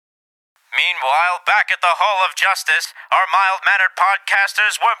Meanwhile, back at the Hall of Justice, our mild-mannered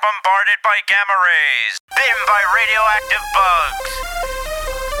podcasters were bombarded by gamma rays, bitten by radioactive bugs,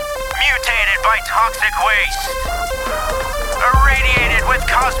 mutated by toxic waste, irradiated with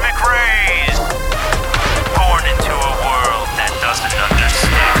cosmic rays, born into a world that doesn't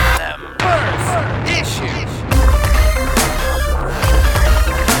understand them. First issue.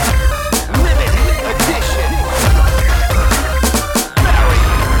 Limited edition.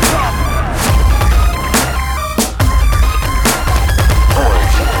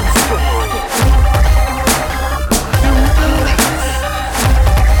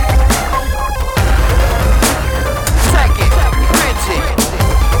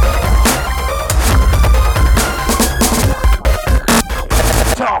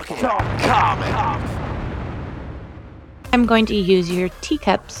 I'm going to use your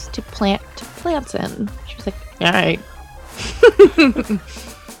teacups to plant plants in. She was like, all right.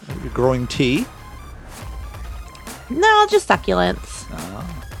 You're growing tea? No, just succulents.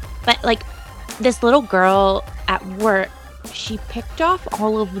 Oh. But, like, this little girl at work, she picked off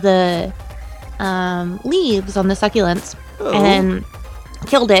all of the leaves on the succulents and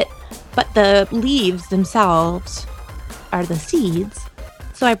killed it. But the leaves themselves are the seeds.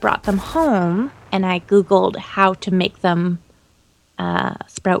 So I brought them home and I Googled how to make them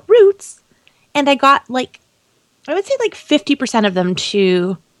sprout roots. And I got I would say 50% of them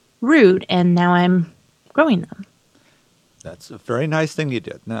to root. And now I'm growing them. That's a very nice thing you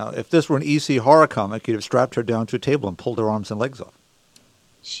did. Now, if this were an EC horror comic, you'd have strapped her down to a table and pulled her arms and legs off.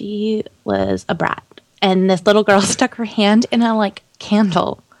 She was a brat. And this little girl stuck her hand in a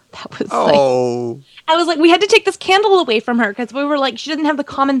candle. That was I was like, we had to take this candle away from her because we were like, she doesn't have the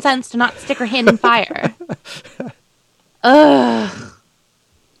common sense to not stick her hand in fire. Ugh.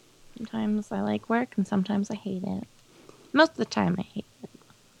 Sometimes I like work and sometimes I hate it. Most of the time I hate it.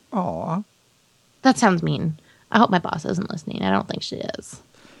 Aw. That sounds mean. I hope my boss isn't listening. I don't think she is.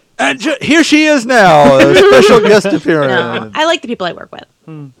 And here she is now, a special guest appearance. No, I like the people I work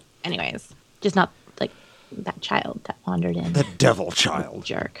with. Anyways, just not that child that wandered in. The devil child.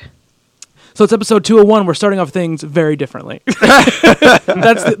 Jerk. So it's episode 201. We're starting off things very differently.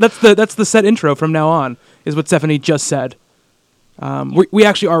 That's the set intro from now on, is what Stephanie just said. We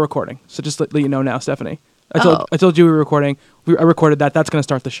actually are recording, so just let you know now, Stephanie. I told you we were recording. I recorded that. That's going to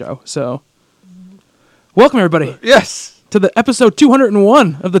start the show. So, welcome everybody. Yes. To the episode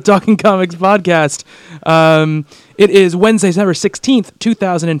 201 of the Talking Comics podcast. It is Wednesday, December 16th,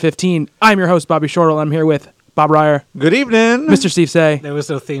 2015. I'm your host, Bobby Shortle. I'm here with Bob Ryer. Good evening. Mr. Steve Say. There was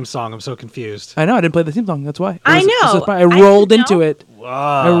no theme song. I'm so confused. I know. I didn't play the theme song. That's why. I know. I rolled into it.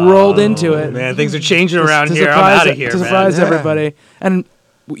 Wow. I rolled into it. Man, things are changing around here. I'm out of here, to man. surprise everybody. And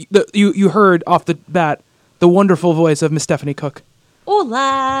you heard off the bat the wonderful voice of Miss Stephanie Cook.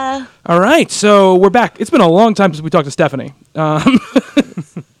 Hola. All right, so we're back. It's been a long time since we talked to Stephanie.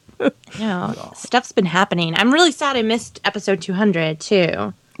 Stuff's been happening. I'm really sad I missed episode 200, too.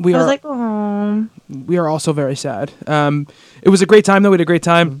 I was like, oh. We are also very sad. It was a great time, though. We had a great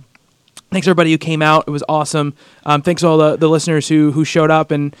time. Thanks, everybody who came out. It was awesome. Thanks to all the listeners who showed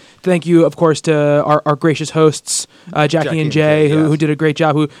up. And thank you, of course, to our gracious hosts, Jackie and Jay, who did a great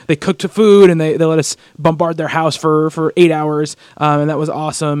job. They cooked food, and they let us bombard their house for 8 hours. And that was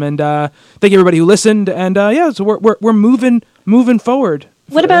awesome. And thank you, everybody who listened. And, so we're moving forward.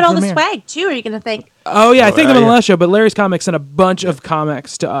 What about all the swag, too? Are you going to thank? Oh, yeah. I thanked them on the last show, but Larry's Comics sent a bunch of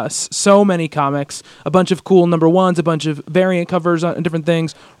comics to us. So many comics. A bunch of cool number ones, a bunch of variant covers on different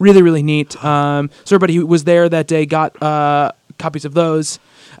things. Really, really neat. So everybody who was there that day got copies of those.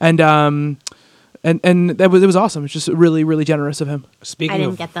 And it was awesome. It's just really, really generous of him. I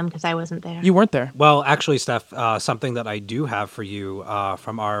didn't get them because I wasn't there. You weren't there. Well, actually, Steph, something that I do have for you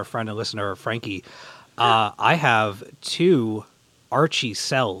from our friend and listener, Frankie. I have 2 Archie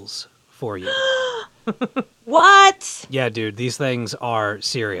cells for you. What? Yeah, dude, these things are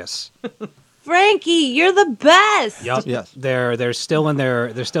serious. Frankie, you're the best. Yep. Yes. They're still in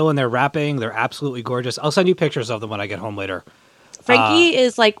their wrapping. They're absolutely gorgeous. I'll send you pictures of them when I get home later. Frankie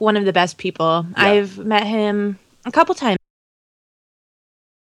is one of the best people. Yeah. I've met him a couple times.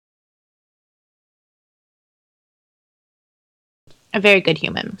 A very good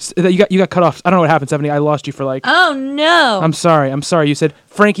human. You got cut off. I don't know what happened, Stephanie. I lost you for Oh no! I'm sorry. You said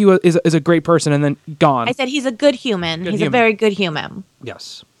Frankie is a great person, and then gone. I said he's a good human. He's a very good human.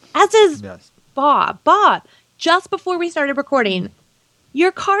 Yes. As is Bob. Bob. Just before we started recording,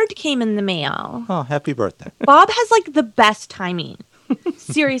 your card came in the mail. Oh, happy birthday! Bob has the best timing.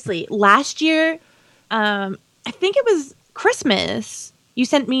 Seriously, last year, I think it was Christmas. You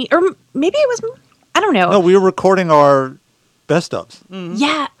sent me, or maybe it was. I don't know. No, we were recording our best ofs.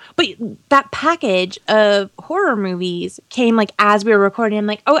 Yeah, but that package of horror movies came like as we were recording. I'm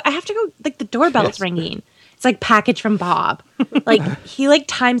like, oh, I have to go. Like the doorbell's ringing. It's like package from Bob. Like he like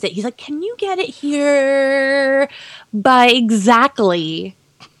times it. He's like, can you get it here by exactly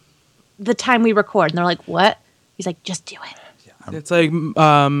the time we record? And they're like, what? He's like, just do it. It's like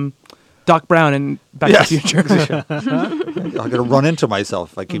Doc Brown in Back to the Future. I'm going to run into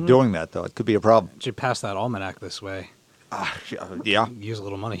myself if I keep doing that, though. It could be a problem. Should pass that almanac this way. Yeah, Use a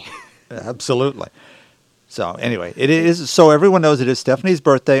little money. absolutely. So anyway, it is. So everyone knows it is Stephanie's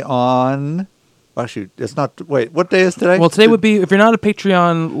birthday on. Actually, it's not. Wait, what day is today? Well, today would be, if you're not a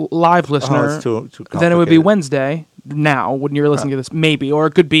Patreon live listener, it's too then it would be complicated. Wednesday now when you're listening to this, maybe, or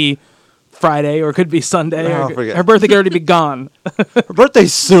it could be Friday, or it could be Sunday. No, or forget it. her birthday could already be gone. Her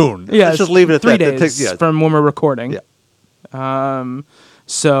birthday's soon. Yeah, Let's just leave it at 3 that. days from when we're recording. Yeah.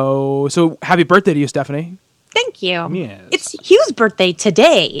 So happy birthday to you, Stephanie. Thank you. Yes. It's Hugh's birthday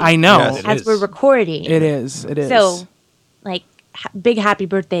today. I know. Yes, it as is. we're recording. It is. It is. So, like, big happy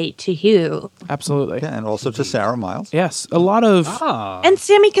birthday to Hugh Absolutely. Yeah, and also to Sarah Miles. Yes. A lot of and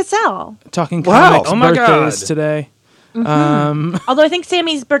Sammy Cassell. talking Wow. comics Oh my birthdays God. today. Although I think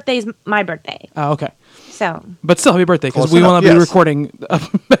Sammy's birthday is my birthday. Oh, okay. So, But still, happy birthday, because Close we will enough, not be yes. recording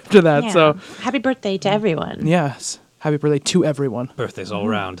after that. yeah. So, happy birthday to everyone. yes. Happy birthday to everyone. Birthdays all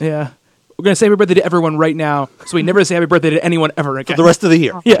around. Yeah. We're going to say happy birthday to everyone right now, so we never say happy birthday to anyone ever again. For the rest of the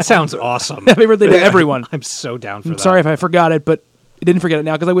year. Yeah. That sounds awesome. Happy birthday to everyone. I'm so down for I'm that. sorry if I forgot it, but I didn't forget it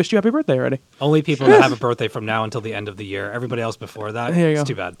now because I wished you happy birthday already. Only people that have a birthday from now until the end of the year. Everybody else before that, There you it's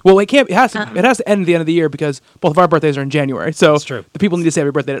go. too bad. Well, it can't. It has to end at the end of the year because both of our birthdays are in January. So That's true. the people need to say happy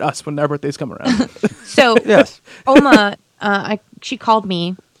birthday to us when our birthdays come around. So, Yes. Oma, she called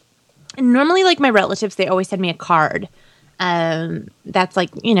me. And normally, like, my relatives, they always send me a card. That's,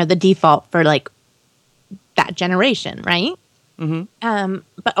 like, the default for, like, that generation, right? Mm-hmm.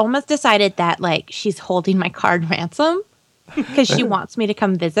 But Oma's decided that, like, she's holding my card ransom because she wants me to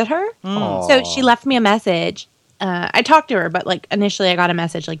come visit her. So she left me a message. I talked to her, but, like, initially I got a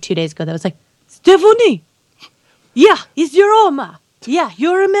message, like, 2 days ago that was like, Stephanie, yeah, it's your Oma. Yeah,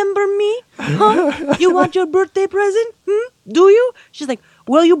 you remember me? Huh? You want your birthday present? Do you? She's like,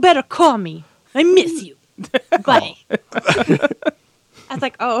 well, you better call me. I miss you. Bye. I was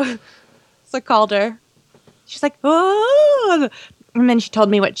like, oh. So I called her. She's like, oh. And then she told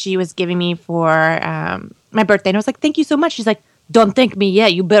me what she was giving me for my birthday. And I was like, thank you so much. She's like, don't thank me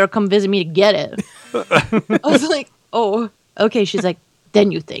yet. You better come visit me to get it. I was like, oh, okay. She's like,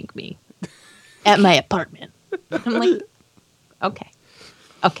 then you thank me at my apartment. I'm like, okay.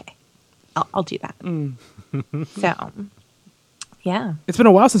 I'll do that. So, yeah. It's been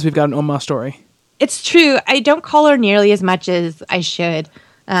a while since we've got an Oma story. It's true. I don't call her nearly as much as I should.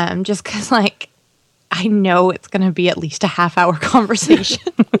 Just because, like, I know it's going to be at least a half-hour conversation.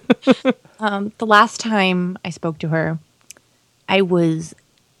 The last time I spoke to her, I was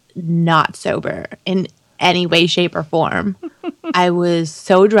not sober in any way, shape, or form. I was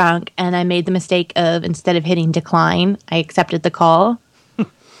so drunk, and I made the mistake of, instead of hitting decline, I accepted the call.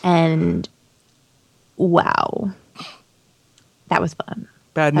 And wow, that was fun.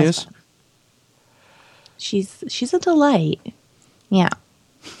 Bad That's news. fun. She's a delight. Yeah.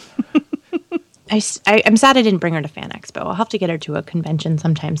 I'm sad I didn't bring her to Fan Expo. I'll have to get her to a convention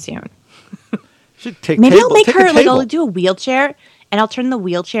sometime soon. Should take Maybe table, I'll make take her a like table. I'll do a wheelchair, and I'll turn the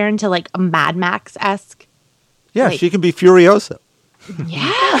wheelchair into like a Mad Max-esque. Yeah, like- she can be Furiosa.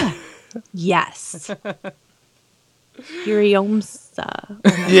 Yeah. Yes. Furiosa.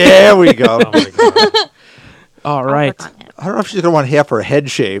 There we go. Oh my God. All I'll right. work on it. I don't know if she's going to want half her head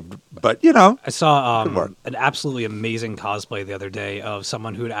shaved, but I saw Good work. an absolutely amazing cosplay the other day of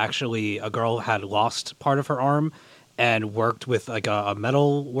someone who'd actually, a girl had lost part of her arm and worked with like a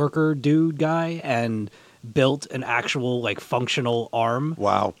metal worker dude guy and built an actual like functional arm.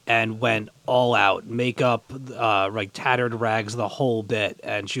 Wow. And went all out, makeup, like tattered rags, the whole bit.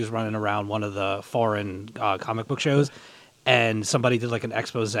 And she was running around one of the foreign comic book shows. And somebody did like an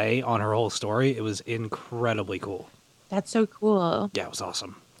expose on her whole story. It was incredibly cool. That's so cool. Yeah, it was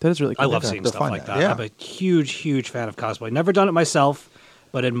awesome. That is really cool. I love to seeing stuff find like that, that. yeah. I'm a huge fan of cosplay. Never done it myself,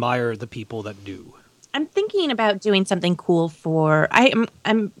 but admire the people that do. I'm thinking about doing something cool for.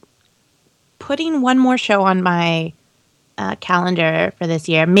 I'm putting one more show on my calendar for this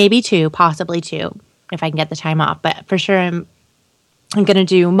year, maybe two, possibly two, if I can get the time off. But for sure, I'm going to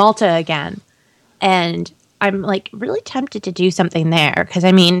do Malta again, and I'm like really tempted to do something there because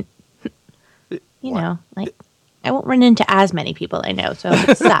I mean, you know, like I won't run into as many people I know, so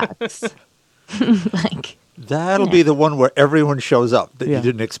it sucks. Like, That'll Yeah. be the one where everyone shows up that Yeah. you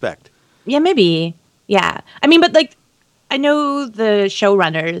didn't expect. yeah, maybe, yeah. I mean, but like, I know the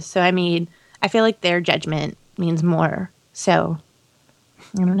showrunners, so I mean, I feel like their judgment means more. So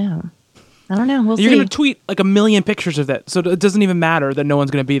I don't know. We'll see. You're going to tweet like a million pictures of that, so it doesn't even matter that no one's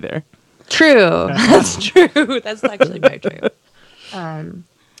going to be there. True. That's true. That's actually very true.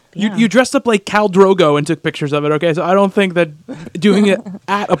 Yeah. You dressed up like Khal Drogo and took pictures of it. Okay, so I don't think that doing it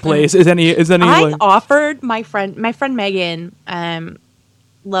at a place is any. I like... offered my friend Megan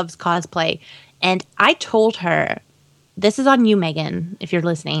loves cosplay, and I told her, this is on you, Megan, if you're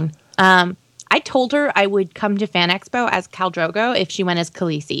listening. I told her I would come to Fan Expo as Khal Drogo if she went as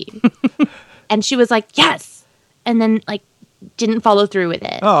Khaleesi, and she was like, yes, and then like didn't follow through with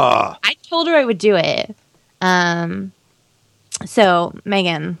it. Oh. I told her I would do it. So,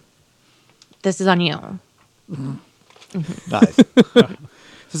 Megan, this is on you. Nice.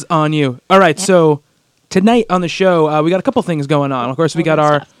 This is on you. All right, so tonight on the show, we got a couple things going on. Of course, we got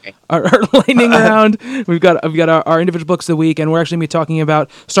our lightning round. We've got our individual books of the week, and we're actually going to be talking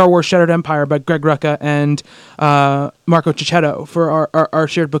about Star Wars Shattered Empire by Greg Rucka and Marco Cicchetto for our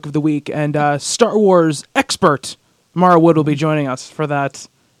shared book of the week. And Star Wars expert Mara Wood will be joining us for that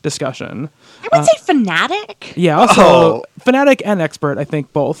discussion. I would say fanatic. Yeah, also fanatic and expert, I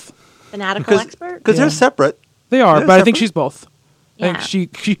think both. Fanatical expert? Because they're separate. They are, They're but I think separate? she's both. Yeah. I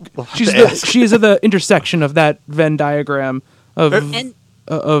think she ask. is at the intersection of that Venn diagram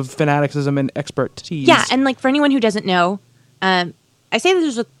of fanaticism and expertise. Yeah, and like for anyone who doesn't know, I say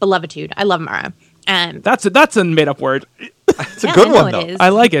this with beloveditude. I love Mara. That's a made up word. It's a good one, though. It is. I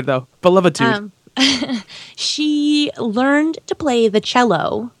like it though. Beloveditude. She learned to play the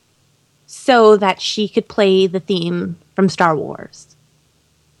cello so that she could play the theme from Star Wars.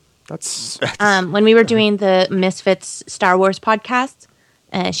 That's When we were doing the Misfits Star Wars podcast,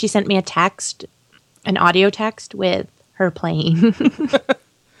 she sent me an audio text with her playing.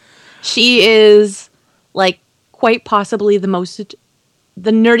 She is like quite possibly the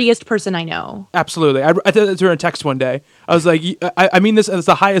nerdiest person I know. absolutely. I did it to her in text one day. I was like, I mean this as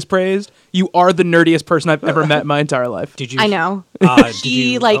the highest praise. You are the nerdiest person I've ever met in my entire life. Did you? I know.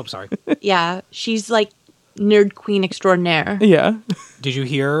 She like- Oh, sorry. Yeah, she's like nerd queen extraordinaire. Yeah. Did you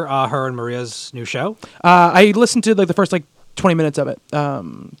hear her and Maria's new show? I listened to like the first like 20 minutes of it.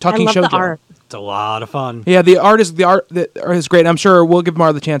 Talking I love Shojo. the art. It's a lot of fun. Yeah, the art is great. I'm sure we'll give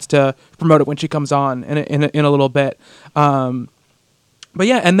Mara the chance to promote it when she comes on in a little bit. But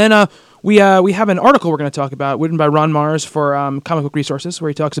yeah, and then we have an article we're going to talk about written by Ron Marz for Comic Book Resources, where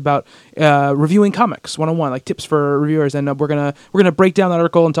he talks about reviewing comics 101, like tips for reviewers. And we're gonna break down that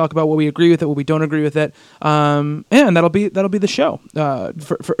article and talk about what we agree with it, what we don't agree with it. And that'll be the show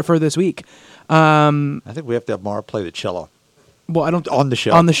for this week. I think we have to have Mara play the cello. Well, I don't On the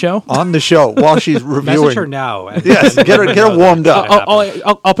show. on the show. On the show while she's reviewing. Message her now. And Yes, get her warmed up.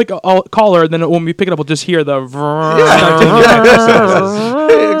 I'll call her, and then when we pick it up, we'll just hear the.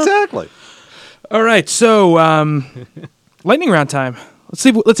 Exactly. All right, so lightning round time. Let's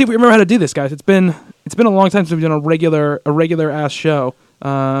see if we remember how to do this, guys. It's been a long time since we've done a regular ass show.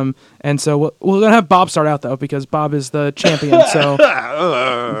 And so we're gonna have Bob start out though, because Bob is the champion. So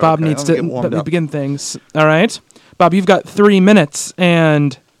Bob needs to begin things. All right, Bob, you've got 3 minutes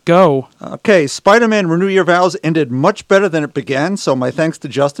and go. Okay, Spider-Man Renew Your Vows ended much better than it began, so my thanks to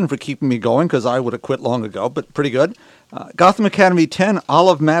Justin for keeping me going, because I would have quit long ago, but pretty good. Gotham Academy 10,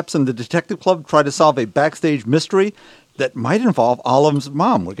 Olive Maps and the Detective Club try to solve a backstage mystery that might involve Olive's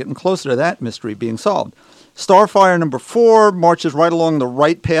mom. We're getting closer to that mystery being solved. Starfire number 4 marches right along the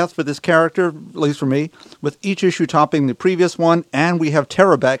right path for this character, at least for me, with each issue topping the previous one, and we have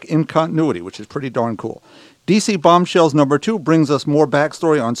Terra back in continuity, which is pretty darn cool. DC Bombshells number 2 brings us more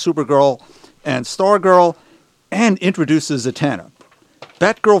backstory on Supergirl and Stargirl and introduces Zatanna.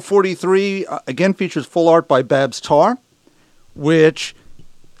 Batgirl 43 again features full art by Babs Tarr, which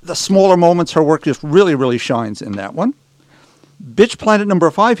the smaller moments, her work just really, really shines in that one. Bitch Planet number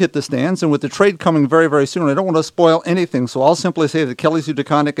 5 hit the stands, and with the trade coming very, very soon, I don't want to spoil anything, so I'll simply say that Kelly Sue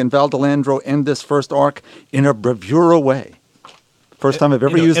DeConnick and Val DeLandro end this first arc in a bravura way. First time I've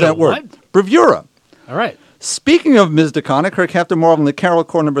ever used that word. What? Bravura. All right. Speaking of Ms. DeConnick, her Captain Marvel and the Carol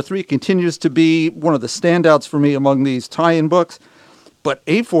Corps number 3 continues to be one of the standouts for me among these tie-in books. But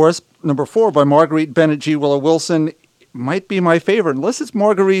A-Force number 4 by Marguerite Bennett G. Willow Wilson might be my favorite, unless it's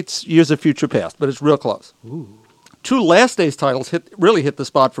Marguerite's Years of Future Past, but it's real close. Ooh. 2 Last Days titles really hit the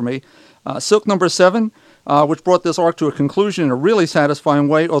spot for me. Silk number 7, which brought this arc to a conclusion in a really satisfying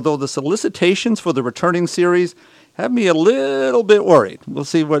way, although the solicitations for the returning series have me a little bit worried. We'll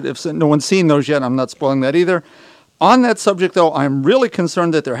see if no one's seen those yet. I'm not spoiling that either. On that subject, though, I'm really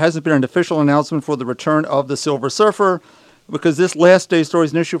concerned that there hasn't been an official announcement for the return of the Silver Surfer. because this last day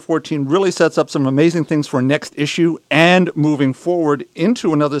stories in issue 14 really sets up some amazing things for next issue and moving forward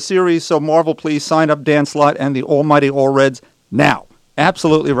into another series. So Marvel, please sign up Dan Slott and the almighty All Reds now.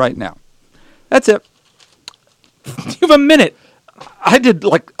 Absolutely right now. That's it. You have a minute. I did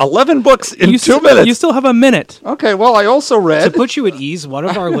like 11 books in 2 minutes. You still have a minute. Okay, well, I also To read... put you at ease, one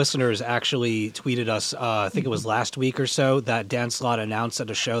of our listeners actually tweeted us, I think it was last week or so, that Dan Slott announced at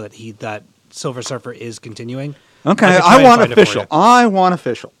a show that Silver Surfer is continuing. Okay, I want official. I want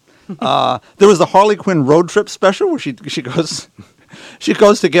official. There was the Harley Quinn road trip special where she goes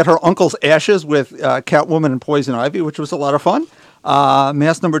to get her uncle's ashes with Catwoman and Poison Ivy, which was a lot of fun.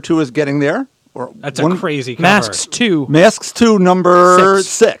 Mask number 2 is getting there. That's a crazy cover. Masks 2. Masks 2, number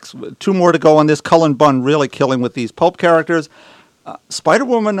 6. 2 more to go on this. Cullen Bunn really killing with these pulp characters.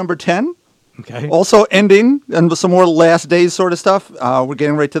 Spider-Woman number 10. Okay. Also ending, and some more last days sort of stuff. We're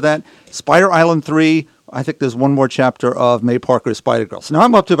getting right to that. Spider Island 3. I think there's one more chapter of May Parker's Spider-Girl. So now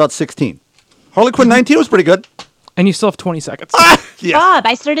I'm up to about 16. Harley Quinn 19 was pretty good. And you still have 20 seconds. Yeah. Bob,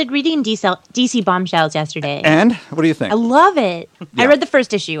 I started reading DC Bombshells yesterday. And what do you think? I love it. Yeah. I read the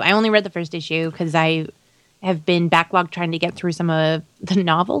first issue. I only read the first issue because I have been backlogged trying to get through some of the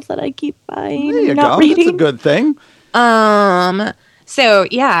novels that I keep buying. There you not go. reading. That's a good thing. So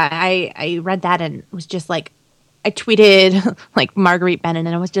yeah, I read that and was just like, I tweeted like Marguerite Bennett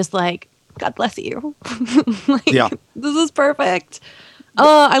and I was just like, God bless you. Like, Yeah. This is perfect.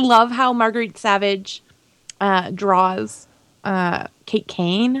 I love how Marguerite Savage draws Kate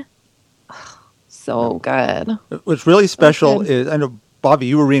Kane. So good. What's really special good. is, I know, Bobby,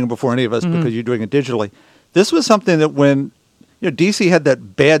 you were reading before any of us because you're doing it digitally. This was something that when DC had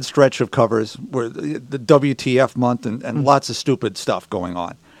that bad stretch of covers where the WTF month and lots of stupid stuff going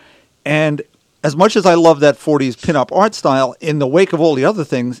on. And as much as I love that 40s pinup art style, in the wake of all the other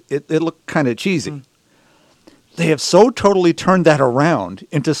things, it looked kind of cheesy. They have so totally turned that around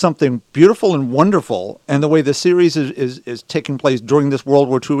into something beautiful and wonderful. And the way the series is taking place during this World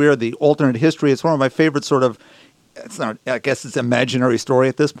War II era, the alternate history, it's one of my favorite sort of, it's not, I guess it's imaginary story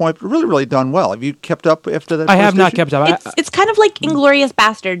at this point, but really, really done well. Have you kept up after that? I have first not issue? kept up. It's kind of like Inglourious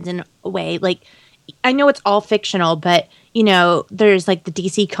Bastards in a way. Like, I know it's all fictional, but, there's like the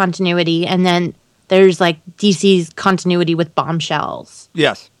DC continuity and then there's like DC's continuity with Bombshells.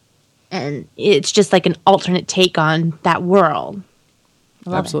 Yes. And it's just like an alternate take on that world. I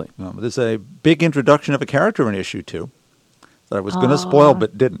love Absolutely. There's a big introduction of a character in issue 2 that I was going to spoil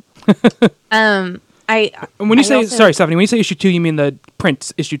but didn't. it. And when you say, sorry, Stephanie, when you say issue 2, you mean the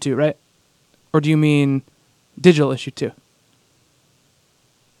print issue 2, right? Or do you mean digital issue 2?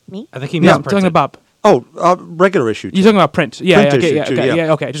 Me? I think he Yeah, means I'm talking about. Oh, regular issue 2. You're talking about print. Yeah, Print okay, issue yeah, two, okay, yeah.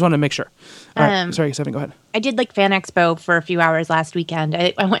 yeah, okay. I just wanted to make sure. All right, sorry, Stephanie, go ahead. I did like Fan Expo for a few hours last weekend.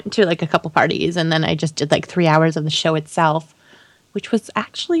 I went to like a couple parties and then I just did like 3 hours of the show itself, which was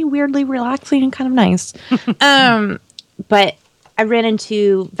actually weirdly relaxing and kind of nice. But I ran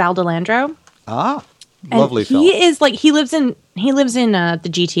into Val DeLandro. Ah, And lovely fellow. he is like he lives in the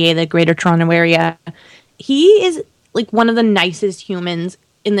GTA, the Greater Toronto area. He is like one of the nicest humans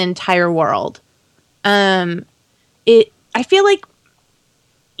in the entire world. I feel like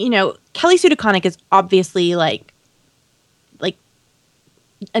Kelly Sue DeConnick is obviously like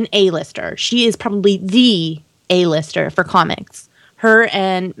an A-lister. She is probably the A-lister for comics. Her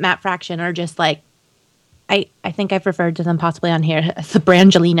and Matt Fraction are just like, I think I've referred to them possibly on here as the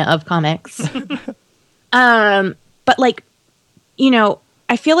Brangelina of comics. But like,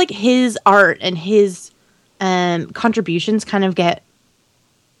 I feel like his art and his contributions kind of get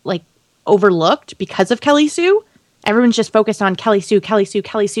like overlooked because of Kelly Sue. Everyone's just focused on Kelly Sue.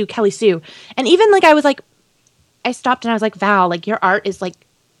 And even like I stopped and I was like, Val, like your art is like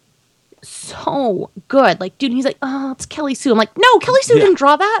so good. Like, dude, and he's like, oh, it's Kelly Sue. I'm like, no, Kelly Sue didn't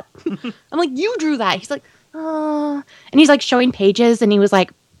draw that. I'm like, you drew that. He's like, oh. And he's like showing pages and he was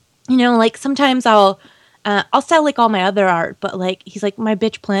like, like sometimes I'll sell like all my other art, but like he's like my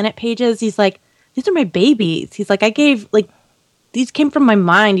Bitch Planet pages. He's like, these are my babies. He's like, I gave like these came from my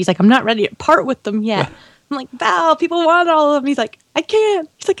mind. He's like, I'm not ready to part with them yet. I'm like, Val, people want all of them. He's like, I can't.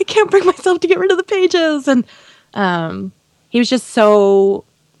 He's like, I can't bring myself to get rid of the pages. And he was just so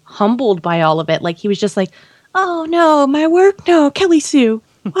humbled by all of it. Like he was just like, oh no, my work, no, Kelly Sue.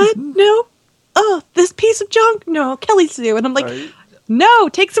 What? No. Oh, this piece of junk, no, Kelly Sue. And I'm like, no,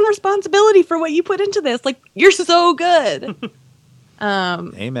 take some responsibility for what you put into this. Like, you're so good.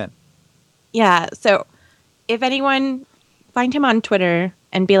 Amen. Yeah, so if anyone, find him on Twitter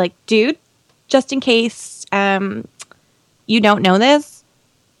and be like, dude, just in case you don't know this,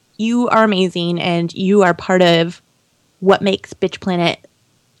 you are amazing and you are part of what makes Bitch Planet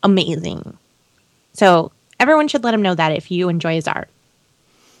amazing. So everyone should let him know that if you enjoy his art.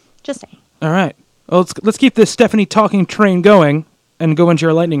 Just saying. All right. Well, let's keep this Stephanie talking train going and go into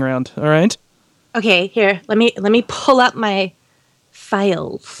your lightning round. All right. Okay, here. Let me pull up my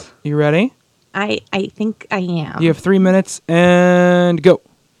files. You ready? I think I am. You have 3 minutes and go.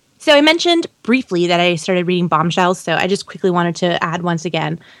 So I mentioned briefly that I started reading Bombshells, so I just quickly wanted to add once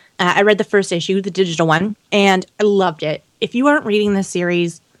again. I read the first issue, the digital one, and I loved it. If you aren't reading this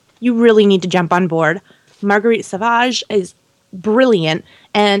series, you really need to jump on board. Marguerite Sauvage is brilliant,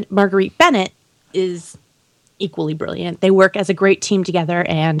 and Marguerite Bennett is equally brilliant. They work as a great team together,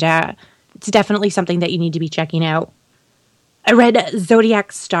 and it's definitely something that you need to be checking out. I read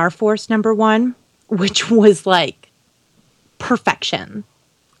Zodiac Star Force #1, which was like perfection.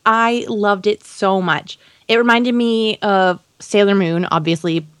 I loved it so much. It reminded me of Sailor Moon,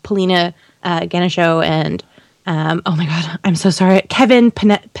 obviously, Polina Ganesho and, oh my God, I'm so sorry, Kevin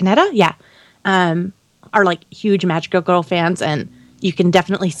Panetta? Yeah. Are like huge Magical Girl fans, and you can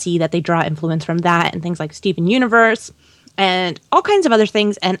definitely see that they draw influence from that and things like Steven Universe and all kinds of other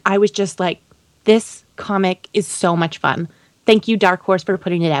things. And I was just like, this comic is so much fun. Thank you, Dark Horse, for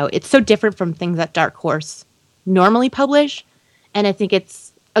putting it out. It's so different from things that Dark Horse normally publish, and I think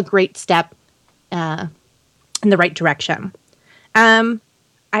it's a great step in the right direction.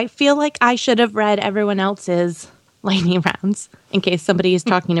 I feel like I should have read everyone else's lightning rounds in case somebody is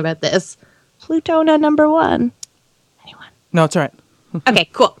talking about this. Plutona #1. Anyone? No, it's all right. Okay,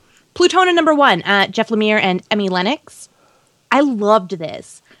 cool. Plutona #1, Jeff Lemire and Emmy Lennox. I loved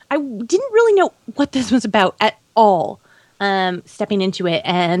this. I didn't really know what this was about at all, stepping into it,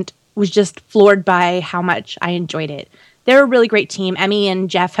 and was just floored by how much I enjoyed it. They're a really great team. Emmy and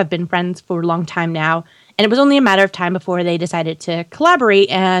Jeff have been friends for a long time now, and it was only a matter of time before they decided to collaborate,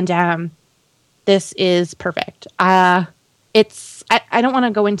 and this is perfect. I don't want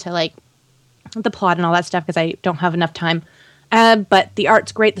to go into like the plot and all that stuff because I don't have enough time, but the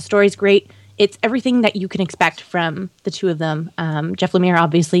art's great, the story's great. It's everything that you can expect from the two of them. Jeff Lemire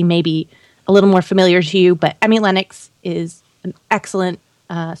obviously may be a little more familiar to you, but Emmy Lennox is an excellent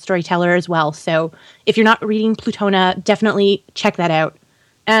storyteller as well. So if you're not reading Plutona, definitely check that out.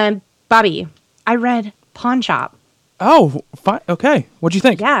 Bobby, I read Pawn Shop. Oh, fine. Okay. What'd you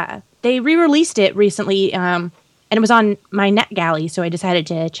think? Yeah, they re-released it recently, and it was on my NetGalley, so I decided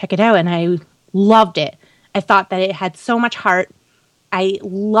to check it out, and I loved it. I thought that it had so much heart. I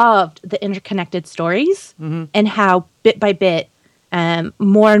loved the interconnected stories and how bit by bit,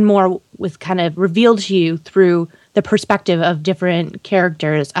 more and more was kind of revealed to you through the perspective of different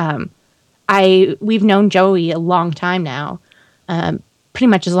characters. We've known Joey a long time now, pretty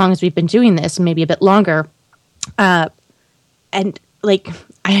much as long as we've been doing this, maybe a bit longer. And like,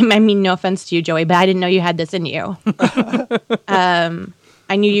 I mean, no offense to you, Joey, but I didn't know you had this in you.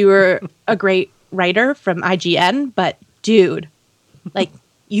 I knew you were a great writer from IGN, but dude, like,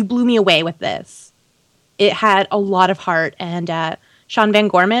 you blew me away with this. It had a lot of heart, and Sean Van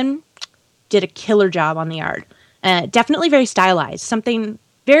Gorman did a killer job on the art. Definitely very stylized, something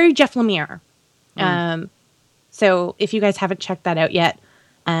very Jeff Lemire. So if you guys haven't checked that out yet,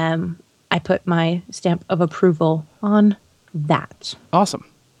 I put my stamp of approval on that. Awesome.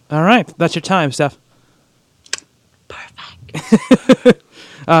 All right. That's your time, Steph. Perfect.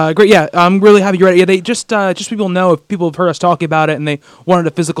 Great. Yeah, I'm really happy you read it. Yeah, they just people know, if people have heard us talking about it and they wanted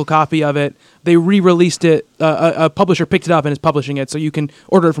a physical copy of it, they re-released it. A publisher picked it up and is publishing it, so you can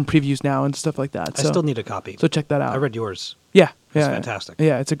order it from previews now and stuff like that. I still need a copy. So check that out. I read yours. Yeah, It's fantastic.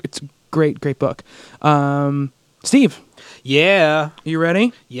 Yeah, it's a great book. Steve. Yeah. You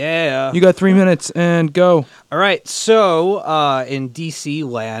ready? Yeah. You got 3 minutes and go. All right. So in DC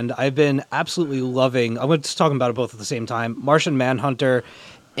land, I've been absolutely loving, I'm just talking about it both at the same time, Martian Manhunter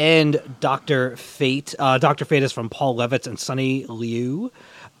and Dr. Fate. Dr. Fate is from Paul Levitz and Sonny Liu.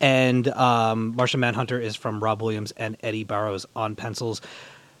 And Martian Manhunter is from Rob Williams and Eddie Barrows on pencils.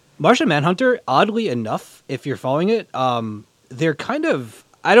 Martian Manhunter, oddly enough, if you're following it, they're kind of,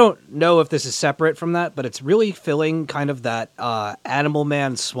 I don't know if this is separate from that, but it's really filling kind of that Animal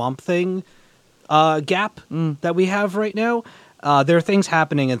Man Swamp Thing gap that we have right now. There are things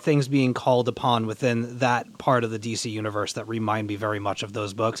happening and things being called upon within that part of the DC universe that remind me very much of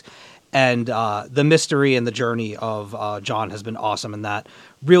those books. And the mystery and the journey of John has been awesome in that.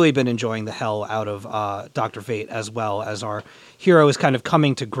 Really been enjoying the hell out of Dr. Fate, as well as our hero is kind of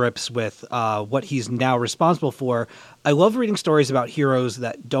coming to grips with what he's now responsible for. I love reading stories about heroes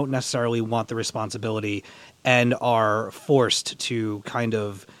that don't necessarily want the responsibility and are forced to kind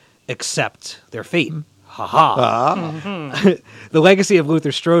of accept their fate. The Legacy of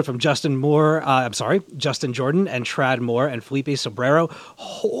Luther Strode from Justin Jordan and Trad Moore and Felipe Sobrero.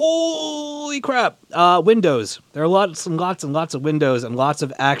 Holy crap. Windows. There are lots and lots and lots of windows and lots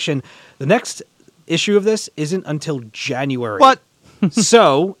of action. The next issue of this isn't until January. What?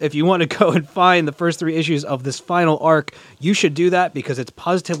 So, if you want to go and find the first 3 issues of this final arc, you should do that because it's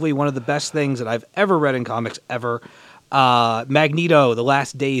positively one of the best things that I've ever read in comics ever. Magneto, The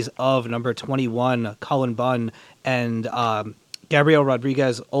Last Days of number 21, Cullen Bunn and Gabriel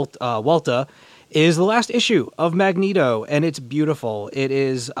Rodriguez Walta is the last issue of Magneto, and it's beautiful. It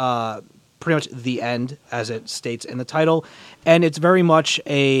is pretty much the end, as it states in the title, and it's very much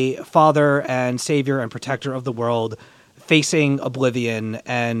a father and savior and protector of the world facing oblivion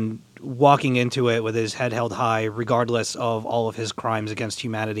and walking into it with his head held high, regardless of all of his crimes against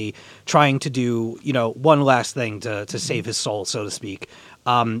humanity, trying to do, one last thing to save his soul, so to speak,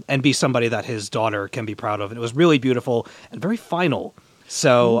 and be somebody that his daughter can be proud of. And it was really beautiful and very final.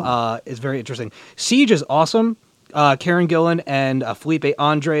 So it's very interesting. Siege is awesome. Karen Gillan and Felipe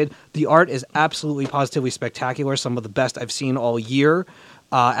Andrade. The art is absolutely positively spectacular. Some of the best I've seen all year.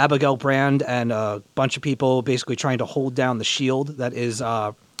 Abigail Brand and a bunch of people basically trying to hold down the shield that is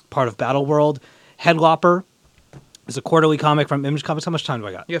part of Battle World. Headlopper is a quarterly comic from Image Comics. How much time do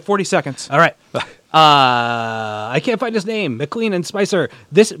I got? You have 40 seconds. All right. I can't find his name. McLean and Spicer.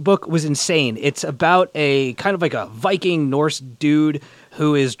 This book was insane. It's about a kind of like a Viking Norse dude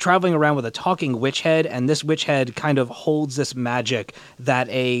who is traveling around with a talking witch head, and this witch head kind of holds this magic that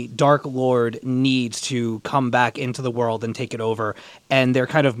a Dark Lord needs to come back into the world and take it over, and they're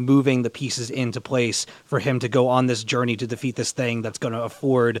kind of moving the pieces into place for him to go on this journey to defeat this thing that's going to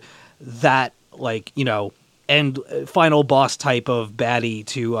afford that, end final boss type of baddie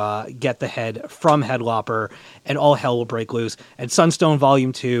to get the head from Headlopper, and all hell will break loose. And Sunstone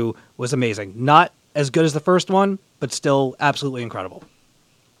Volume 2 was amazing. Not as good as the first one, but still absolutely incredible.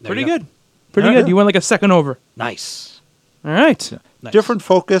 Pretty good. Pretty good. You went like a second over. Nice. All right. Nice. Different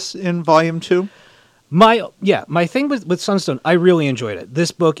focus in Volume 2? My thing with Sunstone, I really enjoyed it. This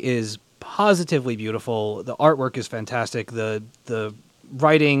book is positively beautiful. The artwork is fantastic. The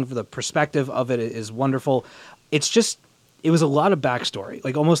writing, the perspective of it is wonderful. It was a lot of backstory.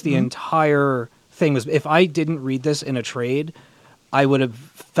 Like almost the entire thing was, if I didn't read this in a trade, I would have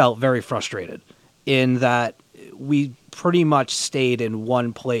felt very frustrated in that we pretty much stayed in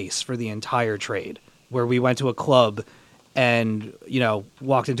one place for the entire trade, where we went to a club and,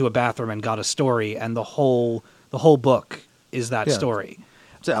 walked into a bathroom and got a story, and the whole book is that story.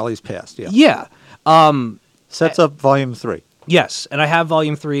 It's Alley's past, yeah. Yeah. Sets up Volume 3. Yes, and I have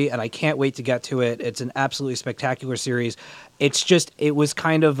Volume 3, and I can't wait to get to it. It's an absolutely spectacular series. It was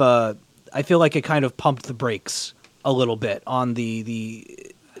kind of I feel like it kind of pumped the brakes a little bit on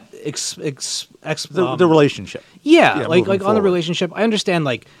the relationship. Yeah, like on the relationship. I understand,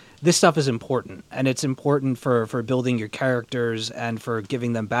 this stuff is important, and it's important for building your characters and for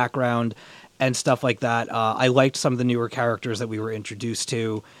giving them background and stuff like that. I liked some of the newer characters that we were introduced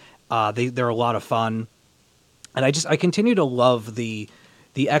to. They're a lot of fun. And I continue to love the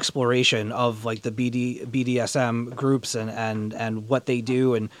exploration of the BDSM groups and what they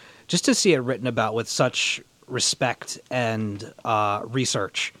do, and just to see it written about with such respect and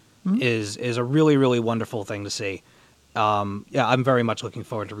research is a really, really wonderful thing to see. I'm very much looking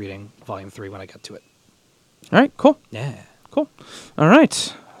forward to reading Volume 3 when I get to it. All right, cool. Yeah. Cool. All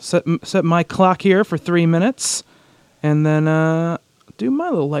right. Set my clock here for 3 minutes, and then do my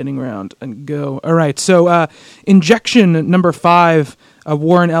little lightning round and go. All right, so Injection number 5,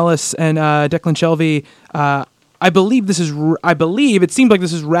 Warren Ellis and Declan Shelvey. I believe it seems like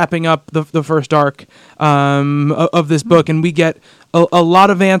this is wrapping up the first arc of this book, and we get a lot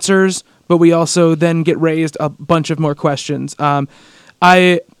of answers, but we also then get raised a bunch of more questions.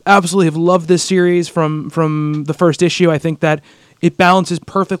 I absolutely have loved this series from the first issue. I think that it balances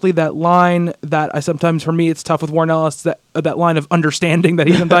perfectly that line that for me, it's tough with Warren Ellis, that line of understanding that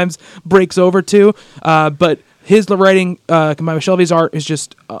he sometimes breaks over to. But his writing, combined with Shelby's art, is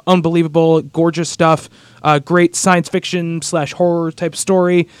just unbelievable, gorgeous stuff. Great science fiction / horror type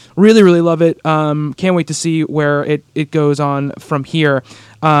story. Really, really love it. Can't wait to see where it goes on from here.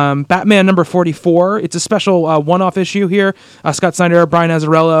 Batman number 44. It's a special one-off issue here. Scott Snyder, Brian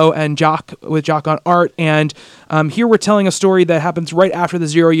Azzarello, and Jock on art. And here we're telling a story that happens right after the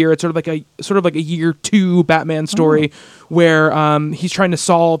 0 year. It's sort of like a year 2 Batman story where he's trying to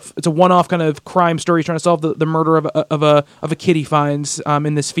solve. It's a one-off kind of crime story. He's trying to solve the murder of a kid he finds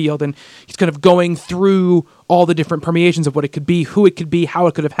in this field, and he's kind of going through all the different permeations of what it could be, who it could be, how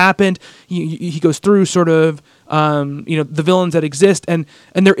it could have happened. He goes through sort of the villains that exist, and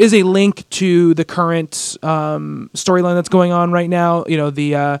there is a link to the current storyline that's going on right now.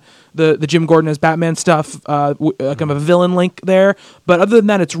 The Jim Gordon as Batman stuff, kind of a villain link there. But other than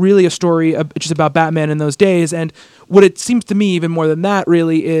that, it's really a story just about Batman in those days. And what it seems to me, even more than that,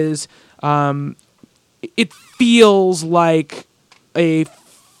 really is it feels like a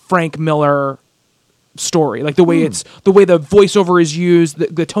Frank Miller story, like the way the way the voiceover is used,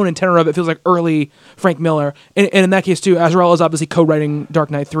 the tone and tenor of it feels like early Frank Miller, and in that case too, Azrael is obviously co-writing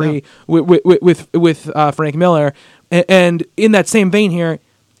Dark Knight 3 with Frank Miller, and in that same vein here,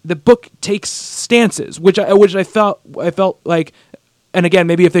 the book takes stances, which I felt like, and again,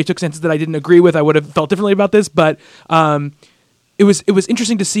 maybe if they took stances that I didn't agree with, I would have felt differently about this, but it was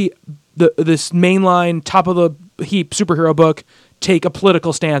interesting to see this mainline top of the heap superhero book take a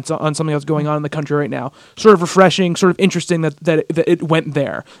political stance on something that's going on in the country right now. Sort of refreshing, sort of interesting that it went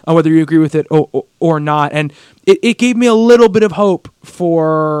there, whether you agree with it or not. And it gave me a little bit of hope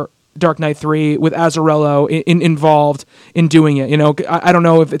for Dark Knight 3 with Azzarello involved in doing it. I don't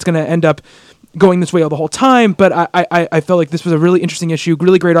know if it's going to end up going this way all the whole time, but I felt like this was a really interesting issue.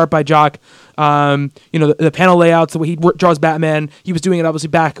 Really great art by Jock. The panel layouts, the way he draws Batman. He was doing it obviously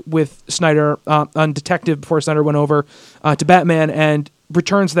back with Snyder on Detective before Snyder went over to Batman, and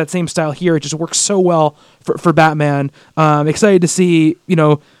returns to that same style here. It just works so well for Batman. Excited to see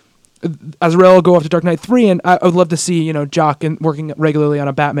Azrael go off to Dark Knight 3, and I would love to see Jock working regularly on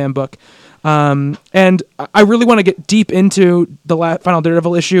a Batman book. And I really want to get deep into the final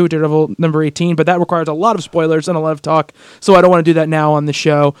Daredevil issue, Daredevil number 18, but that requires a lot of spoilers and a lot of talk, so I don't want to do that now on the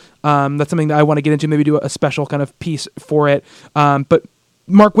show. That's something that I want to get into, maybe do a special kind of piece for it. But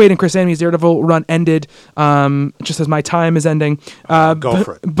Mark Waid and Chris Samnee's Daredevil run ended, just as my time is ending. Go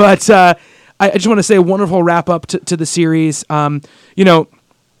for it. But I just want to say a wonderful wrap-up to the series.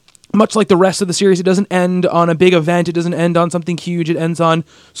 Much like the rest of the series, it doesn't end on a big event. It doesn't end on something huge. It ends on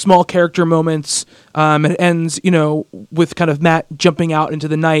small character moments. It ends, with kind of Matt jumping out into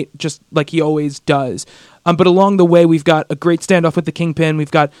the night, just like he always does. But along the way, we've got a great standoff with the Kingpin.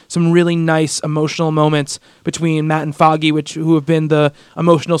 We've got some really nice emotional moments between Matt and Foggy, who have been the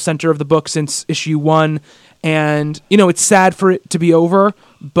emotional center of the book since issue 1. And, it's sad for it to be over,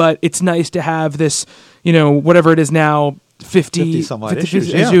 but it's nice to have this, whatever it is now, 50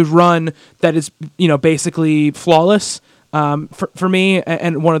 issues run that is basically flawless for me,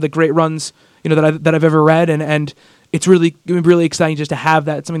 and one of the great runs that I've ever read, and it's really exciting just to have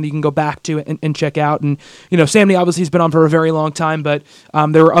that, something that you can go back to and check out. And Samnee obviously has been on for a very long time, but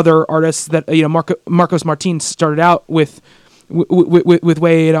there were other artists that Marcos Martin started out with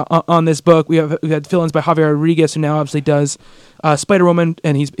Wade on this book. We had fill-ins by Javier Rodriguez, who now obviously does Spider-Woman,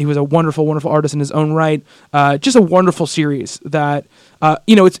 and he was a wonderful artist in his own right. Just a wonderful series that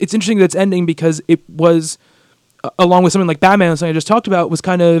it's interesting that it's ending, because it was along with something like Batman, something I just talked about, was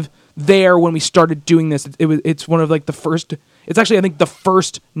kind of there when we started doing this. It's one of like the first. It's actually, I think, the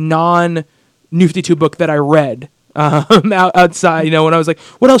first non-New 52 book that I read. Outside, when I was like,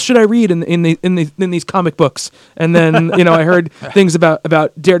 what else should I read in these comic books? And then I heard things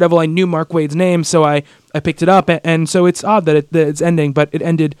about Daredevil. I knew Mark Waid's name, so I picked it up, and so it's odd that it's ending, but it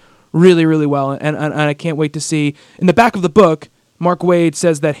ended really, really well, and I can't wait to see. In the back of the book, Mark Waid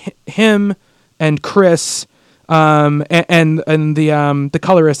says that him and Chris and the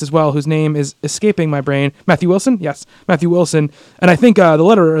colorist as well, whose name is escaping my brain, Matthew Wilson, and I think the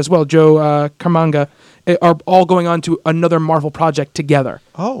letterer as well, Joe Carmanga, are all going on to another Marvel project together.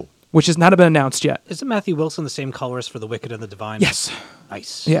 Oh. Which has not been announced yet. Isn't Matthew Wilson the same colorist for The Wicked and the Divine? Yes.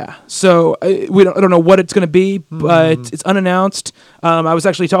 Nice. Yeah. So I don't know what it's going to be, but it's unannounced. I was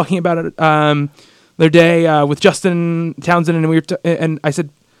actually talking about it the other day with Justin Townsend, and and I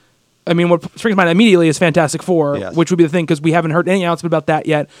said, what springs to mind immediately is Fantastic Four, yes, which would be the thing, because we haven't heard any announcement about that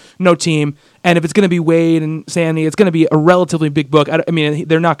yet. No team. And if it's going to be Waid and Samnee, it's going to be a relatively big book.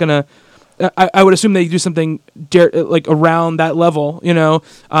 They're not going to... I would assume they do something like around that level, He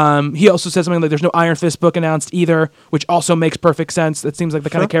also said something like there's no Iron Fist book announced either, which also makes perfect sense. That seems like the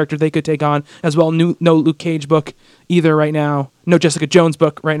kind of character they could take on as well. No Luke Cage book either right now. No Jessica Jones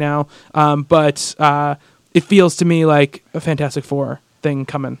book right now. But it feels to me like a Fantastic Four thing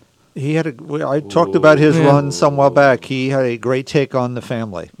coming. I talked about his run some while back. He had a great take on the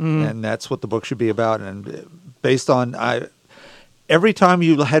family, and that's what the book should be about. And based on... Every time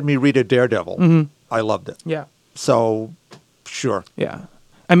you had me read a Daredevil, I loved it. Yeah. So, sure. Yeah.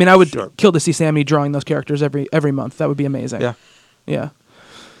 I mean, I would Sure. kill to see Sammy drawing those characters every month. That would be amazing. Yeah. Yeah.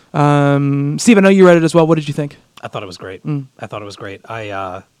 Steve, I know you read it as well. What did you think? I thought it was great. I thought it was great.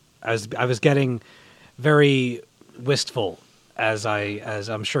 I was getting very wistful as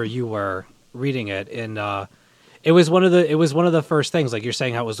I'm sure you were reading it, and it was one of the first things, like you're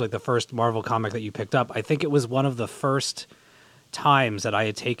saying how it was like the first Marvel comic that you picked up. I think it was one of the first times that I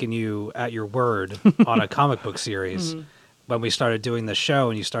had taken you at your word on a comic book series. When we started doing the show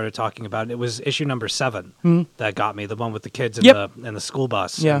and you started talking about it, it was issue number 7 that got me, the one with the kids in the school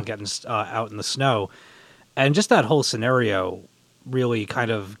bus and getting out in the snow. And just that whole scenario really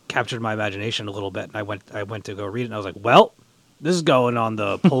kind of captured my imagination a little bit. And I went to go read it, and I was like, well, this is going on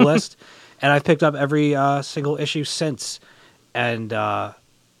the pull list. And I've picked up every single issue since. And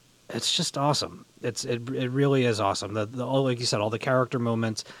it's just awesome. It really is awesome. Like you said, all the character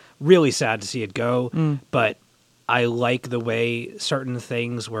moments, really sad to see it go. But I like the way certain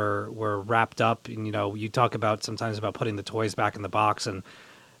things were wrapped up. And, you talk about sometimes about putting the toys back in the box. And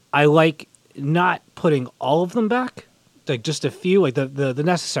I like not putting all of them back, like just a few, like the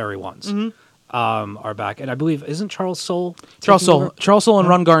necessary ones are back. And I believe, isn't Charles Soule and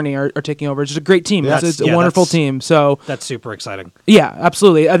Ron Garney are taking over. It's just a great team. It's a wonderful team. So that's super exciting. Yeah,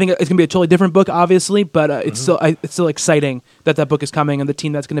 absolutely. I think it's going to be a totally different book, obviously, but it's still exciting that book is coming and the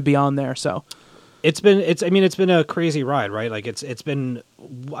team that's going to be on there. So it's been a crazy ride, right? Like it's been,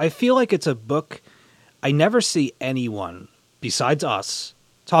 I feel like it's a book I never see anyone besides us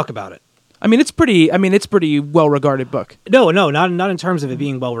talk about it. I mean, it's pretty well regarded book. No, not in terms of it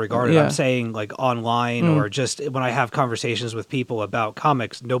being well regarded. Yeah. I'm saying like online or just when I have conversations with people about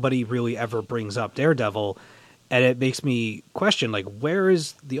comics, nobody really ever brings up Daredevil, and it makes me question, like, where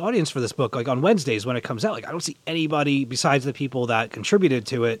is the audience for this book? Like on Wednesdays when it comes out, like I don't see anybody besides the people that contributed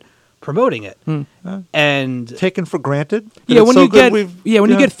to it promoting it. And Taken for granted. Yeah, when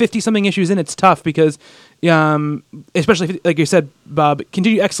you get 50 something issues in, it's tough because especially if, like you said, Bob,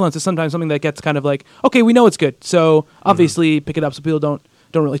 continued excellence is sometimes something that gets kind of like, okay, we know it's good, so obviously pick it up so people don't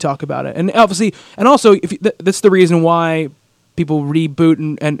really talk about it. And obviously, and also that's the reason why people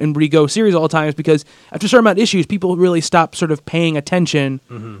reboot and re-go series all the time, is because after a certain amount of issues, people really stop sort of paying attention,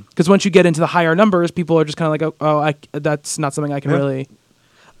 because once you get into the higher numbers, people are just kind of like, that's not something I can really...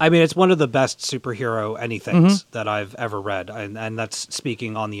 I mean, it's one of the best superhero anythings that I've ever read, and that's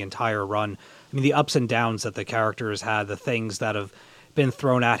speaking on the entire run. I mean, the ups and downs that the character has had, the things that have been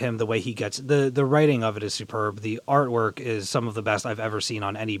thrown at him, the way he gets... The writing of it is superb. The artwork is some of the best I've ever seen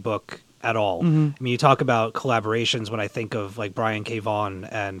on any book at all. I mean, you talk about collaborations when I think of like Brian K. Vaughan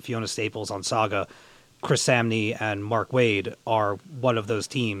and Fiona Staples on Saga. Chris Samney and Mark Waid are one of those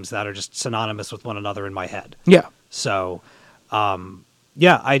teams that are just synonymous with one another in my head. Yeah. So...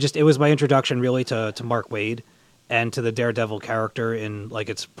 it was my introduction really to Mark Waid and to the Daredevil character in like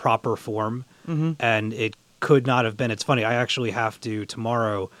its proper form. And it could not have been. It's funny, I actually have to,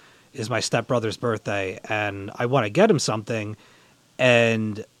 tomorrow is my stepbrother's birthday, and I want to get him something.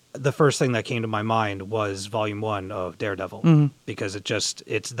 And the first thing that came to my mind was Volume 1 of Daredevil, because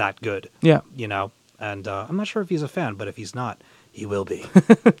it's that good. Yeah. And I'm not sure if he's a fan, but if he's not, he will be.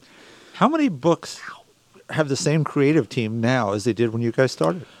 How many books have the same creative team now as they did when you guys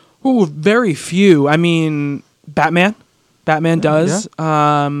started? Ooh, very few. I mean, Batman does.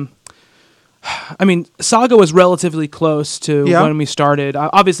 Yeah. I mean, Saga was relatively close to when we started.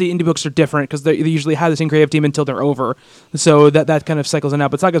 Obviously, indie books are different because they usually have the same creative team until they're over, so that kind of cycles in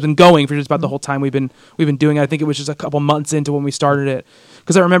out. But Saga's been going for just about the whole time we've been doing it. I think it was just a couple months into when we started it,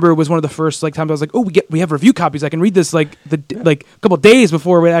 because I remember it was one of the first times I was like, oh, we have review copies. I can read this a couple days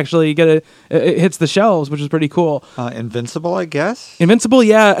before we actually get it hits the shelves, which is pretty cool. Invincible, I guess. Invincible,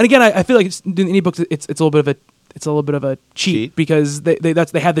 yeah. And again, I feel like in indie books, it's a little bit of a cheat because they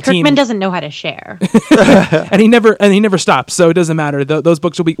have the team. Kirkman doesn't know how to share, and he never stops, so it doesn't matter. Those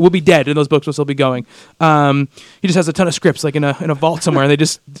books will be dead, and those books will still be going. He just has a ton of scripts like in a vault somewhere, and they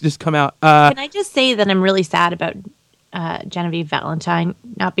just come out. Can I just say that I'm really sad about Genevieve Valentine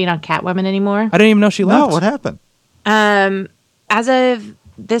not being on Catwoman anymore? I didn't even know she left. No, what happened? As of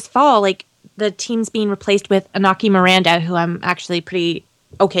this fall, like the team's being replaced with Anaki Miranda, who I'm actually pretty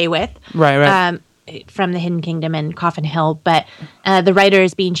okay with. Right. From the Hidden Kingdom and Coffin Hill, but the writer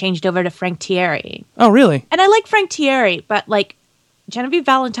is being changed over to Frank Thierry. Oh, really? And I like Frank Thierry, but like Genevieve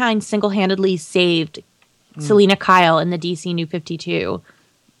Valentine single-handedly saved Selena Kyle in the DC New 52.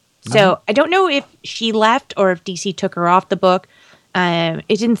 So I don't know if she left or if DC took her off the book. It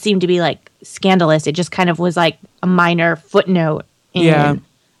didn't seem to be like scandalous. It just kind of was like a minor footnote in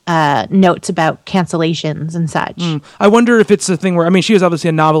notes about cancellations and such. I wonder if it's a thing where, I mean, she was obviously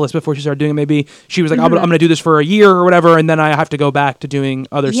a novelist before she started doing it. Maybe she was like, I'm going to do this for a year or whatever, and then I have to go back to doing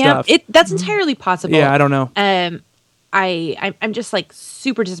other stuff. That's entirely possible. Yeah, I don't know. I'm just like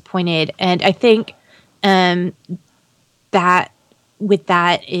super disappointed, and I think that with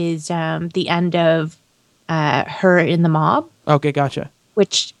that is the end of her in the mob. Okay, gotcha.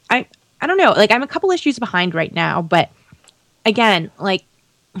 Which I don't know. Like, I'm a couple issues behind right now, but again, like,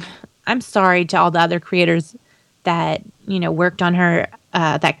 I'm sorry to all the other creators that, worked on her,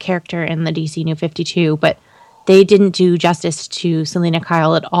 that character in the DC New 52, but they didn't do justice to Selena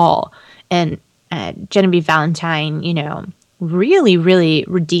Kyle at all. And Genevieve Valentine, really, really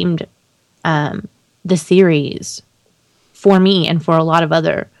redeemed the series for me and for a lot of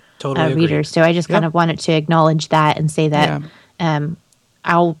other readers. So I just kind of wanted to acknowledge that and say that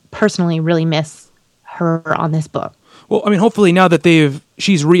I'll personally really miss her on this book. Well, I mean, hopefully now that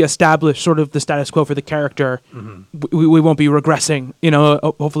she's reestablished sort of the status quo for the character, we won't be regressing.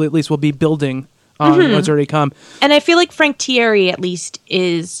 Hopefully at least we'll be building on what's already come. And I feel like Frank Thierry at least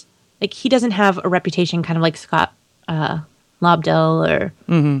is like, he doesn't have a reputation kind of like Scott Lobdell or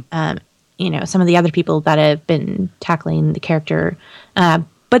some of the other people that have been tackling the character.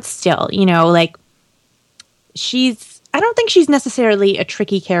 But still, like, I don't think she's necessarily a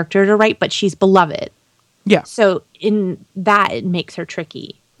tricky character to write, but she's beloved. Yeah. So in that, it makes her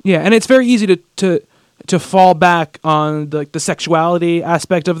tricky. Yeah, and it's very easy to fall back on the sexuality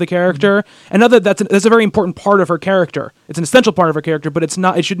aspect of the character. And that's a very important part of her character. It's an essential part of her character, but it's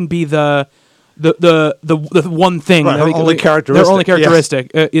not. It shouldn't be the one thing. Right, her only characteristic. Their only characteristic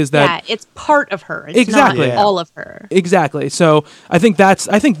is that. Yeah, it's part of her. It's exactly not all of her. Exactly. So I think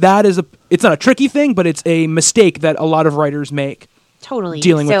that is it's not a tricky thing, but it's a mistake that a lot of writers make. Totally.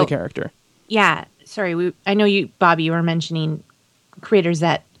 Dealing with the character. Yeah. Sorry, I know you, Bobby, you were mentioning creators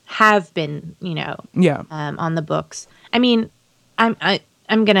that have been, on the books. I mean, I'm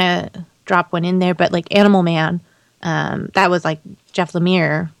gonna drop one in there, but like Animal Man, that was like Jeff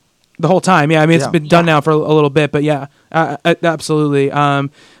Lemire the whole time. Yeah, I mean, it's been done now for a little bit, but yeah, absolutely.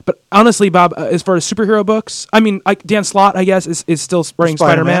 But honestly, Bob, as far as superhero books, I mean, Dan Slott, I guess, is still writing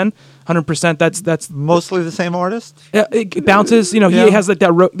Spider-Man. 100%. That's mostly the same artist. It bounces. He has like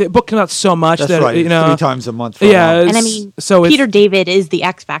that. The book comes out so much that's that right. 3 times a month. For a while. And I mean, so Peter David is the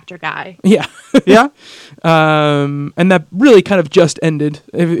X Factor guy. Yeah, yeah. And that really kind of just ended,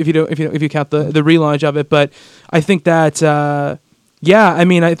 if you count the relaunch of it. But I think that I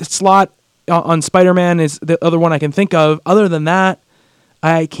mean, Slott on Spider-Man is the other one I can think of. Other than that,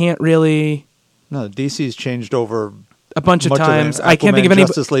 I can't really. No, DC's changed over a bunch of times. I can't think of any.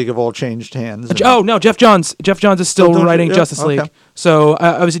 Justice League have all changed hands. Oh no, Jeff Johns. Jeff Johns is still writing Justice League. So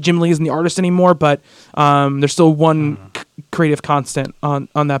obviously Jim Lee isn't the artist anymore, but there's still one creative constant on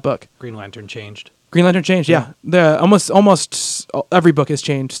that book. Green Lantern changed. Yeah. The almost every book has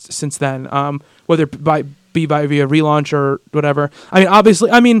changed since then. Whether via relaunch or whatever. I mean, obviously,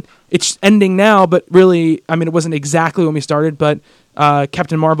 it's ending now, but really, I mean, it wasn't exactly when we started, but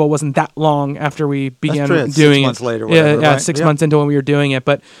Captain Marvel wasn't that long after we began doing it. 6 months later. Whatever, right? 6 months into when we were doing it.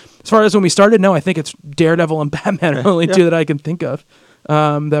 But as far as when we started, no, I think it's Daredevil and Batman are the only two that I can think of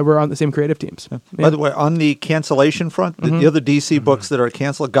that were on the same creative teams. Yeah. By the way, on the cancellation front, the other DC books that are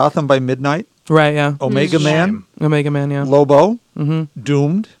canceled, Gotham by Midnight. Right, yeah. Omega Man, yeah. Lobo,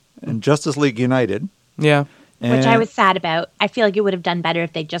 Doomed, and Justice League United. Yeah. Which I was sad about. I feel like it would have done better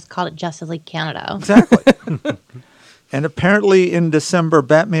if they just called it Justice League Canada. Exactly. And apparently in December,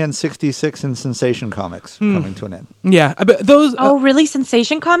 Batman 66 and Sensation Comics coming to an end. Yeah. But those. Oh, really?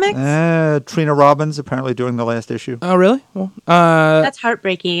 Sensation Comics? Trina Robbins apparently doing the last issue. Oh, really? Well, that's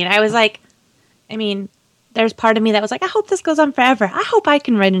heartbreaking. I was like, I mean, there's part of me that was like, I hope this goes on forever. I hope I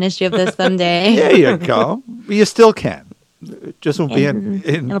can write an issue of this someday. There you go. You still can. It just won't be in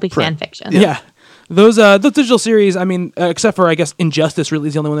it'll be print. fan fiction. Yeah. Those digital series, I mean, except for I guess Injustice, really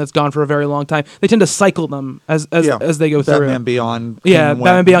is the only one that's gone for a very long time. They tend to cycle them as they go through. Batman Beyond,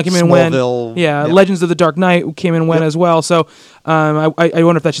 Batman Beyond came in and went. Yeah, Legends of the Dark Knight came and went as well. So I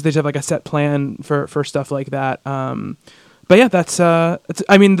wonder if they should have like a set plan for stuff like that. But yeah, that's.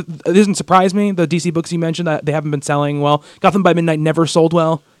 I mean, it doesn't surprise me. The DC books you mentioned that they haven't been selling well. Gotham by Midnight never sold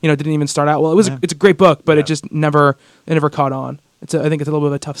well. Didn't even start out well. It's a great book, but it just never caught on. I think it's a little bit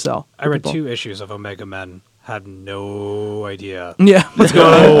of a tough sell. I read 2 issues of Omega Men. Had no idea. Yeah,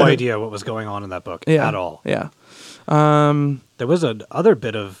 no idea what was going on in that book at all. Yeah. There was another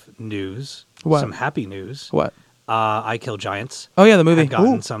bit of news. What? Some happy news. What? I Kill Giants. Oh yeah, the movie. Had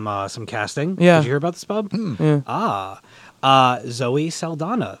gotten some casting. Yeah. Did you hear about this, Bub? Yeah. Zoe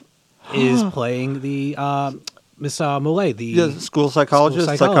Saldana is playing the Miss Moulet, the Yeah, school psychologist,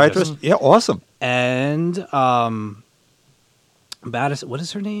 psychologist. psychiatrist. Yeah, awesome. And Madison. What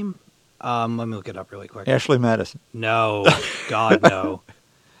is her name? Let me look it up really quick. Ashley Madison. No, God, no.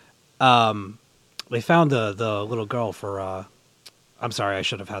 They found the little girl for. I'm sorry, I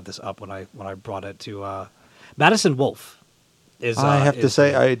should have had this up when I brought it to. Madison Wolfe. I have to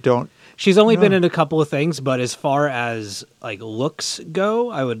say, I don't. She's only been in a couple of things, but as far as like looks go,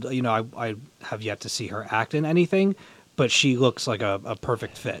 I would, I have yet to see her act in anything, but she looks like a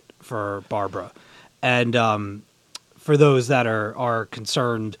perfect fit for Barbara. And for those that are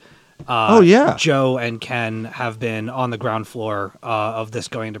concerned, Joe and Ken have been on the ground floor of this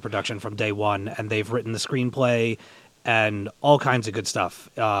going into production from day one, and they've written the screenplay and all kinds of good stuff.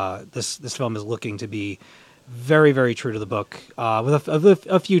 This film is looking to be very, very true to the book, with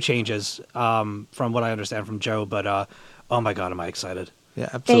a few changes from what I understand from Joe. But oh my God, am I excited! Yeah,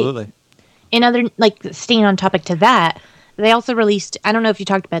 absolutely. In other, like, staying on topic to that, they also released. I don't know if you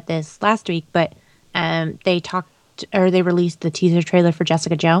talked about this last week, but they released the teaser trailer for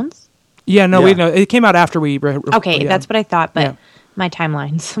Jessica Jones. Yeah, no, we know it came out after we. Okay, that's what I thought, but my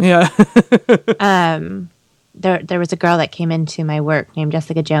timelines. Yeah. There was a girl that came into my work named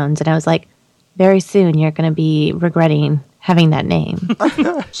Jessica Jones, and I was like, very soon you're going to be regretting having that name.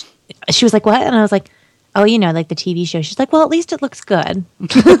 She was like, what? And I was like, oh, like the TV show. She's like, well, at least it looks good.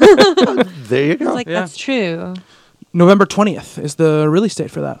 There you go. I was like, that's true. November 20th is the release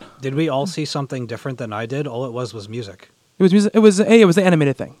date for that. Did we all see something different than I did? All it was music. It was music. It was the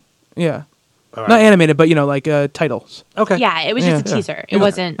animated thing. Yeah. All right. Not animated, but like titles. Okay. Yeah, it was just a teaser. It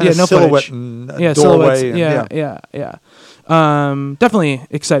wasn't. Yeah, no silhouette footage. and silhouettes. doorway. Yeah. Definitely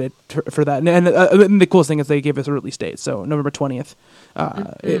excited for that. And the coolest thing is they gave us a release date, so November 20th.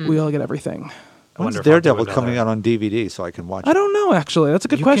 We all get everything. When's Daredevil coming out on DVD so I can watch it? I don't know, actually. That's a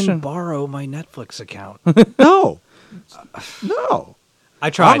good question. You can borrow my Netflix account. No. I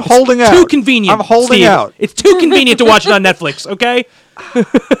tried. I'm holding out. Too convenient. I'm holding Steve. out. It's too convenient to watch it on Netflix, okay? I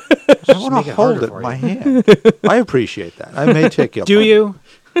want to hold it in my hand. I appreciate that. I may take you up Do on you?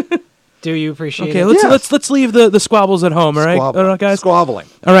 Do you appreciate Okay, it? let's leave the squabbles at home, all right? Squabbling. All right, guys? Squabbling.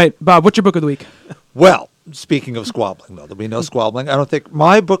 All right, Bob, what's your book of the week? Well, speaking of squabbling, though, there'll be no squabbling. I don't think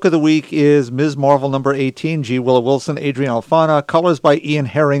my book of the week is Ms. Marvel number 18, G. Willow Wilson, Adrian Alfana, colors by Ian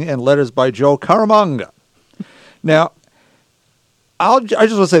Herring, and letters by Joe Caramagna. Now, I just want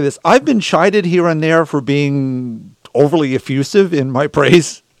to say this. I've been chided here and there for being overly effusive in my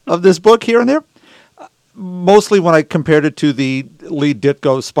praise of this book here and there. Mostly when I compared it to the Lee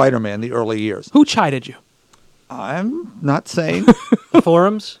Ditko Spider-Man, the early years. Who chided you? I'm not saying The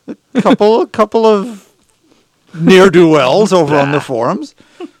forums? couple of ne'er-do-wells over on the forums,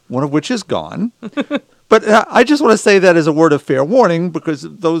 one of which is gone. But I just want to say that as a word of fair warning, because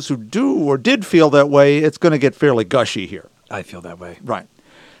those who do or did feel that way, it's going to get fairly gushy here. I feel that way. Right.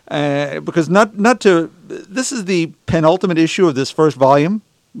 Because this is the penultimate issue of this first volume,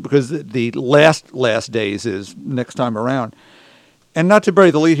 because the last days is next time around. And not to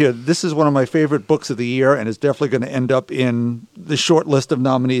bury the lead here, this is one of my favorite books of the year, and is definitely going to end up in the short list of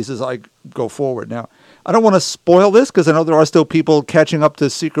nominees as I go forward. Now, I don't want to spoil this, because I know there are still people catching up to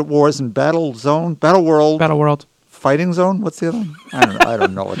Secret Wars and Battle World. Fighting Zone? What's the other one? I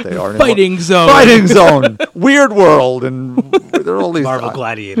don't know what they are anymore. Fighting Zone. Weird World, and there are all these Marvel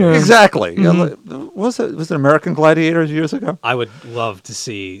Gladiators. Exactly. Mm-hmm. Yeah, was it American Gladiators years ago? I would love to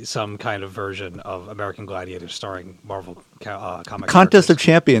see some kind of version of American Gladiators starring Marvel comic Contest of characters.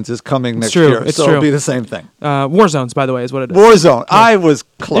 Champions is coming next true. year, It's so true. it'll be the same thing. War Zones, by the way, is what it is. Warzone. I was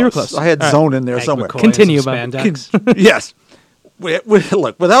close. You were close. I had All right. Zone in there Hank somewhere. McCoy and Continue, some Bob. spandex. Yes.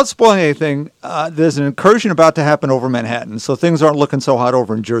 Look, without spoiling anything, there's an incursion about to happen over Manhattan, so things aren't looking so hot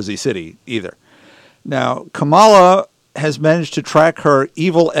over in Jersey City either. Now, Kamala has managed to track her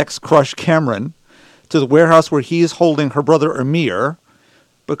evil ex-crush Cameron to the warehouse where he is holding her brother Amir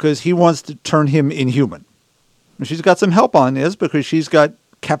because he wants to turn him inhuman. And she's got some help on this because she's got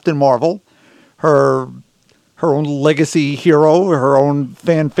Captain Marvel, her own legacy hero, her own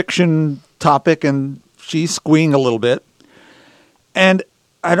fan fiction topic, and she's squeeing a little bit. And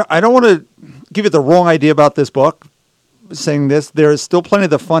I don't want to give you the wrong idea about this book, saying this. There is still plenty of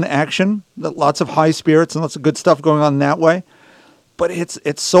the fun action, lots of high spirits and lots of good stuff going on in that way. But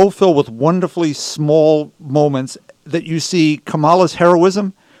it's so filled with wonderfully small moments that you see Kamala's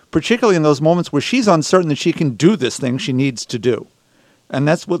heroism, particularly in those moments where she's uncertain that she can do this thing she needs to do. And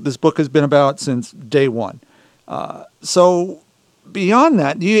that's what this book has been about since day one. So beyond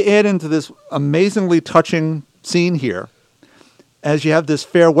that, you add into this amazingly touching scene here, as you have this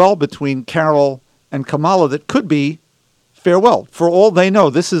farewell between Carol and Kamala that could be farewell. For all they know,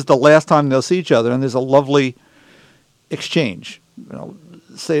 this is the last time they'll see each other, and there's a lovely exchange.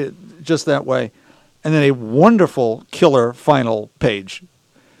 Say it just that way. And then a wonderful killer final page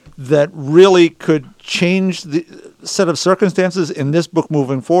that really could change the set of circumstances in this book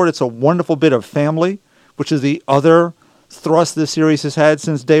moving forward. It's a wonderful bit of family, which is the other thrust this series has had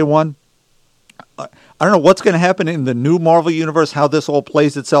since day one. I don't know what's going to happen in the new Marvel Universe, how this all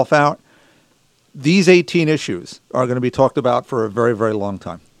plays itself out. These 18 issues are going to be talked about for a very, very long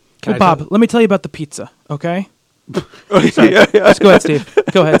time. Well, Bob, let me tell you about the pizza, okay? Yeah. Just go ahead, Steve.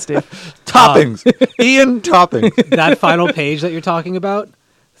 Go ahead, Steve. Toppings. Ian Toppings. That final page that you're talking about,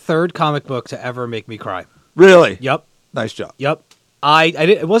 third comic book to ever make me cry. Really? Yep. Nice job. Yep. I did,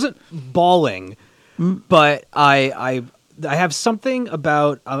 it wasn't bawling, but I have something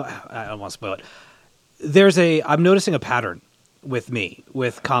about I don't want to spoil it. I'm noticing a pattern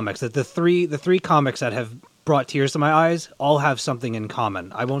with comics that the three comics that have brought tears to my eyes all have something in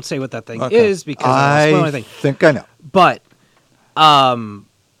common. I won't say what that thing is because I don't want to spoil anything. Think I know. But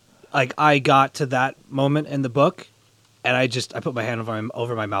like I got to that moment in the book and I put my hand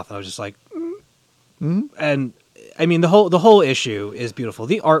over my mouth and I was just like and I mean the whole issue is beautiful.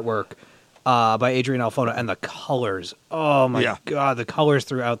 The artwork by Adrian Alfona and the colors. Oh my god, the colors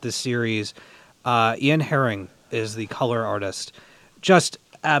throughout this series. Ian Herring is the color artist. Just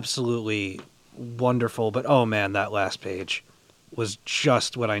absolutely wonderful. But oh man, that last page was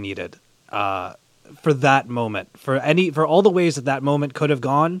just what I needed for that moment. For all the ways that moment could have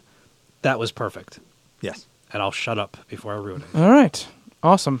gone, that was perfect. Yes. And I'll shut up before I ruin it. All right.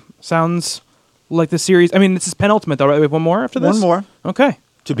 Awesome. Sounds like the series. I mean, this is penultimate, though, right? We have one more after this? One more. Okay.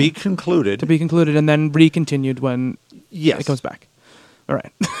 To be concluded. To be concluded and then recontinued when it comes back. All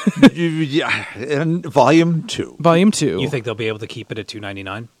right. Yeah. And volume 2. Volume 2. You think they'll be able to keep it at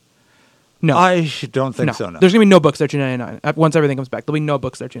 $2.99? No. I don't think so, no. There's going to be no books there $2.99. Once everything comes back, there'll be no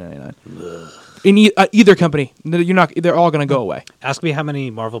books there $2.99. In either company. They're all going to go away. Ask me how many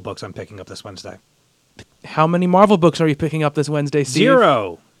Marvel books I'm picking up this Wednesday. How many Marvel books are you picking up this Wednesday, Steve?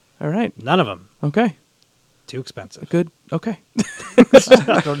 0. All right. None of them. Okay. Too expensive. Good. Okay.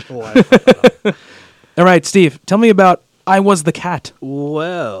 I don't know why. All right, Steve, tell me about I Was the Cat.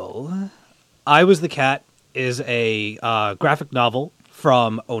 Well, I Was the Cat is a graphic novel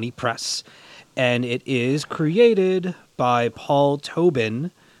from Oni Press, and it is created by Paul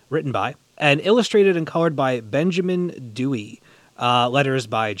Tobin, written by, and illustrated and colored by Benjamin Dewey. Letters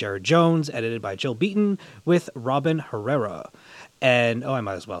by Jared Jones, edited by Jill Beaton, with Robin Herrera. And, I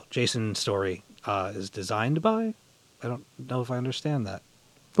might as well. Jason Story is designed by? I don't know if I understand that.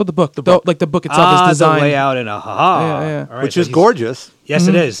 Well, the book itself is designed. The layout and Yeah. All right, Which so is gorgeous. Yes,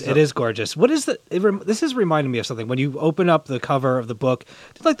 it is. It is gorgeous. What is this is reminding me of something. When you open up the cover of the book,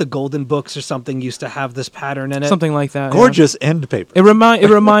 like the Golden Books or something used to have this pattern in it. Something like that. Gorgeous end paper. It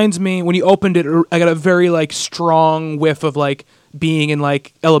reminds me, when you opened it, I got a very strong whiff of being in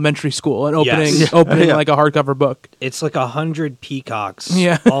elementary school and opening like a hardcover book. It's like 100 peacocks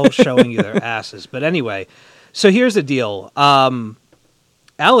Yeah. all showing you their asses. But anyway, so here's the deal.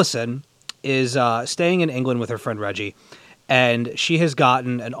 Allison is staying in England with her friend Reggie, and she has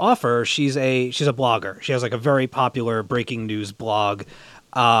gotten an offer. She's a blogger. She has a very popular breaking news blog,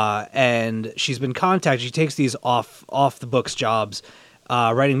 and she's been contacted. She takes these off the books jobs,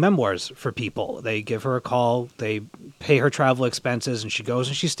 writing memoirs for people. They give her a call, they pay her travel expenses, and she goes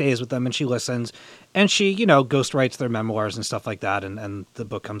and she stays with them and she listens, and she ghostwrites their memoirs and stuff like that, and the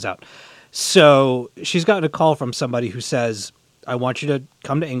book comes out. So she's gotten a call from somebody who says, I want you to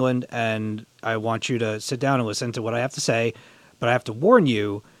come to England and I want you to sit down and listen to what I have to say, but I have to warn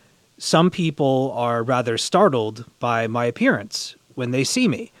you, some people are rather startled by my appearance when they see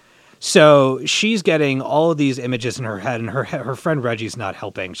me. So she's getting all of these images in her head, and her friend Reggie's not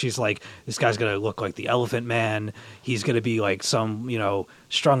helping. She's like, this guy's going to look like the Elephant Man. He's going to be like some,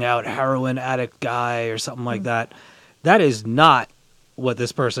 strung out heroin addict guy or something like that. That is not what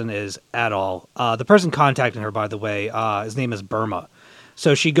this person is at all. The person contacting her, by the way, his name is Burma.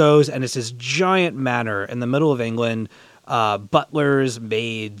 So she goes, and it's this giant manor in the middle of England, butlers,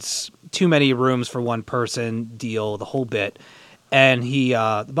 maids, too many rooms for one person deal, the whole bit. And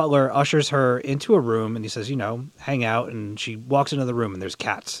the butler ushers her into a room, and he says, hang out. And she walks into the room, and there's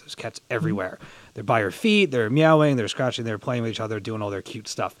cats. There's cats everywhere. They're by her feet. They're meowing. They're scratching. They're playing with each other, doing all their cute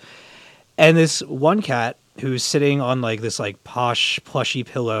stuff. And this one cat who's sitting on this posh plushy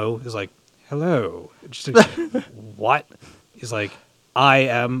pillow is like, hello. Just like, what? He's like, I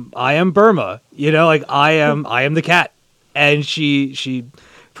am Burma. I am the cat. And she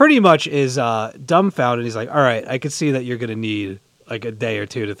pretty much is dumbfounded. He's like, all right, I could see that you're going to need a day or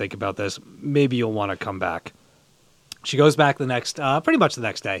two to think about this. Maybe you'll want to come back. She goes back pretty much the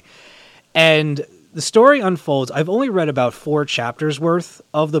next day. And the story unfolds. I've only read about 4 chapters worth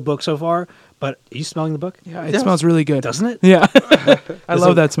of the book so far, but are you smelling the book? Yeah, it smells really good. Doesn't it? Yeah. I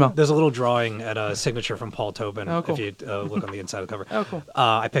love that smell. There's a little drawing and a signature from Paul Tobin Oh, cool. if you look on the inside of the cover. Oh, cool.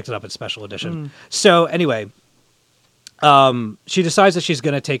 I picked it up at special edition. So anyway, she decides that she's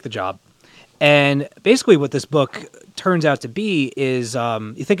going to take the job. And basically what this book turns out to be is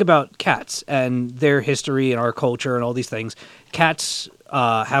you think about cats and their history and our culture and all these things. Cats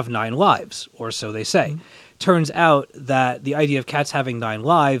have 9 lives, or so they say. Turns out that the idea of cats having 9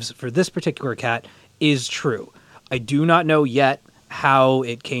 lives for this particular cat is true. I do not know yet how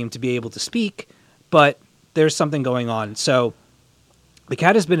it came to be able to speak, but there's something going on. So the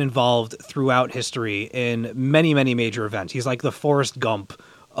cat has been involved throughout history in many, many major events. He's like the Forrest Gump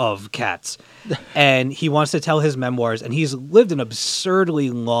of cats. And he wants to tell his memoirs, and he's lived an absurdly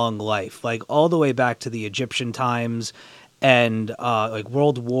long life, like all the way back to the Egyptian times and like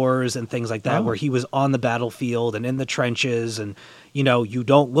world wars and things like that, where he was on the battlefield and in the trenches. And, you know, you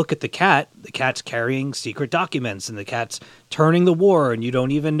don't look at the cat's carrying secret documents, and the cat's turning the war, and you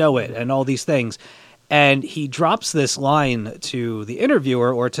don't even know it, and all these things. And he drops this line to the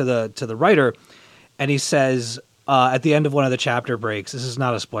interviewer or to the writer, and he says, at the end of one of the chapter breaks, this is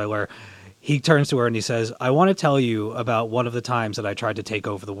not a spoiler, he turns to her and he says, "I want to tell you about one of the times that I tried to take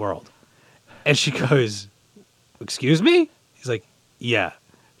over the world." And she goes, "Excuse me?" He's like, "Yeah,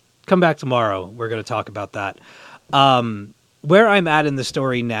 come back tomorrow. We're going to talk about that." Where I'm at in the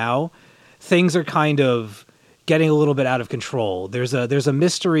story now, things are kind of getting a little bit out of control. There's a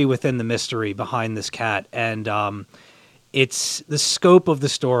mystery within the mystery behind this cat, and it's the scope of the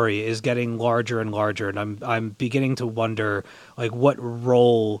story is getting larger and larger, and I'm beginning to wonder, like, what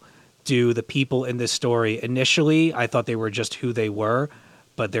role do the people in this story? Initially, I thought they were just who they were,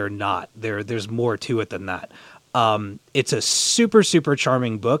 but they're not. There's more to it than that. It's a super, super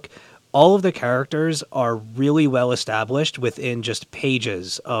charming book. All of the characters are really well established within just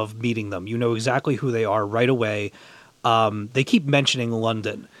pages of meeting them. You know exactly who they are right away. They keep mentioning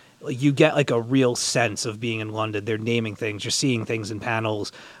London. You get like a real sense of being in London. They're naming things. You're seeing things in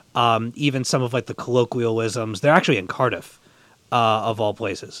panels. Even some of like the colloquialisms. They're actually in Cardiff, of all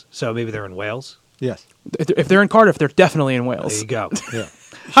places. So maybe they're in Wales. Yes. If they're in Cardiff, they're definitely in Wales. There you go. Yeah.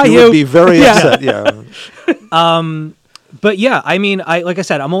 Hi, She you. would be very upset. Yeah. But yeah, I mean, like I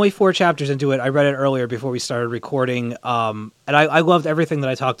said, I'm only 4 chapters into it. I read it earlier before we started recording, and I loved everything that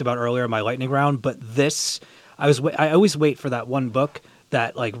I talked about earlier in my lightning round. But this, I always wait for that one book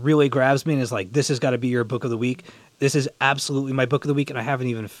that like really grabs me and is like, this has got to be your book of the week. This is absolutely my book of the week, and I haven't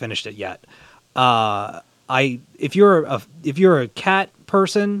even finished it yet. If you're a cat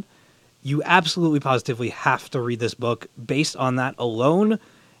person, you absolutely positively have to read this book based on that alone.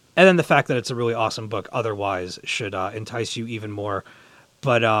 And then the fact that it's a really awesome book otherwise should entice you even more.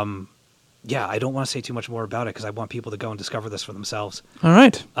 But yeah, I don't want to say too much more about it because I want people to go and discover this for themselves. All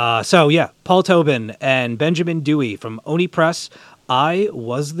right. So yeah, Paul Tobin and Benjamin Dewey from Oni Press, I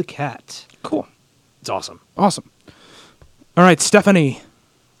Was the Cat. Cool. It's awesome. Awesome. All right, Stephanie.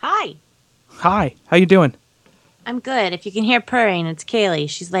 Hi. Hi. How you doing? I'm good. If you can hear purring, it's Kaylee.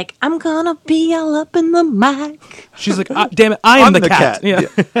 She's like, I'm gonna be all up in the mic. She's like, damn it, I am I'm the the cat. cat. Yeah.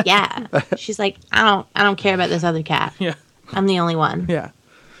 Yeah. She's like, I don't care about this other cat. Yeah. I'm the only one. Yeah.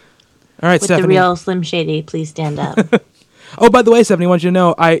 All right, With Stephanie. the real Slim Shady, please stand up. Oh, by the way, Stephanie, I want you to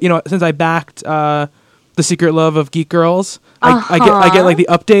know, since I backed The Secret Love of Geek Girls, I get like the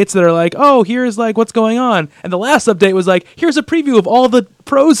updates that are like, oh, here's like what's going on, and the last update was like, here's a preview of all the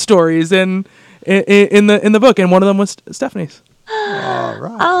prose stories in the book, and one of them was Stephanie's. All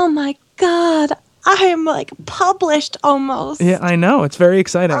right. Oh my God. I am like published almost. Yeah, I know. It's very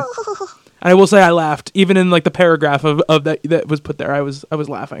exciting. And I will say I laughed. Even in like the paragraph of that was put there, I was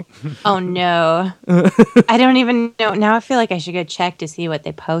laughing. Oh no. I don't even know. Now I feel like I should go check to see what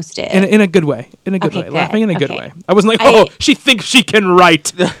they posted. In a good way. In a good Okay, way. good. Laughing in a good Okay. way. I wasn't like, oh, she thinks she can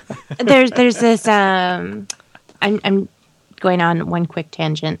write. There's this I'm going on one quick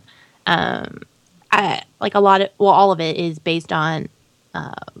tangent. Like all of it is based on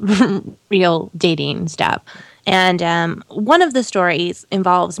real dating stuff. And one of the stories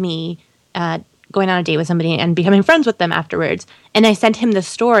involves me going on a date with somebody and becoming friends with them afterwards. And I sent him the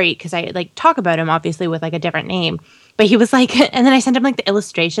story because I like talk about him obviously with like a different name. But he was like, and then I sent him like the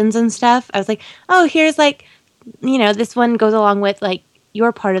illustrations and stuff. I was like, oh, here's like, this one goes along with like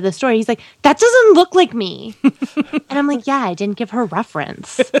your part of the story. He's like, that doesn't look like me. And I'm like, yeah, I didn't give her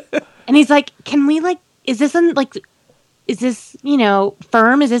reference. And he's like, can we like, is this firm?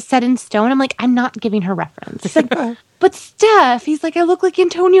 Is this set in stone? I'm like, I'm not giving her reference. He's like, but Steph, he's like, I look like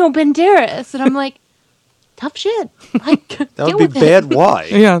Antonio Banderas. And I'm like, tough shit. Like, That deal would be with it. bad. Why?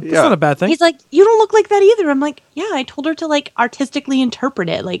 Yeah, that's not a bad thing. He's like, you don't look like that either. I'm like, yeah, I told her to like artistically interpret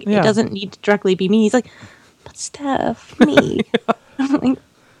it. Like, Yeah. it doesn't need to directly be me. He's like, but Steph, me. I'm like,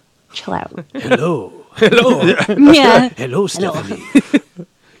 chill out. Hello. Yeah. Hello, Stephanie.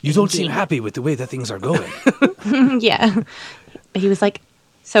 You don't seem happy with the way that things are going. Yeah. But he was like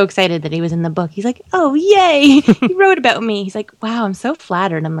so excited that he was in the book. He's like, oh, yay. He wrote about me. He's like, wow, I'm so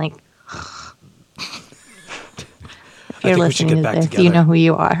flattered. I'm like, if you're think we should listening get to back this, you together. know who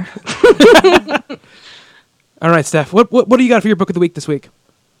you are. All right, Steph, what do you got for your book of the week this week?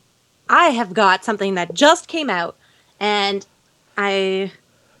 I have got something that just came out, and I've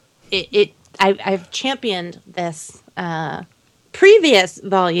championed this previous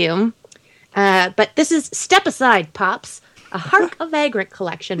volume, but this is Step Aside, Pops, a Hark a Vagrant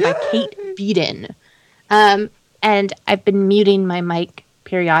collection by Kate Beaton. And I've been muting my mic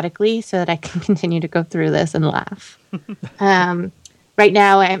periodically so that I can continue to go through this and laugh. Right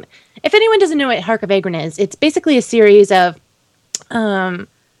now, if anyone doesn't know what Hark a Vagrant is, it's basically a series of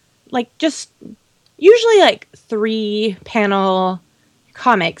just usually like 3-panel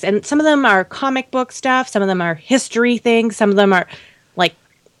comics, and some of them are comic book stuff, some of them are history things, some of them are like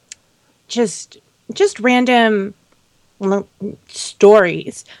just random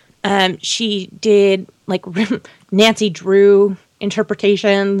stories. She did like Nancy Drew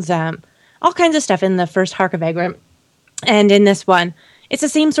interpretations, all kinds of stuff in the first Hark a Vagrant, and in this one it's the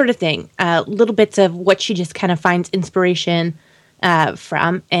same sort of thing, little bits of what she just kind of finds inspiration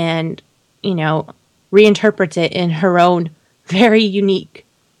from, and reinterprets it in her own very unique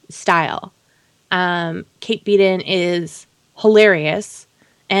style. Kate Beaton is hilarious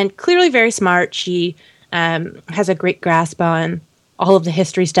and clearly very smart. She has a great grasp on all of the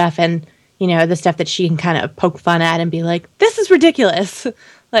history stuff, and the stuff that she can kind of poke fun at and be like, this is ridiculous.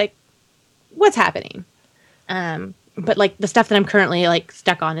 Like, what's happening? But like the stuff that I'm currently like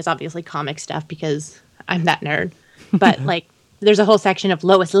stuck on is obviously comic stuff because I'm that nerd. But like there's a whole section of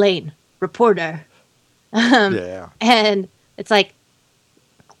Lois Lane, reporter. Yeah. And it's like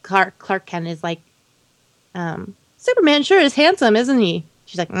Clark Kent is like, Superman sure is handsome, isn't he?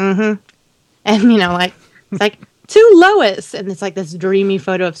 She's like, mm-hmm. And like it's like to Lois, and it's like this dreamy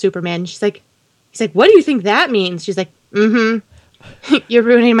photo of Superman. He's like, what do you think that means? She's like, mm-hmm. You're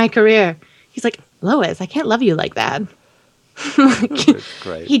ruining my career. He's like, Lois, I can't love you like that.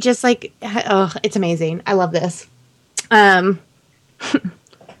 Great. He just like, oh, it's amazing. I love this. The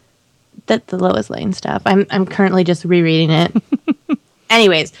Lois Lane stuff. I'm currently just rereading it.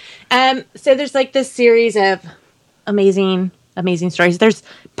 Anyways, so there's like this series of amazing stories. There's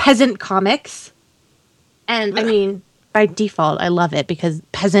peasant comics, and I mean, by default, I love it because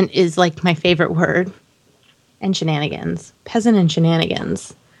peasant is like my favorite word. And shenanigans, peasant and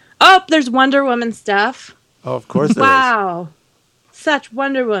shenanigans. Oh, there's Wonder Woman stuff. Oh, of course there is. Wow, such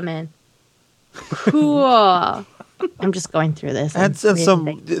Wonder Woman. Cool. I'm just going through this. And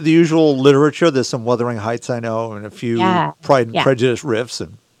some the usual literature. There's some Wuthering Heights, I know, and a few Pride and Prejudice riffs.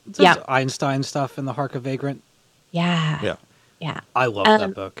 And There's Einstein stuff in the Hark a Vagrant. Yeah. I love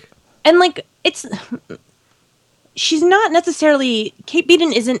that book. And like she's not necessarily, Kate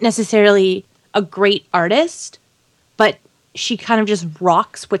Beaton isn't necessarily a great artist, but she kind of just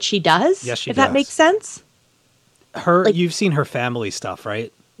rocks what she does. Yes, she if that does. makes sense. You've seen her family stuff,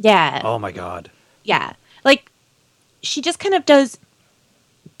 right? Yeah. Oh my God. Yeah. Like she just kind of does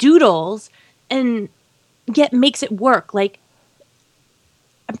doodles and yet makes it work. Like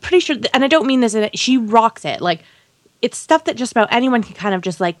I'm pretty sure, and I don't mean this, she rocks it. Like it's stuff that just about anyone can kind of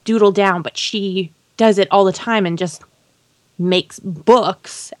just like doodle down, but she does it all the time and just makes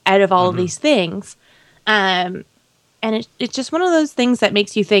books out of all of these things. And it's just one of those things that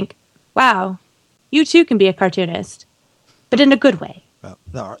makes you think, wow, you too can be a cartoonist, but in a good way.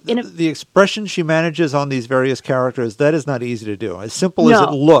 No, the expression she manages on these various characters, that is not easy to do. As simple as it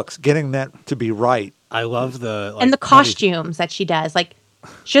looks, getting that to be right. I love the... and the costumes that she does. Like,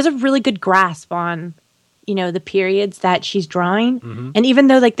 she has a really good grasp on, the periods that she's drawing. Mm-hmm. And even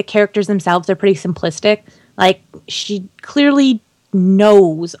though, like, the characters themselves are pretty simplistic, like, she clearly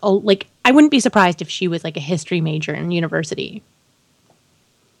knows, like, I wouldn't be surprised if she was, like, a history major in university.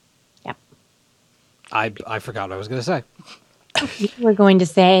 Yeah. I forgot what I was going to say. We're going to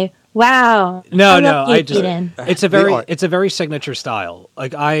say, wow. It's a very signature style.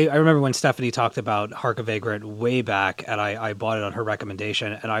 Like I remember when Stephanie talked about Hark a Vagrant way back, and I bought it on her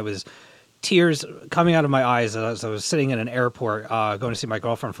recommendation, and I was tears coming out of my eyes as I was sitting in an airport going to see my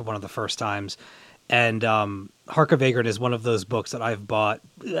girlfriend for one of the first times, And Hark of Vagrant is one of those books that I've bought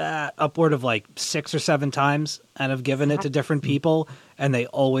upward of like 6 or 7 times and have given it to different people, and they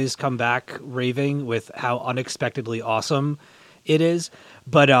always come back raving with how unexpectedly awesome it is.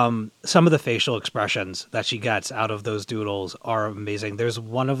 But some of the facial expressions that she gets out of those doodles are amazing. There's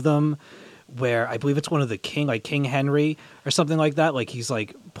one of them where I believe it's one of the King Henry or something like that. Like he's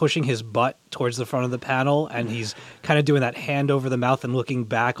like pushing his butt towards the front of the panel, and he's kind of doing that hand over the mouth and looking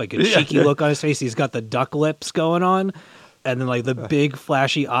back, like a cheeky look on his face. He's got the duck lips going on, and then like the big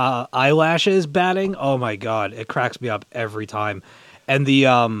flashy eyelashes batting. Oh my God, it cracks me up every time. And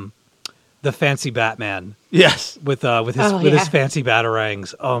the fancy Batman, Yes. with his fancy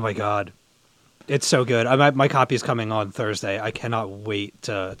batarangs. Oh my God. It's so good. My copy is coming on Thursday. I cannot wait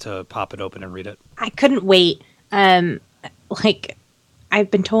to pop it open and read it. I couldn't wait. Like, I've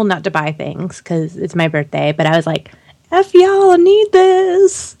been told not to buy things because it's my birthday, but I was like, F y'all, I need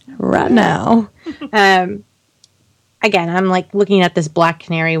this right now. Again, I'm like looking at this Black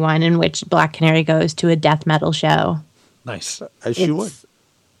Canary one in which Black Canary goes to a death metal show. Nice. As she would.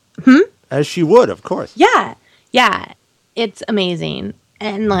 Hmm? As she would, of course. Yeah. Yeah. It's amazing.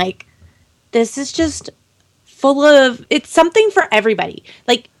 And like, this is just full of, it's something for everybody.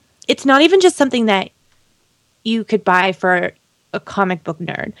 Like, it's not even just something that you could buy for a comic book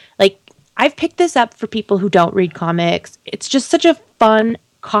nerd. Like, I've picked this up for people who don't read comics. It's just such a fun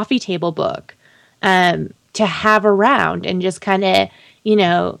coffee table book to have around and just kind of, you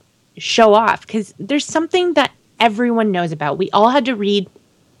know, show off. Because there's something that everyone knows about. We all had to read,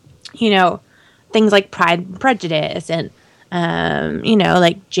 you know, things like Pride and Prejudice and, you know,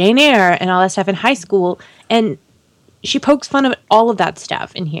 like Jane Eyre and all that stuff in high school. And she pokes fun at all of that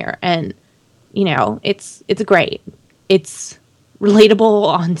stuff in here. And, you know, it's great. It's relatable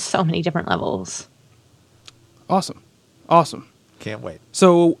on so many different levels. Awesome. Can't wait.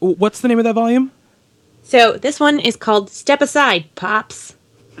 So what's the name of that volume? So this one is called Step Aside, Pops.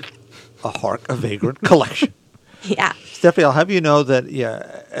 A Hark of Vagrant collection. Yeah. Stephanie, I'll have you know that,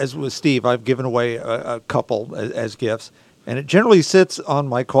 yeah, as with Steve, I've given away a couple as gifts, and it generally sits on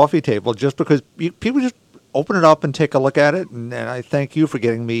my coffee table just because people just open it up and take a look at it, and I thank you for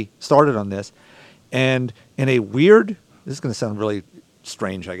getting me started on this. And in a weird, this is going to sound really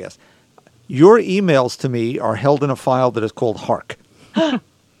strange, I guess, your emails to me are held in a file that is called Hark.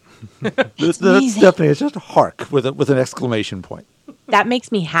 That's Stephanie, it's just Hark with an exclamation point. That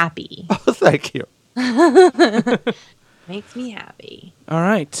makes me happy. Oh, thank you. Makes me happy. All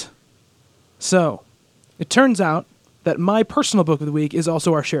right. So it turns out that my personal book of the week is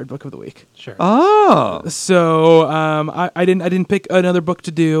also our shared book of the week. Sure. Oh. So I didn't pick another book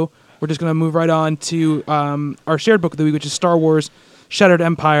to do. We're just going to move right on to our shared book of the week, which is Star Wars Shattered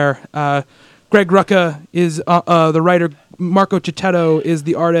Empire. Greg Rucka is the writer. Marco Cicchetto is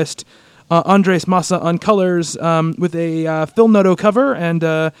the artist. Andres Massa on colors with a Phil Noto cover and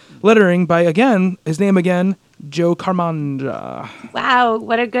lettering by, his name again, Joe Carmandra. Wow,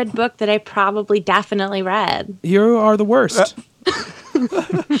 what a good book that I probably definitely read. You are the worst.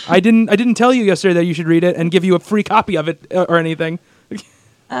 I didn't tell you yesterday that you should read it and give you a free copy of it or anything.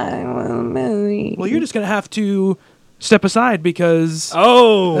 I will marry. Well, you're just going to have to step aside because...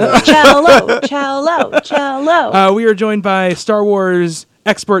 Cello. We are joined by Star Wars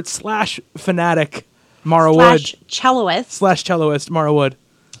expert / fanatic Mara Wood. Celloist. Mara Wood.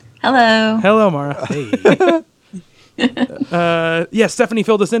 Hello. Hello, Mara. Hey. Stephanie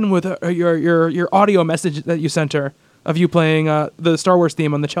filled us in with your audio message that you sent her of you playing the Star Wars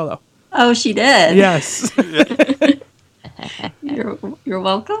theme on the cello. Oh, she did? Yes. You're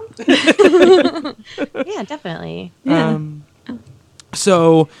welcome. Yeah, definitely. Yeah.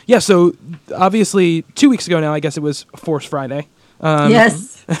 So obviously 2 weeks ago now, I guess it was Force Friday.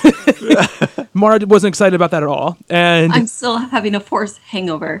 Yes. Mara wasn't excited about that at all. And I'm still having a Force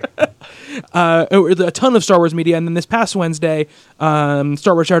hangover. A ton of Star Wars media. And then this past Wednesday,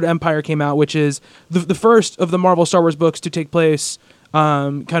 Star Wars Shattered Empire came out, which is the first of the Marvel Star Wars books to take place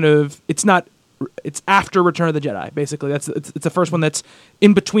it's after Return of the Jedi, basically. It's the first one that's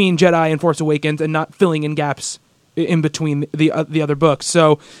in between Jedi and Force Awakens and not filling in gaps in between the other books.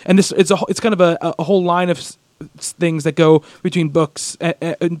 So, and it's kind of a whole line of things that go between books,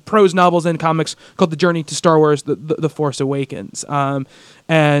 prose novels and comics called The Journey to Star Wars, the Force Awakens. I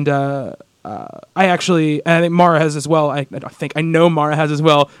think Mara has as well. I know Mara has as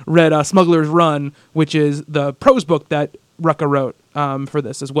well read Smuggler's Run, which is the prose book that Rucka wrote for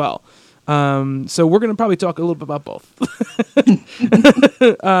this as well. So we're going to probably talk a little bit about both.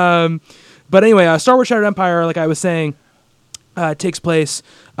 But anyway, Star Wars Shattered Empire, like I was saying, takes place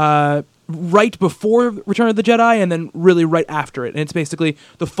right before Return of the Jedi and then really right after it. And it's basically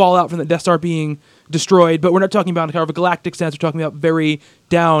the fallout from the Death Star being destroyed. But we're not talking about in kind of a galactic sense. We're talking about very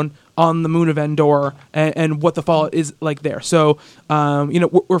down on the moon of Endor and what the fallout is like there. So,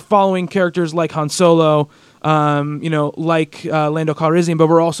 we're following characters like Han Solo, like Lando Calrissian, but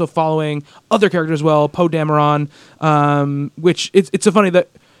we're also following other characters as well, Poe Dameron, which it's so funny that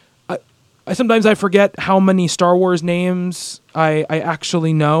I sometimes I forget how many Star Wars names I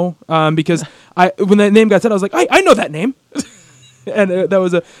actually know, because when that name got said, I was like, I know that name. And that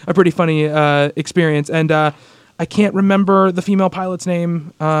was a pretty funny experience. And I can't remember the female pilot's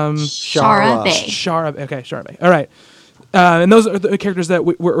name. Shara Bay. Okay, Shara Bay. All right. And those are the characters that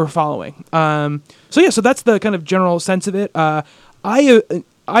we're following. So that's the kind of general sense of it.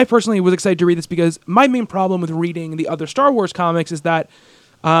 I personally was excited to read this because my main problem with reading the other Star Wars comics is that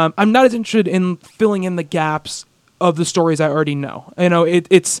I'm not as interested in filling in the gaps of the stories I already know.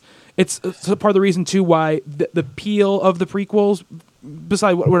 It's part of the reason too why the appeal of the prequels,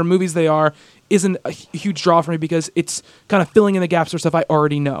 beside what movies they are, isn't a huge draw for me, because it's kind of filling in the gaps for stuff I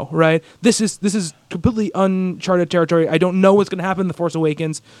already know. Right? This is completely uncharted territory. I don't know what's going to happen in The Force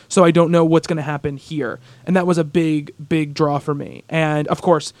Awakens, so I don't know what's going to happen here, and that was a big draw for me. And of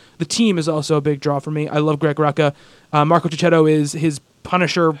course, the team is also a big draw for me. I love Greg Rucka. Marco Cicchetto is his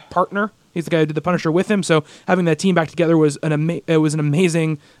Punisher partner. He's the guy who did the Punisher with him. So having that team back together was an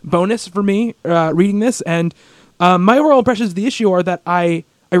amazing bonus for me reading this. And my overall impressions of the issue are that I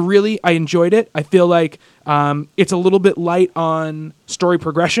enjoyed it. I feel like it's a little bit light on story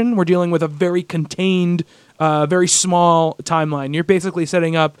progression. We're dealing with a very contained, very small timeline. You're basically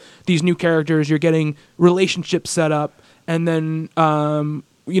setting up these new characters. You're getting relationships set up, and then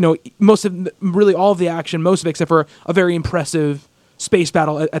most of really all of the action, most of it except for a very impressive space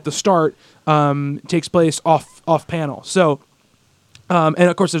battle at the start, takes place off panel. So. And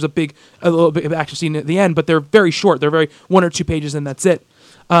of course, there's a little bit of action scene at the end, but they're very short. They're very 1 or 2 pages, and that's it.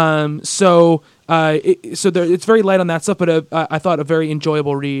 So it's very light on that stuff, but I thought a very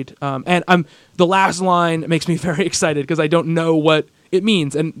enjoyable read. And the last line makes me very excited because I don't know what it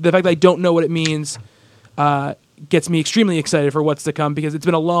means, and the fact that I don't know what it means gets me extremely excited for what's to come, because it's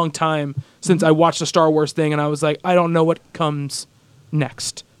been a long time since I watched a Star Wars thing, and I was like, I don't know what comes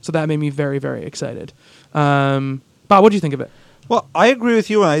next. So that made me very, very excited. Bob, what did you think of it? Well, I agree with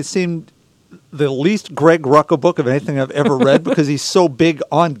you, and it seemed the least Greg Rucka book of anything I've ever read, because he's so big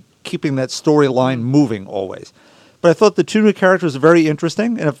on keeping that storyline moving always. But I thought the 2 new characters are very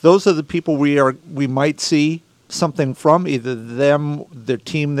interesting, and if those are the people we might see something from, either them, their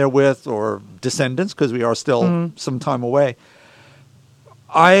team they're with, or descendants, because we are still some time away.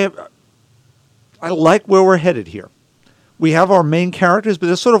 I like where we're headed here. We have our main characters, but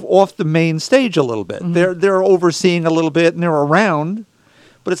they're sort of off the main stage a little bit. They're overseeing a little bit, and they're around,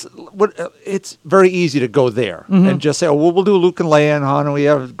 but it's very easy to go there and just say, "Oh, we'll do Luke and Leia and Han, and we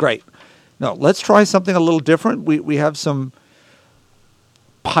have great." No, let's try something a little different. We have some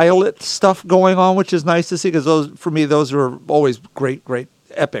pilot stuff going on, which is nice to see, because those are always great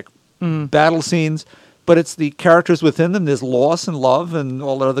epic battle scenes. But it's the characters within them. There's loss and love and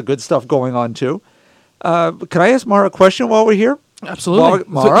all the other good stuff going on too. Can I ask Mara a question while we're here? Absolutely.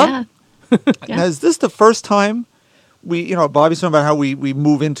 Mara? Yeah. Now, is this the first time Bobby's talking about how we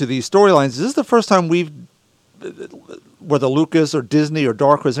move into these storylines. Is this the first time whether Lucas or Disney or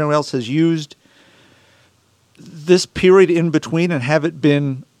Dark Horse or anyone else has used this period in between and have it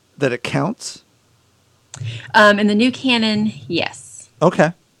been that it counts? In the new canon, yes.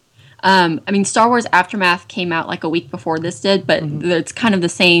 Okay. Star Wars Aftermath came out like a week before this did, but it's kind of the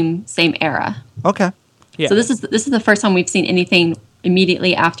same era. Okay. Yeah. So this is the first time we've seen anything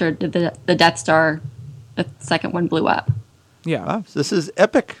immediately after the Death Star, the second one blew up. Yeah. Wow, so this is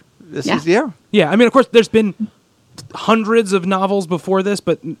epic. Yeah. I mean, of course, there's been hundreds of novels before this,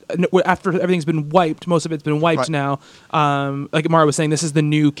 but after everything's been wiped, most of it's been wiped now. Like Mara was saying, this is the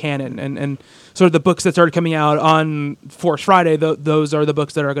new canon, and sort of the books that started coming out on Force Friday. Those are the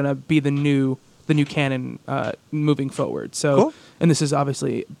books that are going to be the new canon moving forward. So, cool. And this is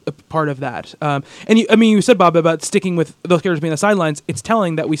obviously a part of that. And you said, Bob, about sticking with those characters being the sidelines. It's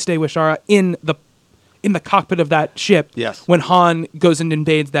telling that we stay with Shara in the cockpit of that ship. Yes. When Han goes and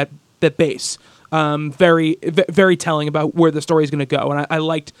invades that base. Very, very telling about where the story is going to go, and I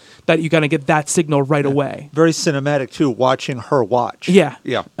liked that you kind of get that signal right away. Very cinematic too, watching her watch. Yeah,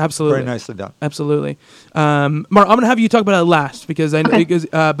 absolutely, very nicely done. Absolutely. Mark, I'm going to have you talk about it last because I know. Okay.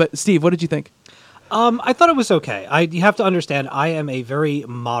 But Steve, what did you think? I thought it was okay. You have to understand, I am a very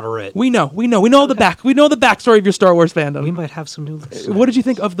moderate. We know the backstory of your Star Wars fandom. We might have some new listeners. What did you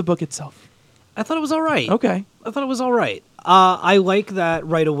think of the book itself? I thought it was all right. Okay. I thought it was all right. I like that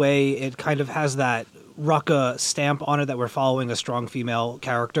right away. It kind of has that Rucka stamp on it that we're following a strong female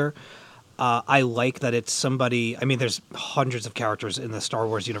character. I like that it's somebody. I mean, there's hundreds of characters in the Star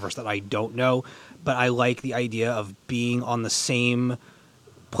Wars universe that I don't know, but I like the idea of being on the same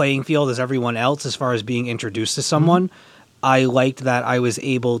playing field as everyone else as far as being introduced to someone. I liked that I was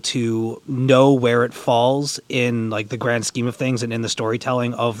able to know where it falls in like the grand scheme of things and in the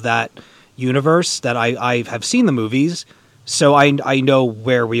storytelling of that universe, that I have seen the movies, so I know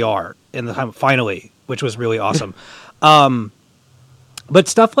where we are in the time finally, which was really awesome. But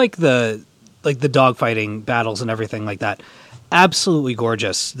stuff like the dogfighting battles and everything like that, absolutely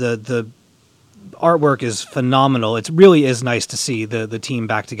gorgeous. The artwork is phenomenal. It really is nice to see the team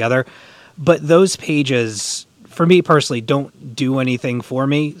back together. But those pages, for me personally, don't do anything for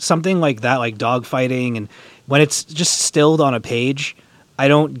me. Something like that, like dogfighting, and when it's just stilled on a page, I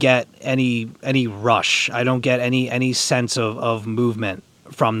don't get any rush. I don't get any sense of movement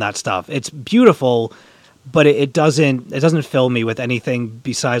from that stuff. It's beautiful, but it doesn't fill me with anything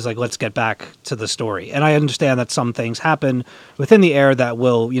besides like, let's get back to the story. And I understand that some things happen within the air that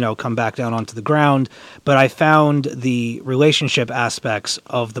will, come back down onto the ground. But I found the relationship aspects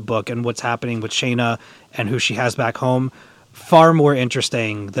of the book and what's happening with Shayna and who she has back home far more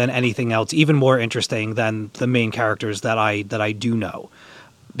interesting than anything else, even more interesting than the main characters that I do know.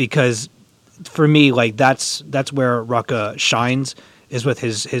 Because for me, like that's where Rucka shines, is with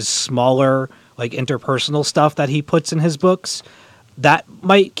his smaller, like interpersonal stuff that he puts in his books. That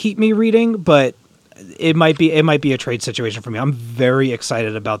might keep me reading, but it might be a trade situation for me. I'm very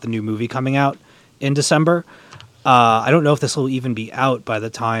excited about the new movie coming out in December. I don't know if this will even be out by the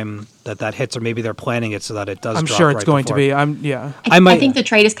time that hits, or maybe they're planning it so that it does. I'm drop sure it's right going before. to be. I think the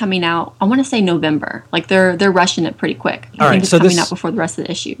trade is coming out. I want to say November. Like they're rushing it pretty quick. I think it's coming out before the rest of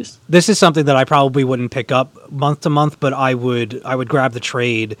the issues. This is something that I probably wouldn't pick up month to month, but I would grab the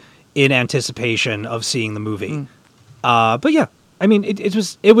trade in anticipation of seeing the movie. But yeah, I mean,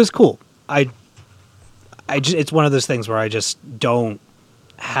 it was cool. It's one of those things where I just don't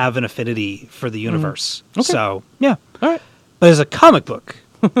have an affinity for the universe. Okay. So yeah, all right. But as a comic book,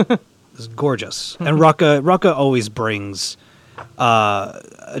 it's gorgeous, and Rucka always brings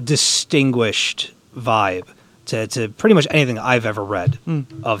a distinguished vibe to pretty much anything I've ever read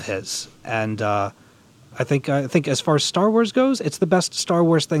of his, and I think as far as Star Wars goes, it's the best Star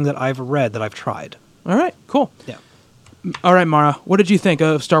Wars thing that I've read, that I've tried. All right, cool. Yeah. All right, Mara, what did you think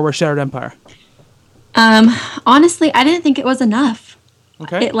of Star Wars Shattered Empire? Honestly, I didn't think it was enough.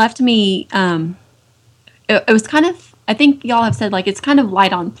 Okay. It left me. It was kind of. I think y'all have said like it's kind of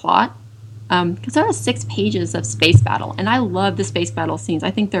light on plot, because there are 6 pages of space battle, and I love the space battle scenes. I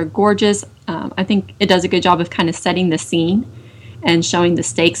think they're gorgeous. I think it does a good job of kind of setting the scene and showing the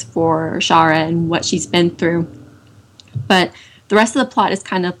stakes for Shara and what she's been through. But the rest of the plot is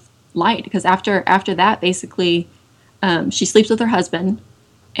kind of light, because after that, basically, she sleeps with her husband,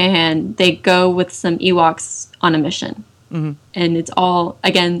 and they go with some Ewoks on a mission. Mm-hmm. And it's all,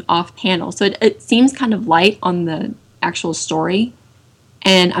 again, off panel. So it seems kind of light on the actual story.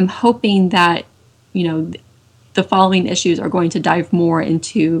 And I'm hoping that, the following issues are going to dive more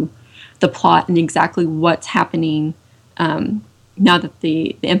into the plot and exactly what's happening now that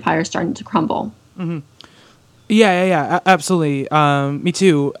the Empire is starting to crumble. Mm-hmm. Yeah, absolutely. Me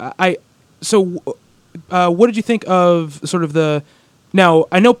too. What did you think of sort of the... Now,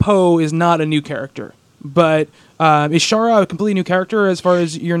 I know Poe is not a new character, but is Shara a completely new character as far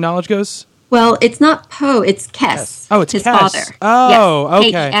as your knowledge goes? Well, it's not Poe, it's Kes. Oh, it's his Kes. father. Oh, yes.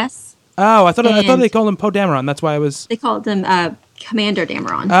 okay. K-E-S. Oh, I thought they called him Poe Dameron. That's why I was... They called him Commander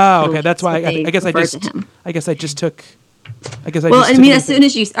Dameron. Oh, okay. That's why I guess I just took... as soon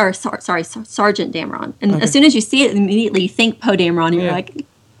as you... Sorry, Sergeant Dameron. And okay. As soon as you see it, immediately you think Poe Dameron, and you're like...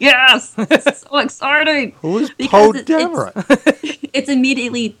 Yes, this is so exciting. Who is Poe Dameron? It's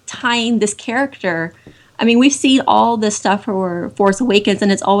immediately tying this character. I mean, we've seen all this stuff for Force Awakens,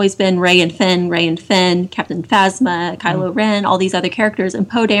 and it's always been Rey and Finn, Captain Phasma, Kylo Ren, all these other characters, and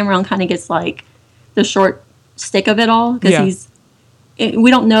Poe Dameron kind of gets like the short stick of it all, because we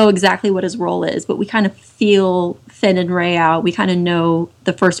don't know exactly what his role is, but we kind of feel Finn and Rey out. We kind of know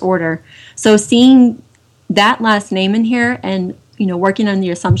the First Order. So seeing that last name in here and working on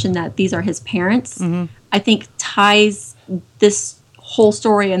the assumption that these are his parents, I think ties this whole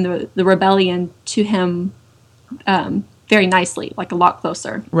story and the rebellion to him very nicely, like a lot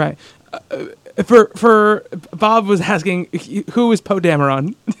closer. Right. For Bob was asking, who is Poe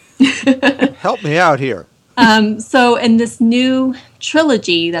Dameron? Help me out here. So in this new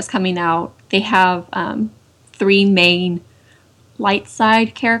trilogy that's coming out, they have 3 main light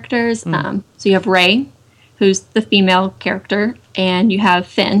side characters. So you have Rey, who's the female character, and you have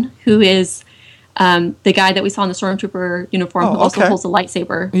Finn, who is the guy that we saw in the Stormtrooper uniform, who also holds a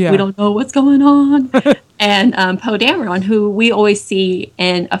lightsaber. Yeah. We don't know what's going on. And Poe Dameron, who we always see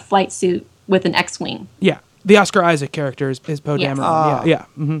in a flight suit with an X-wing. Yeah. The Oscar Isaac character is Poe Yes. Dameron. Yeah.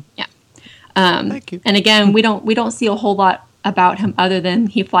 Mm-hmm. Yeah. Thank you. And again, we don't see a whole lot about him other than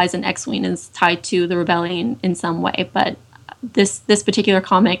he flies an X-wing and is tied to the rebellion in some way. But this particular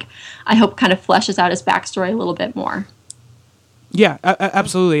comic, I hope, kind of fleshes out his backstory a little bit more. Yeah,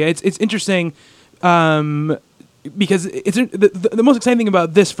 absolutely. It's interesting because it's the most exciting thing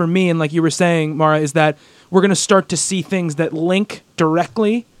about this for me, and like you were saying, Mara, is that we're going to start to see things that link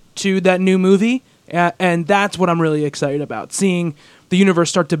directly to that new movie, and that's what I'm really excited about. Seeing the universe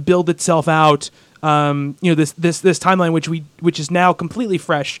start to build itself out. This timeline which is now completely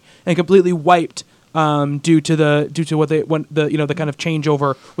fresh and completely wiped due to the kind of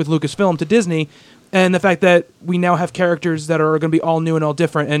changeover with Lucasfilm to Disney. And the fact that we now have characters that are going to be all new and all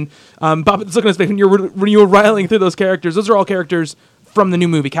different. And Bob, it's looking at us when you were riling through those characters. Those are all characters from the new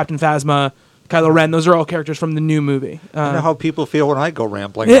movie. Captain Phasma, Kylo Ren. Those are all characters from the new movie. I know how people feel when I go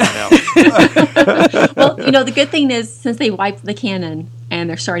rambling right now. Well, the good thing is, since they wiped the canon and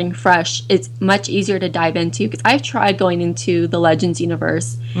they're starting fresh, it's much easier to dive into. Because I've tried going into the Legends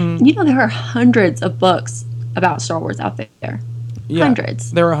universe, and there are hundreds of books about Star Wars out there. Yeah,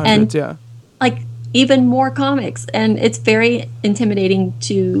 Hundreds. There are hundreds. And, even more comics, and it's very intimidating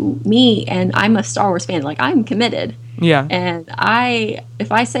to me, and I'm a Star Wars fan. I'm committed. Yeah. And if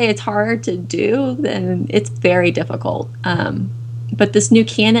I say it's hard to do, then it's very difficult. But this new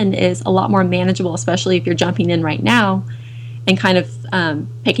canon is a lot more manageable, especially if you're jumping in right now and kind of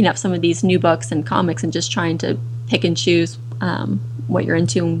picking up some of these new books and comics and just trying to pick and choose what you're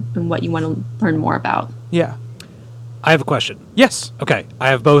into and what you want to learn more about. Yeah. I have a question. Yes. Okay, I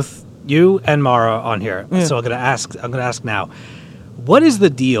have both you and Mara on here, so I'm gonna ask now. What is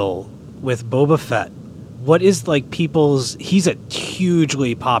the deal with Boba Fett? What is people's? He's a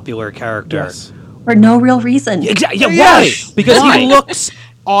hugely popular character. Yes. For no real reason. Exactly. Yeah. Yes. Why? Because Why? he looks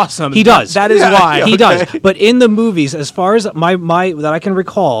awesome. He does. That is why. He does. But in the movies, as far as my that I can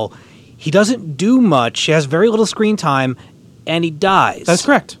recall, he doesn't do much. He has very little screen time, and he dies. That's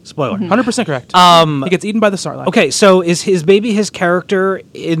correct. Spoiler. 100% correct. He gets eaten by the Sarlacc. Okay, so is his character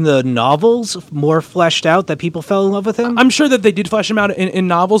in the novels more fleshed out, that people fell in love with him? I'm sure that they did flesh him out in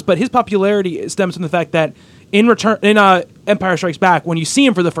novels, but his popularity stems from the fact that in Empire Strikes Back, when you see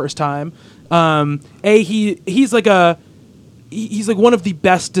him for the first time, he's like one of the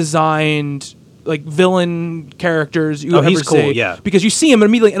best designed villain characters you ever he's cool, see. yeah. Because you see him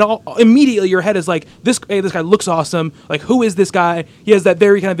immediately, and immediately your head is like, this guy looks awesome. Who is this guy? He has that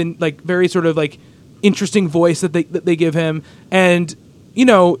very kind of very sort of interesting voice that they give him, and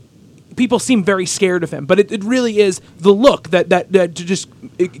people seem very scared of him, but it really is the look that to just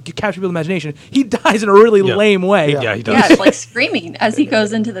capture people's imagination. He dies in a really lame way. Yeah, he does. Yeah, it's screaming as he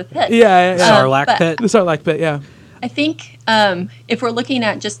goes into the pit. Yeah. Sarlacc pit. The Sarlacc pit. Yeah. I think if we're looking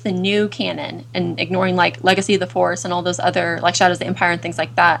at just the new canon and ignoring Legacy of the Force and all those other Shadows of the Empire and things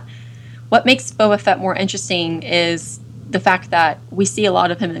like that, what makes Boba Fett more interesting is the fact that we see a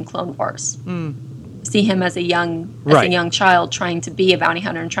lot of him in Clone Wars. See him as a young child trying to be a bounty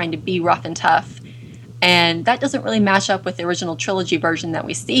hunter and trying to be rough and tough, and that doesn't really match up with the original trilogy version that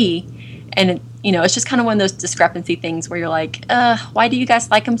we see. And it's just kind of one of those discrepancy things where you're like, why do you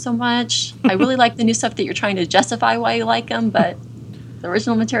guys like him so much? I really like the new stuff that you're trying to justify why you like him, but the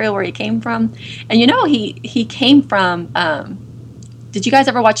original material, where he came from. And he came from, did you guys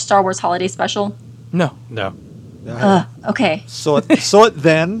ever watch Star Wars Holiday Special? No. Okay. Saw it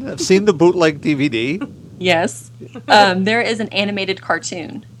then. I've seen the bootleg DVD. Yes. There is an animated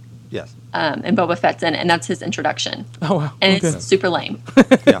cartoon. Yes. And Boba Fett's in it, and that's his introduction. Oh wow. And Okay. it's super lame.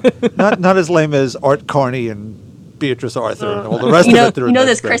 Yeah. Not as lame as Art Carney and Beatrice Arthur and all the rest of it.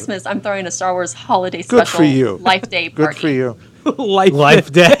 This Christmas I'm throwing a Star Wars Holiday Special Good for you. Life Day party. Good for you.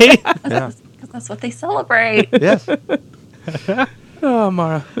 Life Day. Yeah. Because that's what they celebrate. Yes. Oh,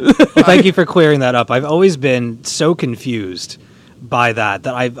 Mara. Well, thank you for clearing that up. I've always been so confused by that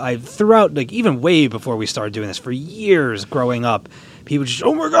I've throughout, even way before we started doing this, for years growing up, people just,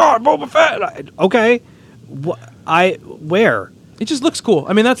 oh my God, Boba Fett. Okay. Where? It just looks cool.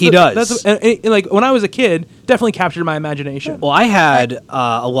 I mean, He does. When I was a kid, definitely captured my imagination. Well, I had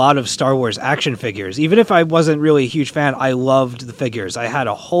a lot of Star Wars action figures. Even if I wasn't really a huge fan, I loved the figures. I had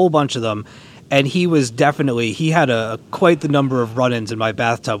a whole bunch of them. And he had quite the number of run-ins in my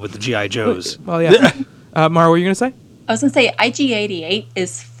bathtub with the G.I. Joes. Well, yeah. Mara, what were you going to say? I was going to say IG-88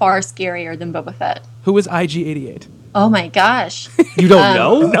 is far scarier than Boba Fett. Who was IG-88? Oh my gosh. You don't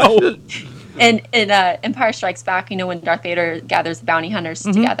know? No. In Empire Strikes Back, when Darth Vader gathers the bounty hunters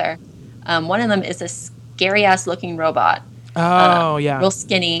together, one of them is a scary ass looking robot. Oh, yeah. Real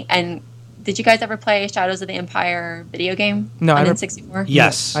skinny. And did you guys ever play Shadows of the Empire video game? No, on I N64?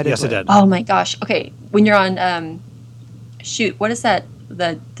 Yes. I did Yes, I play it. did. Oh my gosh. Okay. When you're on, what is that?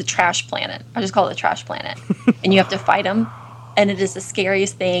 The trash planet. I just call it the trash planet. And you have to fight him. And it is the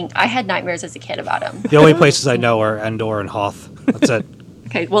scariest thing. I had nightmares as a kid about him. The only places I know are Endor and Hoth. That's it.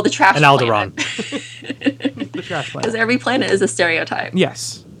 Okay, well, the trash And Alderaan. The trash Because planet. every planet is a stereotype.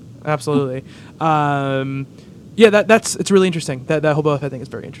 Yes, absolutely. It's really interesting. That whole Boba Fett thing is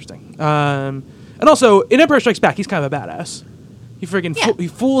very interesting. And also, in Empire Strikes Back, he's kind of a badass. He freaking he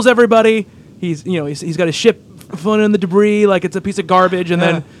fools everybody. He's got his ship floating in the debris like it's a piece of garbage, and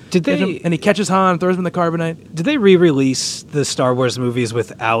then he catches Han, throws him in the carbonite. Did they re-release the Star Wars movies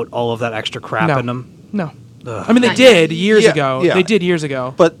without all of that extra crap No. in them? No. Ugh. I mean, they did years Yeah, ago. yeah. They did years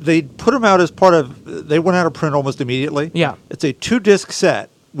ago. But they put them out as part of. They went out of print almost immediately. Yeah. It's a 2-disc set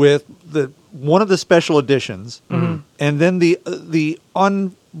with one of the special editions, and then the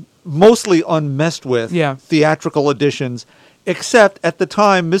mostly unmessed with theatrical editions. Except at the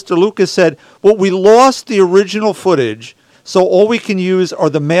time, Mr. Lucas said, "Well, we lost the original footage, so all we can use are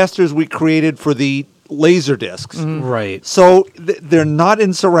the masters we created for the laser discs." Right. So they're not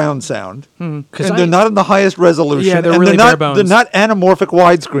in surround sound, and they're not in the highest resolution. Yeah, they're and really not, bare bones. They're not anamorphic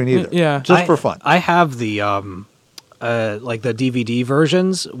widescreen either. Yeah. just for fun. I have the like the DVD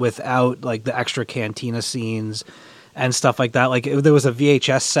versions without like the extra cantina scenes and stuff like that. Like there was a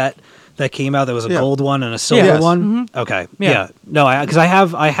VHS set that came out. There was a gold one and a silver Yes. one. Okay, Yeah. no, because I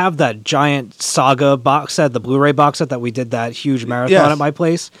have that giant Saga box set, the Blu-ray box set that we did that huge marathon at my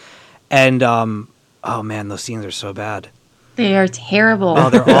place, and oh man, those scenes are so bad. They are terrible. Oh,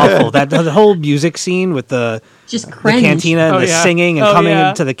 they're awful. The whole music scene with the Just the cringe. cantina and Oh, the yeah. singing and Oh, coming yeah.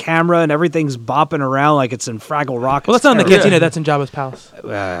 into the camera and everything's bopping around like it's in Fraggle Rock. Well, that's It's not in the terrible. cantina. That's in Jabba's palace.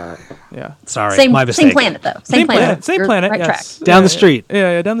 Uh, Yeah. sorry, Same, my mistake. same planet, though. Same planet. Same You're planet. Right Yes. track. Down the street.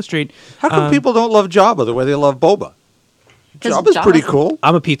 Yeah, down the street. How come people don't love Jabba the way they love Boba? 'Cause Jabba's pretty Jabba's cool.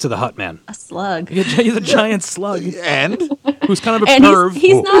 I'm a Pizza the Hut man. A slug. He's a giant slug And who's kind of a And perv.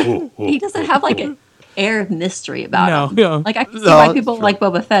 he's not. He doesn't have like an air of mystery about him. No, yeah. Like I can see No, why that's people true. like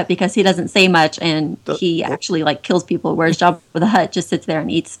Boba Fett because he doesn't say much and he actually like kills people. Whereas Jabba the Hutt just sits there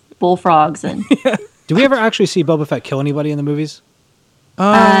and eats bullfrogs and. Do we ever actually see Boba Fett kill anybody in the movies?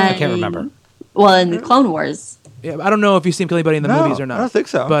 I can't remember. Well, in the Clone Wars, Yeah, I don't know if you've seen anybody in the No, movies or not. I don't think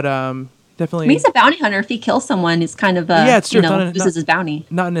so. But definitely I mean, he's a bounty hunter. If he kills someone, it's kind of Yeah, it's true. It's not- loses his bounty.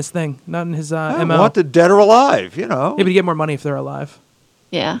 not in his thing. Not in his I MO. want the dead or alive, you know. Yeah, but you get more money if they're alive.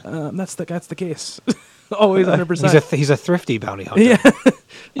 Yeah. That's the case. Always 100%. He's a thrifty bounty hunter. Yeah.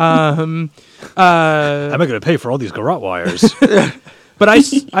 Am I going to pay for all these garrote wires? But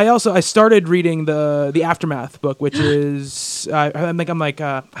I started reading the Aftermath book, which is I think I'm like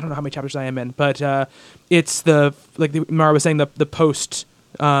I don't know how many chapters I am in, but it's Mara was saying the post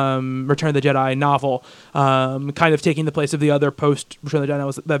Return of the Jedi novel, kind of taking the place of the other post Return of the Jedi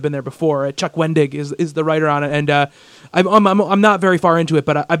novels that have been there before. Chuck Wendig is the writer on it, and I'm not very far into it,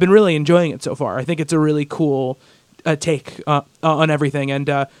 but I've been really enjoying it so far. I think it's a really cool take on everything, and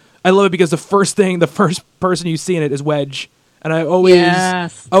I love it because the first person you see in it is Wedge. And I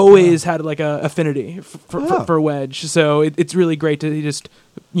always had like a affinity for Wedge, so it's really great to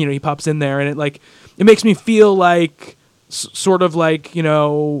he pops in there, and it makes me feel like sort of like give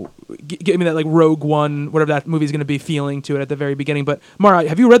me that like Rogue One, whatever that movie's going to be, feeling to it at the very beginning. But Mara,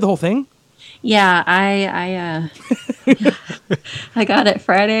 have you read the whole thing? Yeah, I I got it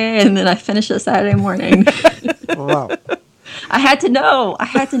Friday and then I finished it Saturday morning. Wow. I had to know.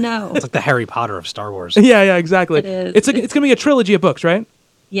 It's like the Harry Potter of Star Wars. Yeah, exactly. It is. It's going to be a trilogy of books, right?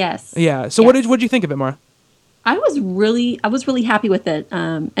 Yes. Yeah. So Yes. what did you think of it, Mara? I was really happy with it.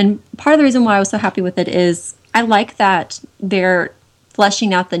 And part of the reason why I was so happy with it is I like that they're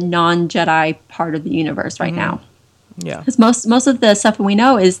fleshing out the non-Jedi part of the universe right now. Yeah. Because most of the stuff we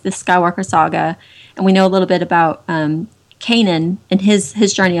know is the Skywalker saga, and we know a little bit about Kanan and his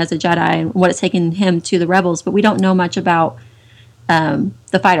journey as a Jedi and what it's taken him to the rebels, but we don't know much about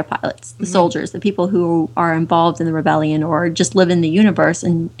the fighter pilots, the soldiers, the people who are involved in the rebellion or just live in the universe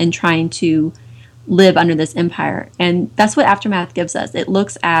and trying to live under this empire. And that's what Aftermath gives us. It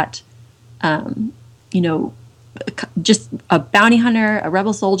looks at, just a bounty hunter, a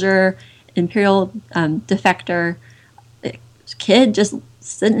rebel soldier, Imperial defector, a kid just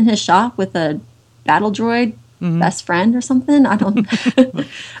sitting in his shop with a battle droid best friend or something. I don't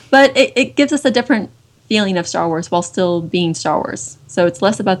but it gives us a different feeling of Star Wars while still being Star Wars. So it's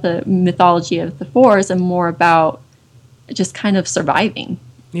less about the mythology of the Force and more about just kind of surviving.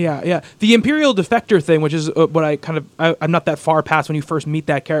 Yeah. The Imperial Defector thing, which is what I'm not that far past when you first meet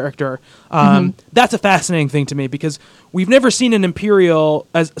that character. That's a fascinating thing to me because we've never seen an Imperial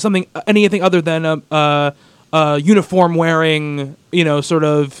as anything other than a uniform wearing, sort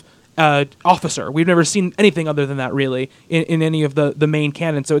of officer. We've never seen anything other than that really in any of the main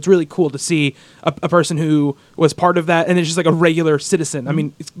canon. So it's really cool to see a person who was part of that and is just like a regular citizen. I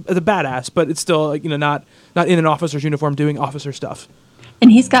mean, it's a badass, but it's still not in an officer's uniform doing officer stuff.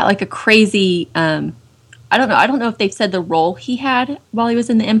 And he's got like a crazy, I don't know if they've said the role he had while he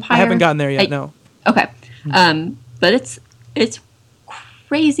was in the Empire. I haven't gotten there yet, no. Okay. But it's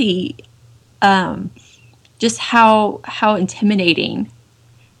crazy just how intimidating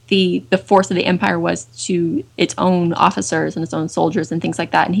the force of the Empire was to its own officers and its own soldiers and things like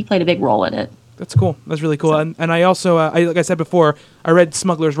that. And he played a big role in it. That's cool. That's really cool. So, and I also, like I said before, I read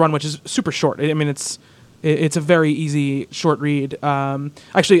Smuggler's Run, which is super short. I mean, it's a very easy short read.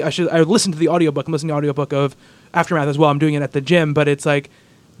 Actually, I listened to the audiobook. I'm listening to the audiobook of Aftermath as well. I'm doing it at the gym, but it's like,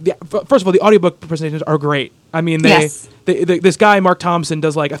 first of all, the audiobook presentations are great. I mean, this guy, Mark Thompson,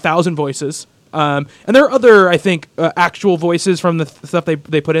 does like 1,000 voices. And there are other, I think, actual voices from the stuff they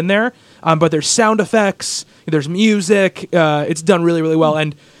put in there. But there's sound effects, there's music. It's done really, really well.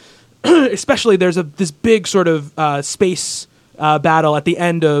 And especially there's this big sort of space battle at the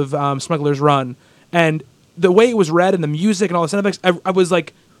end of Smuggler's Run. And the way it was read and the music and all the sound effects, I was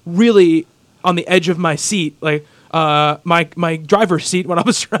like really on the edge of my seat, like my driver's seat when I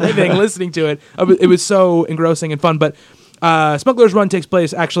was driving, listening to it. It was so engrossing and fun. But Smuggler's Run takes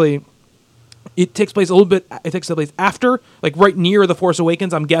place actually. It takes place a little bit. It takes place after, like right near the Force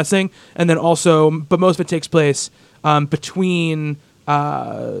Awakens, I'm guessing, and then also, but most of it takes place between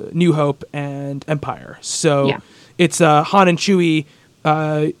New Hope and Empire. So it's Han and Chewie.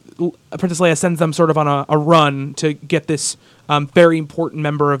 Princess Leia sends them sort of on a run to get this very important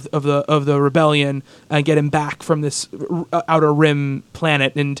member of the rebellion and get him back from this outer rim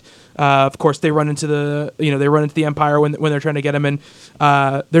planet. And of course, they run into the Empire when they're trying to get him. And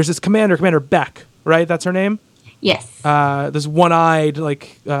there's this Commander Beck, right? That's her name. Yes. This one-eyed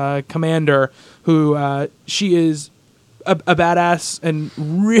commander who she is a badass and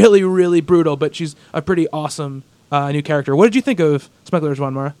really, really brutal, but she's a pretty awesome new character. What did you think of Smuggler's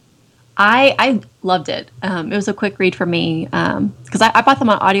Run, Mara? I loved it. It was a quick read for me because I bought them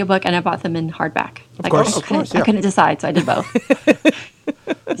on audiobook and I bought them in hardback. Of course. I couldn't decide, so I did both.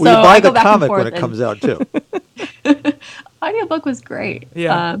 We buy the comic when it comes out too. Audiobook was great.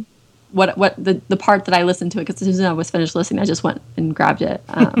 Yeah. What the part that I listened to it, because as soon as I was finished listening, I just went and grabbed it.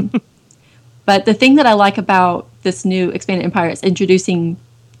 But the thing that I like about this new Expanded Empire is introducing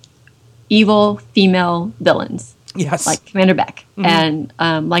evil female villains. Yes. Like Commander Beck and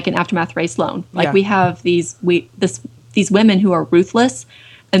like in Aftermath Ray Sloan. Like we have these women who are ruthless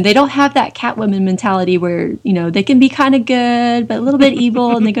and they don't have that Catwoman mentality where, they can be kind of good but a little bit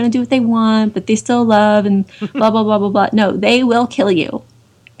evil and they're going to do what they want but they still love and blah, blah, blah, blah, blah. No, they will kill you.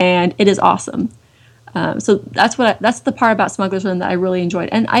 And it is awesome. So that's the part about Smuggler's Run that I really enjoyed.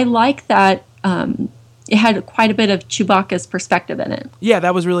 And I like that it had quite a bit of Chewbacca's perspective in it. Yeah,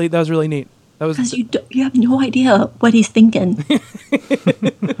 that was really neat. Because you have no idea what he's thinking.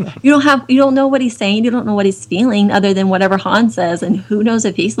 You don't know what he's saying. You don't know what he's feeling other than whatever Han says, and who knows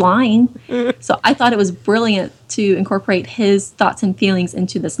if he's lying. So I thought it was brilliant to incorporate his thoughts and feelings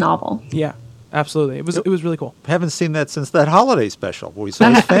into this novel. Yeah, absolutely. It was really cool. I haven't seen that since that holiday special where we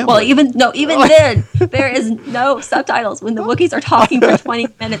saw his family. Well, even then, there is no subtitles when the Wookiees are talking for 20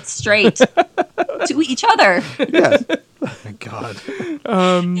 minutes straight to each other. Yes. Oh my God.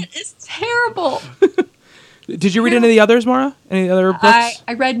 It is terrible. Did you read any of the others, Mara? Any other books?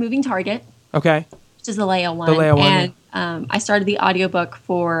 I read Moving Target. Okay. Which is the Leia one. The Leia one. And I started the audiobook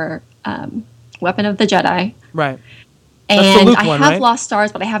for Weapon of the Jedi. Right. And Luke I one, have right? Lost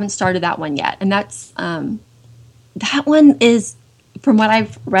Stars, but I haven't started that one yet. And that's that one is, from what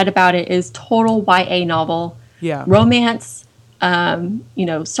I've read about it, is total YA novel. Yeah. Romance,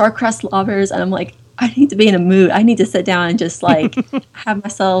 star-crossed lovers, and I'm like, I need to be in a mood. I need to sit down and just like have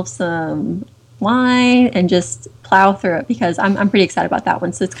myself some wine and just plow through it because I'm pretty excited about that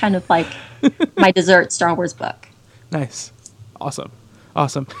one. So it's kind of like my dessert Star Wars book. Nice. Awesome.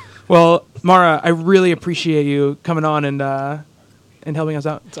 Well, Mara, I really appreciate you coming on and helping us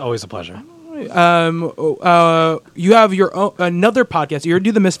out. It's always a pleasure. You have your own, another podcast. You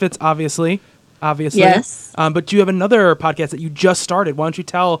do the Misfits, obviously. Yes. But you have another podcast that you just started. Why don't you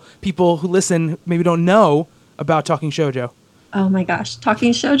tell people who listen, maybe don't know, about Talking Shoujo? Oh my gosh.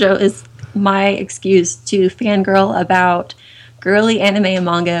 Talking Shoujo is my excuse to fangirl about girly anime and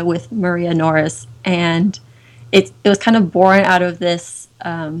manga with Maria Norris. And it was kind of born out of this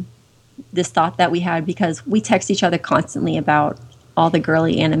this thought that we had, because we text each other constantly about all the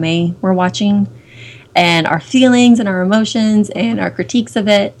girly anime we're watching and our feelings and our emotions and our critiques of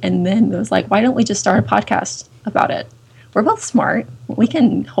it. And then it was like, why don't we just start a podcast about it? We're both smart. We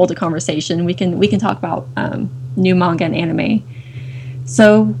can hold a conversation. We can talk about new manga and anime.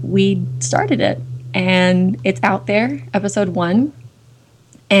 So we started it, and it's out there, episode 1.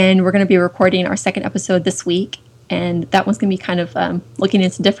 And we're going to be recording our second episode this week. And that one's going to be kind of looking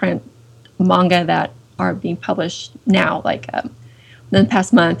into different manga that are being published now, like in the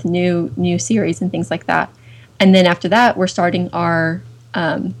past month, new series and things like that. And then after that, we're starting our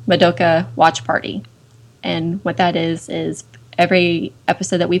Madoka watch party. And what that is every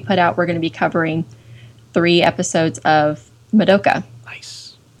episode that we put out, we're going to be covering 3 episodes of Madoka.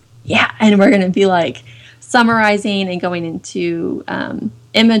 Nice. Yeah, and we're going to be like summarizing and going into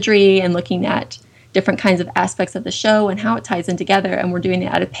imagery and looking at different kinds of aspects of the show and how it ties in together. And we're doing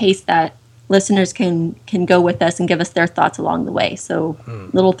it at a pace that listeners can go with us and give us their thoughts along the way. So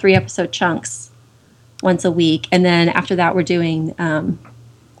little 3-episode chunks once a week. And then after that, we're doing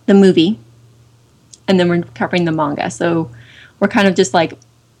the movie. And then we're covering the manga. So we're kind of just like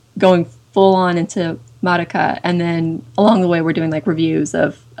going full on into Madoka. And then along the way, we're doing like reviews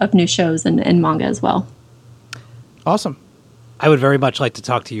of new shows and manga as well. Awesome. I would very much like to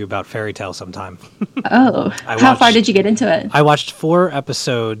talk to you about Fairy Tail sometime. Oh, how far did you get into it? I watched 4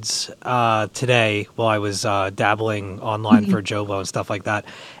 episodes today while I was dabbling online for Jovo and stuff like that.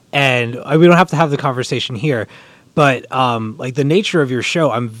 And we don't have to have the conversation here, but like the nature of your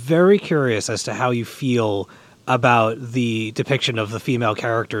show, I'm very curious as to how you feel about the depiction of the female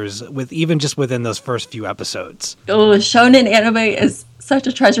characters with even just within those first few episodes. Oh, shonen anime is such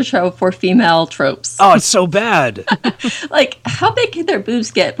a treasure trove for female tropes. Oh, it's so bad. Like, how big can their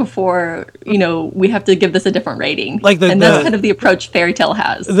boobs get before, we have to give this a different rating? Like and that's kind of the approach Fairy Tail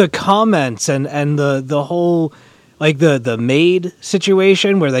has. The comments and the whole, like the maid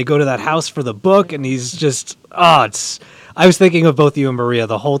situation where they go to that house for the book and he's just, I was thinking of both you and Maria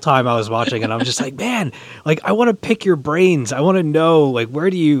the whole time I was watching, and I'm just like, man, like I want to pick your brains. I want to know, like, where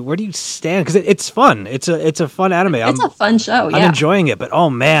do you stand? Because it's fun. It's a fun anime. It's a fun show. Yeah. I'm enjoying it, but oh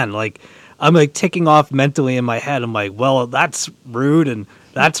man, like I'm like ticking off mentally in my head. I'm like, well, that's rude and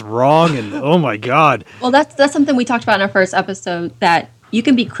that's wrong, and oh my god. Well, that's something we talked about in our first episode, that you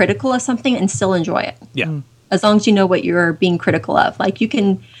can be critical of something and still enjoy it. Yeah. As long as you know what you're being critical of. Like you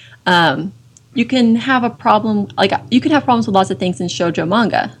can have a problem, like you can have problems with lots of things in shoujo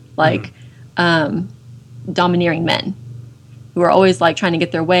manga, like domineering men who are always like trying to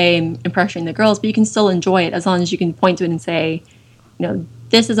get their way and pressuring the girls, but you can still enjoy it as long as you can point to it and say,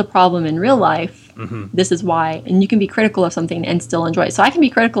 this is a problem in real life. This is why, and you can be critical of something and still enjoy it. So I can be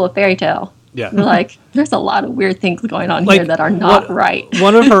critical of Fairy Tail. Yeah. Like, there's a lot of weird things going on here that are not right.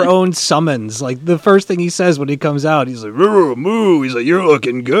 One of her own summons, like the first thing he says when he comes out, he's like, moo. He's like, you're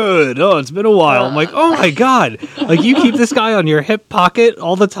looking good. Oh, it's been a while. I'm like, oh my God. Like, you keep this guy on your hip pocket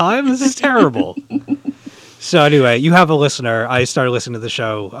all the time? This is terrible. So anyway, you have a listener. I started listening to the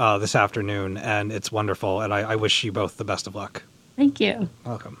show this afternoon, and it's wonderful. And I wish you both the best of luck. Thank you.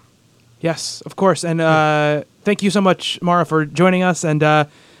 Welcome. Yes, of course. And thank you so much, Mara, for joining us. And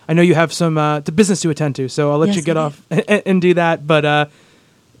I know you have some business to attend to, so I'll let you get off and do that. But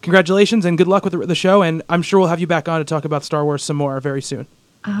congratulations and good luck with the show. And I'm sure we'll have you back on to talk about Star Wars some more very soon.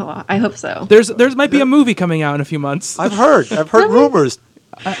 Oh, I hope so. There might be a movie coming out in a few months. I've heard rumors.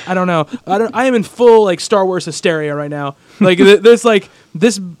 I don't know. I am in full like Star Wars hysteria right now. Like there's like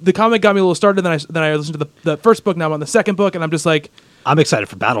this. The comic got me a little started. Then I listened to the first book. Now I'm on the second book, and I'm just like, I'm excited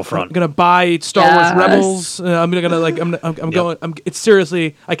for Battlefront. I'm gonna buy Star Wars Rebels. I'm gonna like I'm going. It's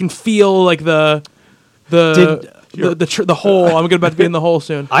seriously. I can feel like the hole. I'm about to be in the hole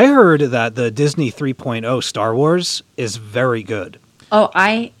soon. I heard that the Disney 3.0 Star Wars is very good. Oh,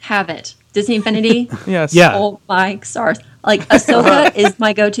 I have it. Disney Infinity. Yes. Yeah. Oh my stars! Like Ahsoka is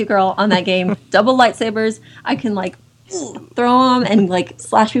my go-to girl on that game. Double lightsabers. I can like throw them and like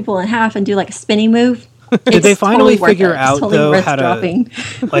slash people in half and do like a spinning move. Did they finally figure out totally though how to dropping.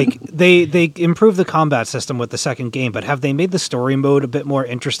 like they improved the combat system with the second game, but have they made the story mode a bit more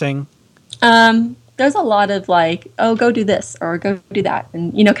interesting? There's a lot of like, oh, go do this or go do that,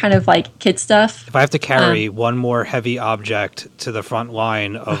 and kind of like kid stuff. If I have to carry one more heavy object to the front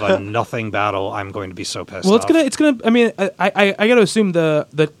line of a nothing battle, I'm going to be so pissed. Well, off. it's gonna. I mean, I got to assume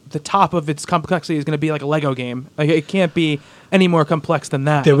the top of its complexity is going to be like a Lego game. Like it can't be any more complex than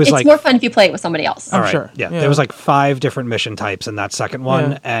that. It's more fun if you play it with somebody else. I'm sure. Yeah, there was like 5 different mission types in that second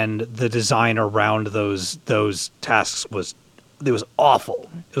one, and the design around those tasks was awful.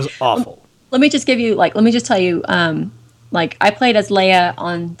 It was awful. let me just tell you, like I played as Leia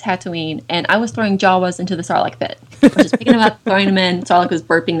on Tatooine, and I was throwing Jawas into the Sarlacc pit. I was just picking them up, throwing them in. Sarlacc was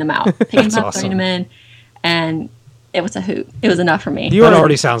burping them out. Picking them up, throwing them in, and it was a hoot. It was enough for me. That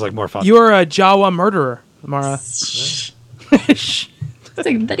already sounds like more fun. You are a Jawa murderer, Mara. It's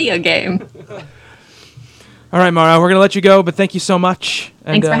a video game. All right, Mara, we're going to let you go, but thank you so much.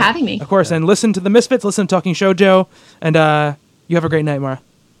 And, Thanks for having me. Of course, and listen to the Misfits, listen to Talking Shoujo, and you have a great night, Mara.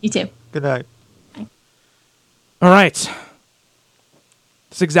 You too. Good night. All right.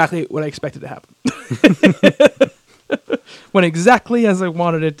 That's exactly what I expected to happen. Went exactly as I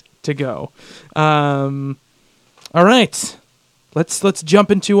wanted it to go. All right. Let's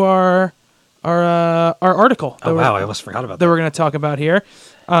jump into our article. Oh, wow, I almost forgot about that. That We're going to talk about here.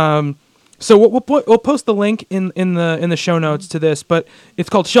 So we'll post the link in the show notes to this, but it's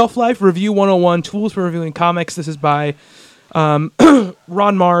called Shelf Life Review 101: Tools for Reviewing Comics. This is by Ron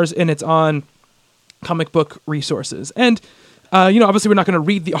Marz, and it's on Comic Book Resources. And obviously we're not going to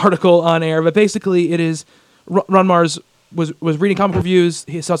read the article on air, but basically it is Ron Marz was reading comic reviews.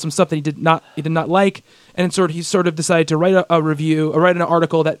 He saw some stuff that he did not like, and he sort of decided to write a review, or write an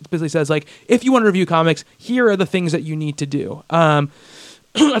article that basically says, like, if you want to review comics, here are the things that you need to do. I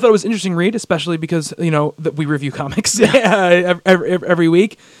thought it was an interesting read, especially because that we review comics every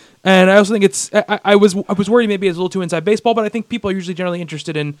week. And I also think I was worried maybe it's a little too inside baseball, but I think people are usually generally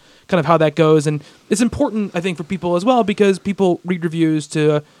interested in kind of how that goes, and it's important, I think, for people as well, because people read reviews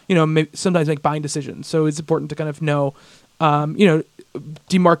to sometimes make buying decisions. So it's important to kind of know,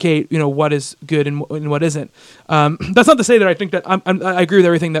 demarcate what is good and what isn't. That's not to say that I think that I agree with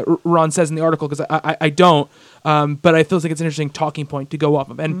everything that Ron says in the article, because I don't. But I feel like it's an interesting talking point to go off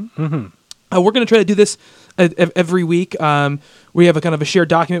of, and. Mm-hmm. We're going to try to do this every week. We have a kind of a shared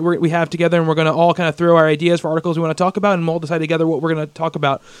document we have together, and we're going to all kind of throw our ideas for articles we want to talk about, and we'll all decide together what we're going to talk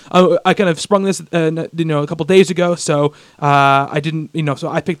about. I kind of sprung this, a couple days ago, so I didn't, so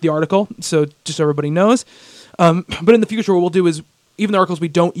I picked the article, so just so everybody knows. But in the future, what we'll do is, even the articles we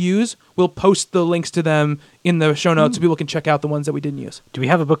don't use, we'll post the links to them in the show notes so people can check out the ones that we didn't use. Do we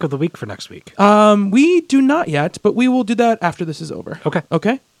have a book of the week for next week? We do not yet, but we will do that after this is over. Okay.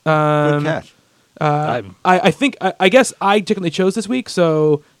 Okay? Good catch. I guess I technically chose this week,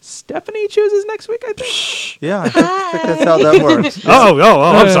 so Stephanie chooses next week, I think. Yeah, I think that's how that works. Oh,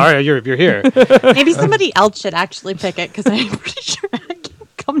 I'm sorry. You're here. Maybe somebody else should actually pick it, because I'm pretty sure I can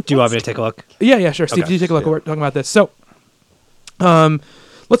come. Do you want me to take a look? Yeah, sure. Steve, Okay. you take a look. We're talking about this. So,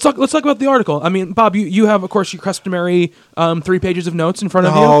 let's talk about the article. I mean, Bob, you have, of course, your customary 3 pages of notes in front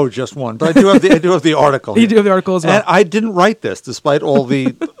of you. No, just one. But I do have the article. You do have the article as well. And I didn't write this, despite all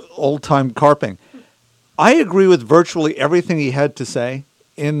the old-time carping. I agree with virtually everything he had to say,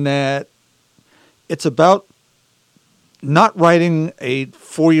 in that it's about not writing a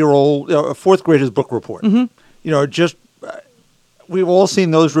 4-year-old, a fourth grader's book report. Mm-hmm. We've all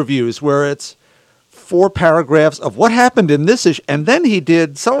seen those reviews where it's 4 paragraphs of what happened in this issue, and then he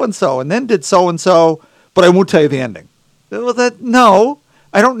did so-and-so, and then did so-and-so, but I won't tell you the ending. Well, no,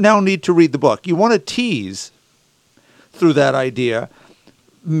 I don't now need to read the book. You want to tease through that idea,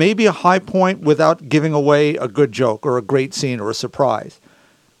 maybe a high point without giving away a good joke or a great scene or a surprise.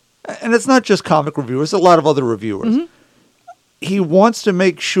 And it's not just comic reviewers, a lot of other reviewers. Mm-hmm. He wants to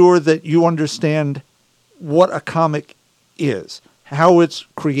make sure that you understand what a comic is, how it's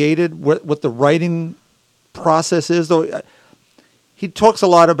created, what the writing process is. Though he talks a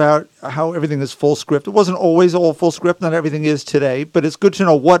lot about how everything is full script. It wasn't always all full script, not everything is today, but it's good to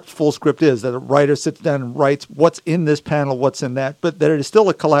know what full script is, that a writer sits down and writes what's in this panel, what's in that, but that it is still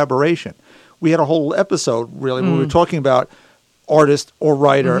a collaboration. We had a whole episode, really, where we were talking about artist or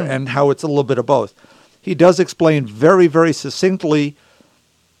writer and how it's a little bit of both. He does explain very, very succinctly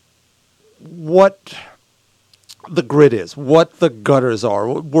what the grid is, what the gutters are,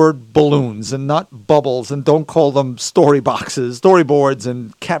 word balloons and not bubbles, and don't call them storyboards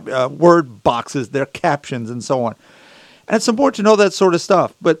and word boxes, they're captions and so on. And it's important to know that sort of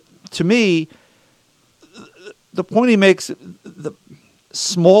stuff. But to me, the point he makes, the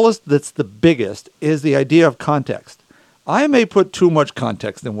smallest that's the biggest, is the idea of context. I may put too much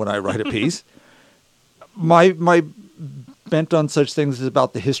context in when I write a piece. My bent on such things is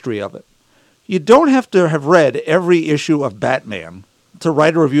about the history of it. You don't have to have read every issue of Batman to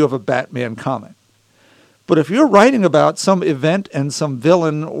write a review of a Batman comic. But if you're writing about some event and some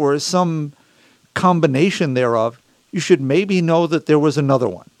villain or some combination thereof, you should maybe know that there was another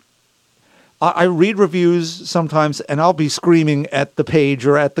one. I read reviews sometimes, and I'll be screaming at the page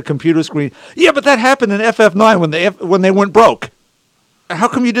or at the computer screen, yeah, but that happened in FF9 when they went broke. How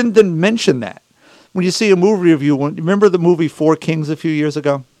come you didn't mention that? When you see a movie review, remember the movie Four Kings a few years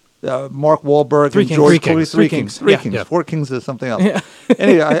ago? Mark Wahlberg Three and Kings. George Three Clooney. Kings. Three Three Kings. Kings. Three Yeah. Kings. Yeah. 4 Kings is something else.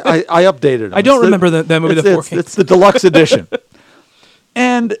 Anyway, I updated them. I don't remember the movie The Four Kings. It's the deluxe edition.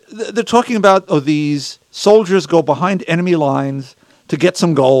 And they're talking about these soldiers go behind enemy lines to get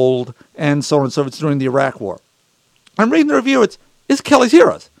some gold and so on and so forth during the Iraq War. I'm reading the review. It's Kelly's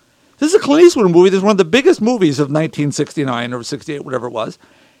Heroes. This is a Clint Eastwood movie. This is one of the biggest movies of 1969 or 68, whatever it was.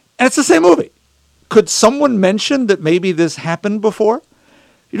 And it's the same movie. Could someone mention that maybe this happened before?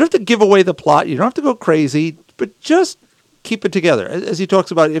 You don't have to give away the plot. You don't have to go crazy, but just keep it together. As he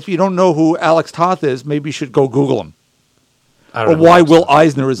talks about, if you don't know who Alex Toth is, maybe you should go Google him. I Or don't know why Alex Will Toth.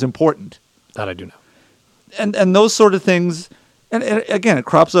 Eisner is important. That I do know. And those sort of things. And again, it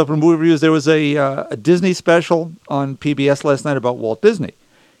crops up in movie reviews. There was a Disney special on PBS last night about Walt Disney.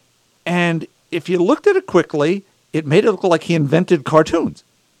 And if you looked at it quickly, it made it look like he invented cartoons,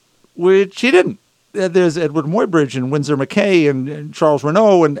 which he didn't. There's Edward Muybridge and Winsor McKay and Charles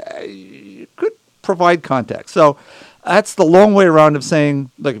Renault, and you could provide context. So that's the long way around of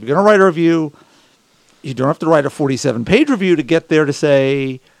saying, look, if you're going to write a review, you don't have to write a 47-page review to get there to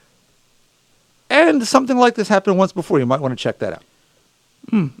say, and something like this happened once before. You might want to check that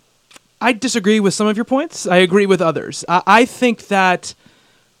out. I disagree with some of your points. I agree with others. I think that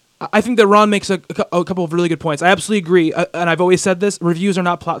Ron makes a couple of really good points. I absolutely agree, and I've always said this: reviews are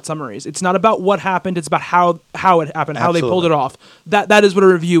not plot summaries. It's not about what happened; it's about how it happened, how they pulled it off. That is what a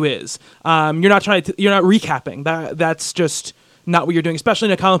review is. You're not you're not recapping. That's just not what you're doing. Especially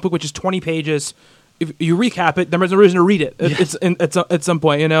in a comic book, which is 20 pages. If you recap it, there's no reason to read it. It's at some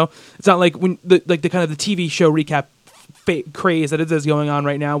point, It's not like when the kind of the TV show recap craze that is going on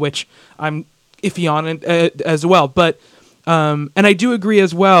right now, which I'm iffy on as well. But and I do agree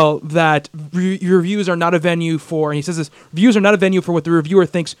as well that reviews are not a venue for, and he says this, reviews are not a venue for what the reviewer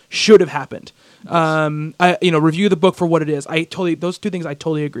thinks should have happened. Review the book for what it is. Those two things I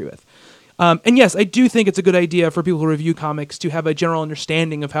totally agree with. And yes, I do think it's a good idea for people who review comics to have a general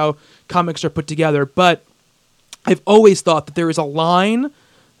understanding of how comics are put together. But I've always thought that there is a line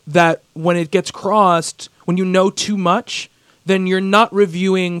that when it gets crossed, when you know too much, then you're not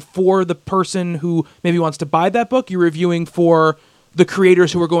reviewing for the person who maybe wants to buy that book. You're reviewing for the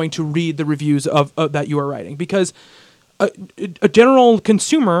creators who are going to read the reviews of that you are writing. Because a general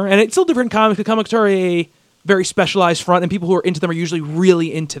consumer, and it's still different comics, because comics are a very specialized front, and people who are into them are usually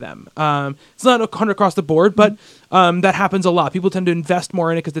really into them. It's not 100 across the board, but that happens a lot. People tend to invest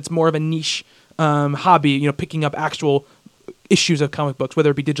more in it because it's more of a niche hobby, picking up actual issues of comic books, whether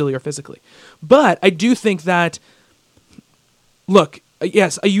it be digitally or physically. But I do think that, look,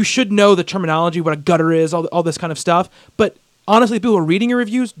 yes, you should know the terminology, what a gutter is, all this kind of stuff, but honestly, people who are reading your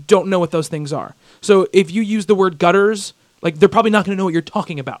reviews don't know what those things are. So if you use the word gutters, they're probably not going to know what you're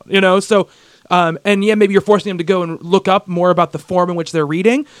talking about, So, and yeah, maybe you're forcing them to go and look up more about the form in which they're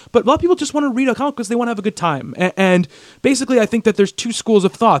reading, but a lot of people just want to read a comic because they want to have a good time. And basically, I think that there's two schools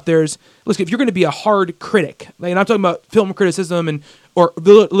of thought. Listen, if you're going to be a hard critic, and I'm talking about film criticism or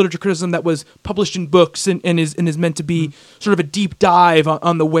literature criticism that was published in books and is meant to be sort of a deep dive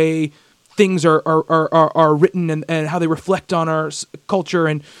on the way things are written and how they reflect on our culture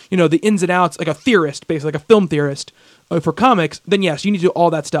and the ins and outs, like a theorist, basically like a film theorist for comics, then yes, you need to do all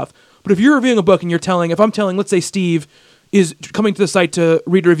that stuff. But if you're reviewing a book and if I'm telling, let's say Steve is coming to the site to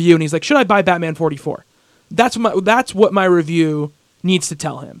read a review and he's like, should I buy Batman 44? That's what my review needs to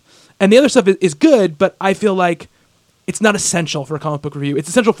tell him. And the other stuff is good, but I feel like it's not essential for a comic book review. It's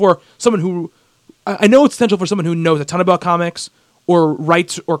essential for someone who, I know it's essential for someone who knows a ton about comics or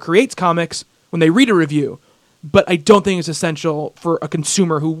writes or creates comics when they read a review, but I don't think it's essential for a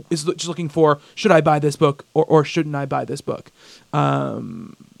consumer who is just looking for, should I buy this book or shouldn't I buy this book?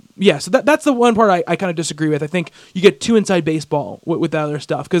 So that's the one part I kind of disagree with. I think you get too inside baseball with that other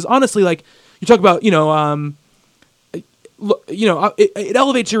stuff. Because honestly, you talk about, it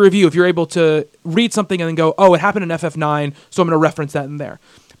elevates your review if you're able to read something and then go, oh, it happened in FF9, so I'm going to reference that in there.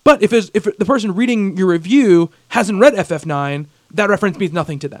 But if the person reading your review hasn't read FF9, that reference means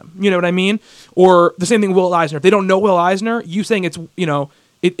nothing to them. You know what I mean? Or the same thing with Will Eisner. If they don't know Will Eisner, you saying it's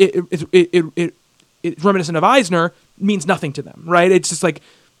it's reminiscent of Eisner means nothing to them, right? It's just like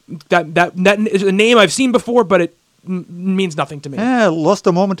that is a name I've seen before, but it means nothing to me. Lost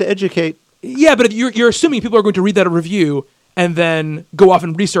a moment to educate. Yeah, but you're assuming people are going to read that review and then go off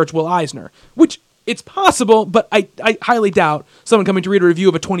and research Will Eisner, which it's possible, but I highly doubt someone coming to read a review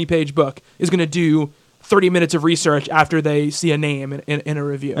of a 20-page book is going to do 30 minutes of research after they see a name in a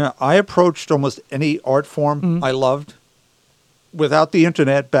review. I approached almost any art form I loved without the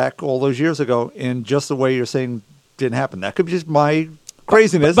internet back all those years ago in just the way you're saying didn't happen. That could be just my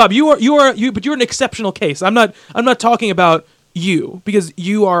craziness. Bob, but you're an exceptional case. I'm not talking about you, because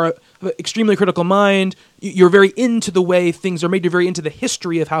you are an extremely critical mind. You're very into the way things are made. You're very into the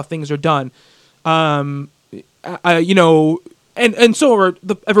history of how things are done. You know, and so are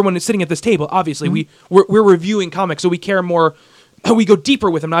everyone is sitting at this table. Obviously, we're reviewing comics, so we care more. We go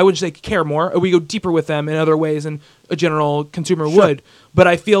deeper with them. Now, I wouldn't say care more. We go deeper with them in other ways than a general consumer would. But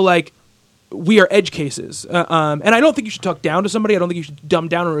I feel like we are edge cases. And I don't think you should talk down to somebody. I don't think you should dumb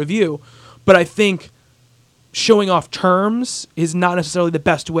down a review. But I think showing off terms is not necessarily the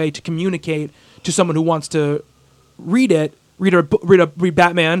best way to communicate to someone who wants to read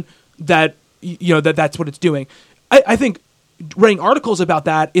Batman, that that's what it's doing. I think writing articles about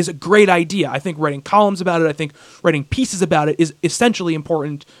that is a great idea. I think writing columns about it, I think writing pieces about it is essentially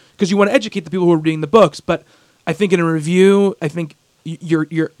important because you want to educate the people who are reading the books. But I think in a review, I think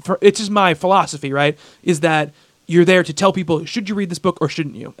it's just my philosophy, right? Is that you're there to tell people, should you read this book or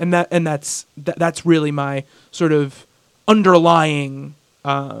shouldn't you? And that's really my sort of underlying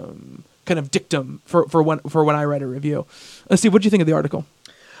kind of dictum for when I write a review. Let's see, what do you think of the article?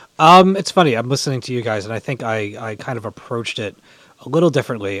 It's funny. I'm listening to you guys, and I think I kind of approached it a little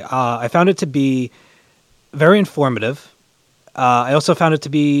differently. I found it to be very informative. I also found it to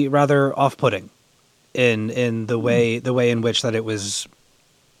be rather off-putting in the way in which that it was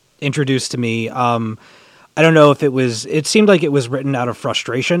introduced to me. I don't know if it seemed like it was written out of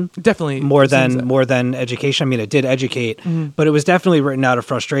frustration. Definitely. More than education. I mean, it did educate, but it was definitely written out of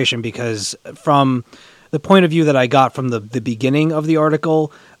frustration because from the point of view that I got from the beginning of the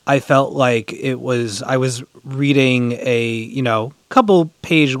article, I felt like I was reading a, couple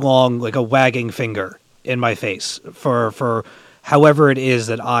page long, like a wagging finger in my face for however it is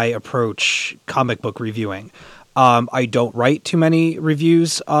that I approach comic book reviewing. I don't write too many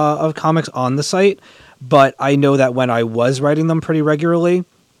reviews of comics on the site, but I know that when I was writing them pretty regularly,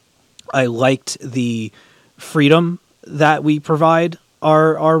 I liked the freedom that we provide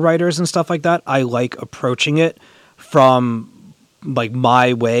our writers and stuff like that. I like approaching it from like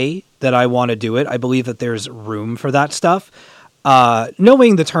my way that I want to do it. I believe that there's room for that stuff.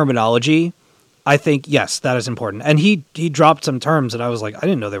 Knowing the terminology, I think, yes, that is important. And he dropped some terms and I was like, I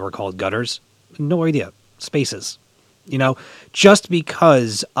didn't know they were called gutters. No idea. Spaces. Just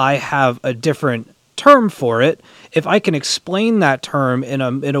because I have a different term for it, if I can explain that term in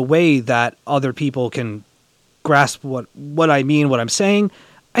a way that other people can grasp what I mean, what I'm saying,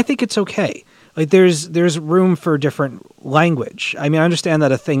 I think it's okay. Like there's room for different language. I mean, I understand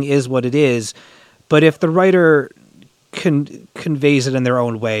that a thing is what it is, but if the writer conveys it in their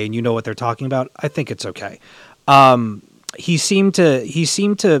own way and you know what they're talking about, I think it's okay. He seemed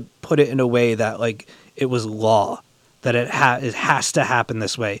to put it in a way that like it was law, that it has to happen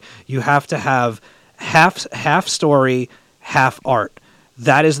this way. You have to have half story, half art.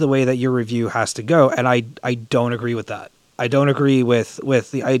 That is the way that your review has to go, and I don't agree with that. I don't agree with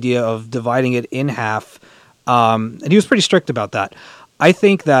the idea of dividing it in half. And he was pretty strict about that. I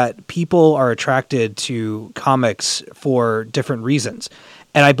think that people are attracted to comics for different reasons.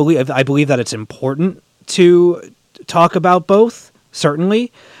 And I believe that it's important to talk about both,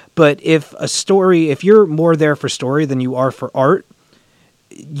 certainly. But if you're more there for story than you are for art,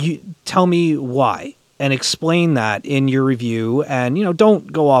 you tell me why and explain that in your review. And,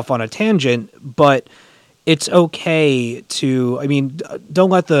 don't go off on a tangent, but it's okay to, don't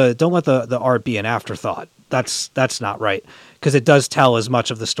let the art be an afterthought. That's not right, because it does tell as much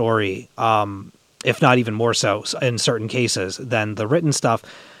of the story, if not even more so in certain cases than the written stuff.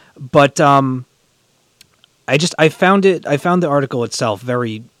 But I found the article itself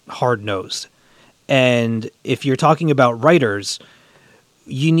very hard-nosed. And if you're talking about writers,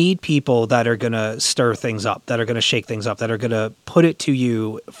 you need people that are going to stir things up, that are going to shake things up, that are going to put it to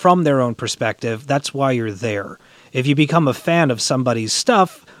you from their own perspective. That's why you're there. If you become a fan of somebody's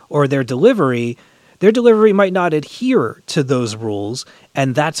stuff or their delivery might not adhere to those rules,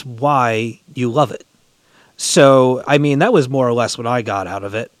 and that's why you love it. So, that was more or less what I got out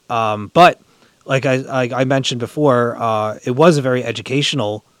of it. But like I mentioned before, it was a very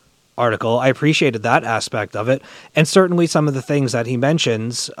educational article. I appreciated that aspect of it, and certainly some of the things that he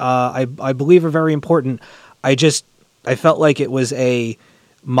mentions, I believe are very important. I felt like it was a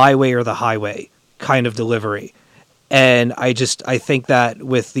my way or the highway kind of delivery, and I think that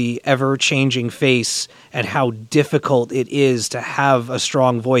with the ever-changing face and how difficult it is to have a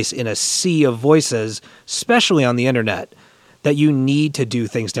strong voice in a sea of voices, especially on the internet, that you need to do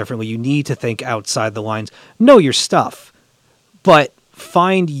things differently. You need to think outside the lines. Know your stuff, but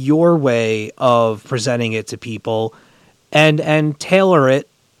find your way of presenting it to people and tailor it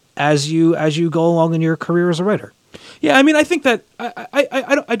as you go along in your career as a writer. Yeah, I think that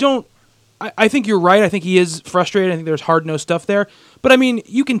I don't I think you're right. I think he is frustrated. I think there's hard-nosed stuff there. But I mean,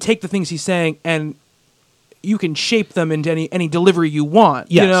 you can take the things he's saying and you can shape them into any delivery you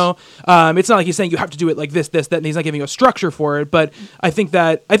want. Yes. You know, it's not like he's saying you have to do it like this, that, and he's not giving you a structure for it. But I think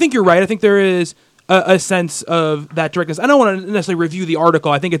you're right. I think there is a sense of that directness. I don't want to necessarily review the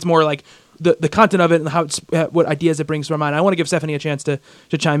article. I think it's more like the content of it and how it's, what ideas it brings to my mind. I want to give Stephanie a chance to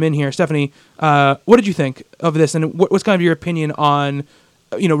chime in here. Stephanie, what did you think of this, and what's kind of your opinion on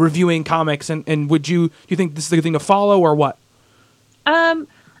reviewing comics, and do you think this is a good thing to follow or what?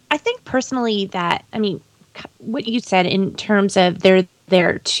 I think personally that, I mean, what you said in terms of they're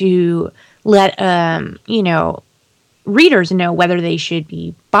there to let readers know whether they should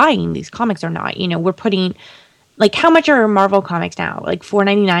be buying these comics or not. We're putting, like, how much are Marvel comics now? Like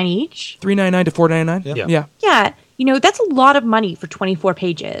 $4.99 each? $3.99 to $4.99. Yeah. Yeah. That's a lot of money for 24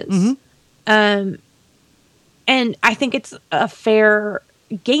 pages. Mm-hmm. And I think it's a fair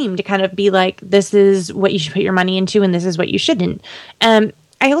game to kind of be like, this is what you should put your money into and this is what you shouldn't.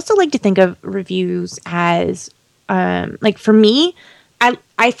 I also like to think of reviews as, like, for me,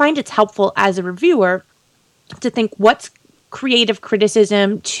 I find it's helpful as a reviewer to think what's creative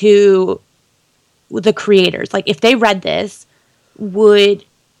criticism to the creators. Like, if they read this, if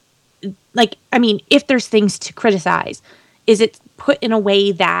there's things to criticize, is it put in a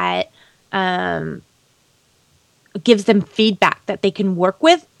way that gives them feedback that they can work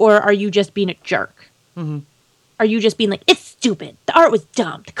with, or are you just being a jerk? Mm-hmm. Are you just being like, it's stupid, the art was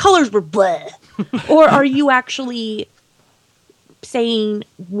dumb, the colors were bleh? Or are you actually saying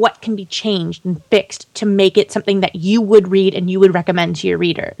what can be changed and fixed to make it something that you would read and you would recommend to your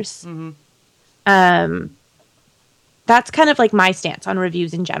readers? Mm-hmm. That's kind of like my stance on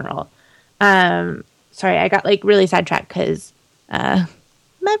reviews in general. Sorry, I got like really sidetracked because my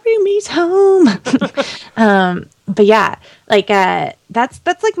roomie's home. But yeah, like that's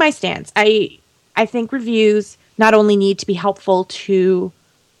like my stance. I think reviews not only need to be helpful to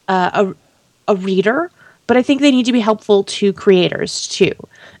a reader, but I think they need to be helpful to creators too.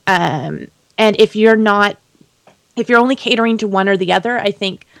 And if you're only catering to one or the other, I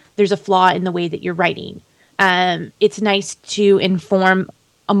think there's a flaw in the way that you're writing. It's nice to inform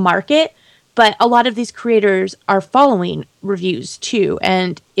a market, but a lot of these creators are following reviews too.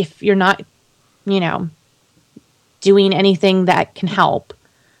 And if you're not, doing anything that can help,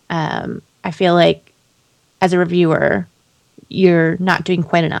 I feel like as a reviewer, you're not doing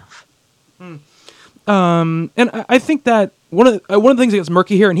quite enough. And I think that one of the things that gets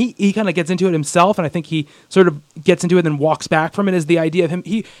murky here, and he kind of gets into it himself, and I think he sort of gets into it and then walks back from it, is the idea of him.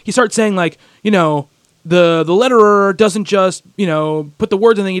 He starts saying, like, the letterer doesn't just put the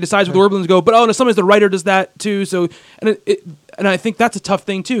words in, and he decides what the word go. But no, sometimes the writer does that too. So and I think that's a tough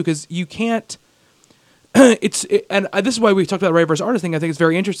thing too, because you can't. This is why we talked about the writer versus artist thing. I think it's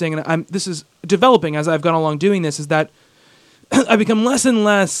very interesting, and this is developing as I've gone along doing this. Is that I become less and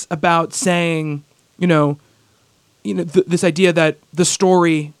less about saying, this idea that the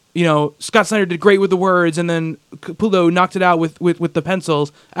story, Scott Snyder did great with the words, and then Capullo knocked it out with the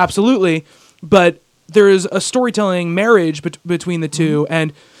pencils. Absolutely, but there is a storytelling marriage between the two,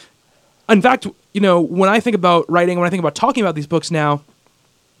 and in fact, when I think about writing, when I think about talking about these books now,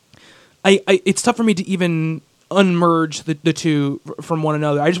 it's tough for me to even unmerge the two from one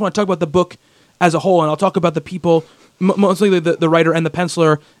another. I just want to talk about the book as a whole, and I'll talk about the people, mostly the writer and the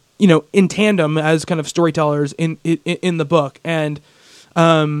penciler, in tandem as kind of storytellers in the book. And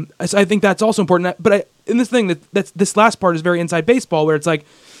so I think that's also important. But in this thing, that's this last part is very inside baseball, where it's like,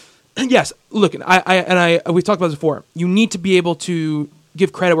 yes, look, we've talked about this before. You need to be able to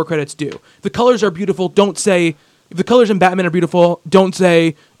give credit where credit's due. The colors are beautiful. Don't say, if the colors in Batman are beautiful, don't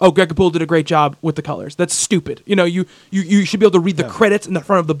say, oh, Greg Capullo did a great job with the colors. That's stupid. You should be able to read the credits in the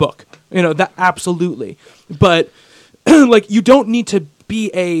front of the book. That absolutely. But like, you don't need to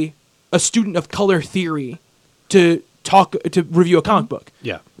be a student of color theory to review a comic book.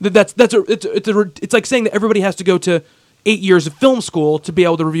 Yeah. It's like saying that everybody has to go to 8 years of film school to be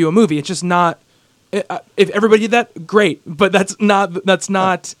able to review a movie. It's just not. If everybody did that, great. But it's not the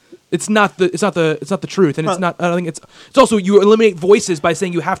truth, and it's not. I don't think it's also, you eliminate voices by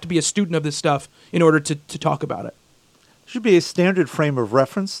saying you have to be a student of this stuff in order to talk about it. Should be a standard frame of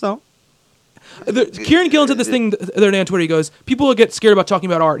reference, though. Kieran Gillen said this thing the other day on Twitter. He goes, people get scared about talking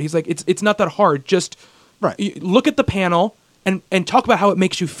about art. He's like, it's not that hard. Just look at the panel and talk about how it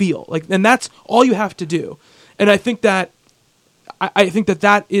makes you feel. Like, and that's all you have to do. And I think that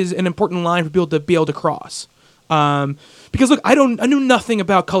that is an important line for people to be able to cross. Because look, I knew nothing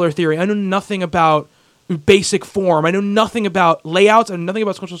about color theory. I knew nothing about basic form. I knew nothing about layouts. I knew nothing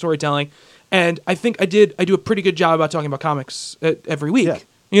about sequential storytelling. And I think I do a pretty good job about talking about comics every week.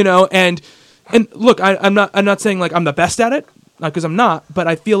 and look, I'm not saying like I'm the best at it, because I'm not, but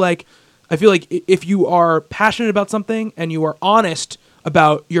I feel like if you are passionate about something and you are honest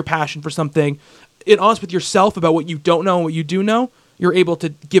about your passion for something, and honest with yourself about what you don't know and what you do know, you're able to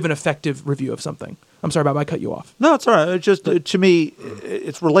give an effective review of something. I'm sorry, Bob, I cut you off. No, it's all right. It's just, to me,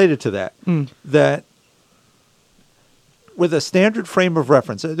 it's related to that. That with a standard frame of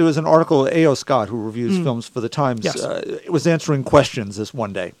reference, there was an article, A.O. Scott, who reviews films for the Times, Yes. it was answering questions this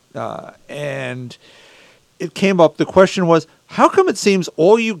one day. And it came up, the question was, how come it seems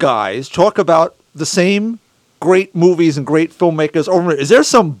all you guys talk about the same great movies and great filmmakers over? Is there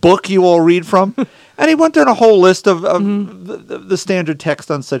some book you all read from? And he went down a whole list of the standard text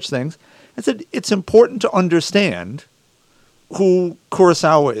on such things. I said, it's important to understand who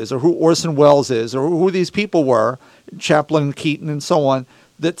Kurosawa is, or who Orson Welles is, or who these people were, Chaplin, Keaton, and so on,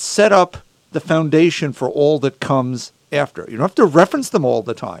 that set up the foundation for all that comes after. You don't have to reference them all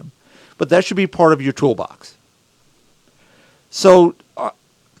the time, but that should be part of your toolbox. So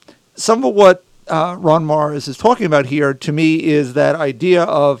some of what Ron Marz is talking about here, to me, is that idea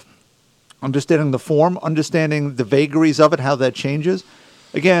of understanding the form, understanding the vagaries of it, how that changes.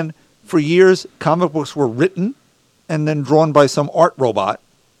 Again, for years, comic books were written and then drawn by some art robot,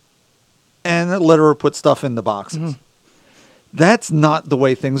 and the letterer put stuff in the boxes. That's not the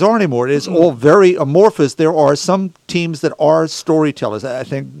way things are anymore. It is all very amorphous. There are some teams that are storytellers. I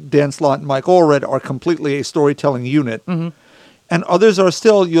think Dan Slott and Mike Allred are completely a storytelling unit. And others are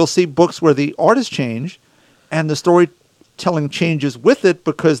still, you'll see books where the artist change and the storytelling changes with it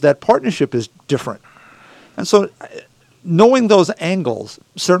because that partnership is different. And so knowing those angles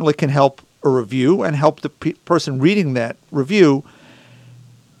certainly can help a review and help the person reading that review.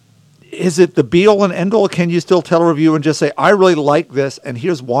 Is it the be-all and end-all? Can you still tell a review and just say, I really like this, and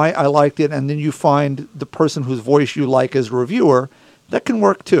here's why I liked it, and then you find the person whose voice you like as a reviewer? That can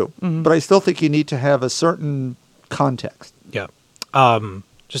work too. But I still think you need to have a certain context. Yeah.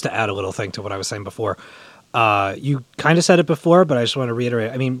 Just to add a little thing to what I was saying before, you kind of said it before, but I just want to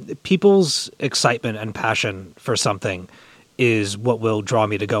reiterate. I mean, people's excitement and passion for something is what will draw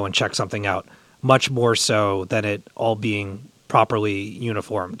me to go and check something out, much more so than it all being properly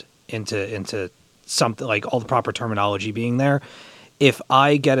uniformed into something, like all the proper terminology being there. If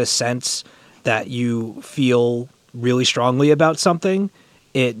I get a sense that you feel really strongly about something,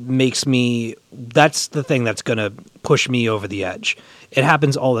 it makes me, that's the thing that's going to push me over the edge. It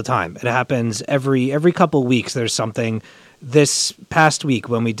happens all the time. It happens every couple of weeks. There's something. This past week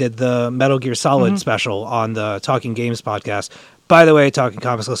when we did the Metal Gear Solid special on the Talking Games podcast. By the way, Talking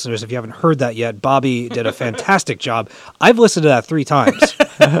Comics listeners, if you haven't heard that yet, Bobby did a fantastic job. I've listened to that 3 times.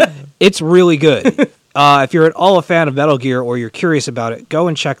 It's really good. If you're at all a fan of Metal Gear or you're curious about it, go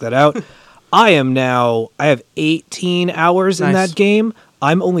and check that out. I have 18 hours in that game.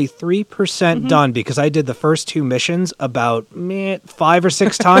 I'm only 3% done because I did the first 2 missions about 5 or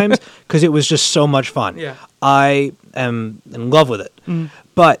 6 times because it was just so much fun. Yeah. I am in love with it.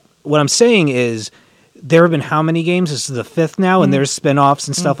 But what I'm saying is there have been how many games? This is the 5th now, and there's spin-offs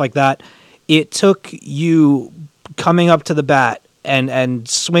and stuff like that. It took you coming up to the bat and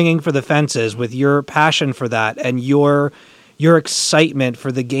swinging for the fences with your passion for that and your excitement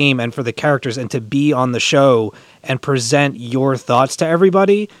for the game and for the characters and to be on the show and present your thoughts to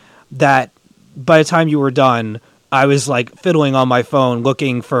everybody, that by the time you were done, I was like fiddling on my phone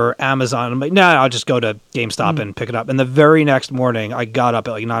looking for Amazon. I'm like, I'll just go to GameStop and pick it up. And the very next morning, I got up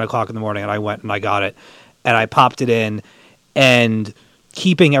at like 9 o'clock in the morning and I went and I got it and I popped it in, and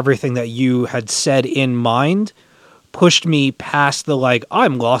keeping everything that you had said in mind pushed me past the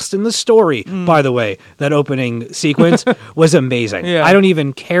I'm lost in the story. By the way, that opening sequence was amazing. Yeah. I don't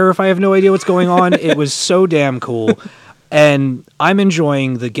even care if I have no idea what's going on. It was so damn cool. And I'm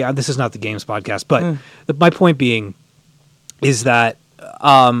enjoying the game. This is not the games podcast, but my point being is that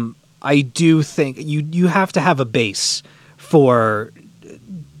I do think you have to have a base for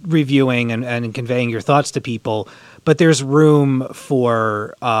reviewing and conveying your thoughts to people, but there's room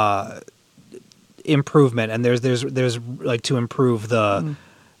for improvement, and there's like to improve the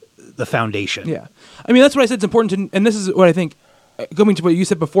foundation. Yeah, I mean that's what I said. It's important to, and this is what I think. Going to what you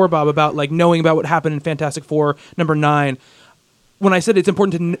said before, Bob, about like knowing about what happened in Fantastic Four #9. When I said it's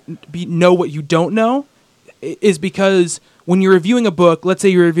important to know what you don't know, is because when you're reviewing a book, let's say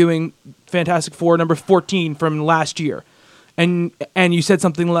you're reviewing Fantastic Four #14 from last year, and you said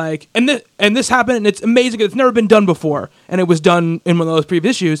something like, and this happened, and it's amazing, it's never been done before, and it was done in one of those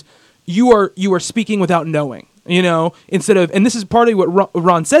previous issues. You are speaking without knowing. instead of, and this is partly what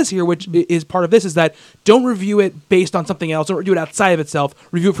Ron says here, which is part of this, is that don't review it based on something else, don't review it outside of itself,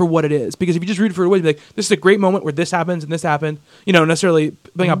 review it for what it is. Because if you just read it for what it is, like, this is a great moment where this happens and this happened, necessarily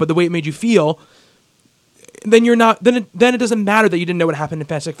putting out, but the way it made you feel, then you're not, then it doesn't matter that you didn't know what happened in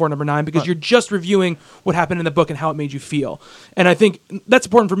Fantastic Four #9, because you're just reviewing what happened in the book and how it made you feel. And I think that's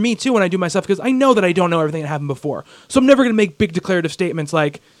important for me too when I do my stuff, because I know that I don't know everything that happened before. So I'm never going to make big declarative statements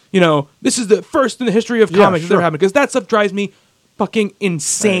like, this is the first in the history of comics that ever happened, because that stuff drives me fucking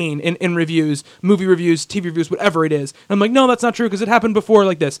insane in reviews, movie reviews, TV reviews, whatever it is. And I'm like, no, that's not true, because it happened before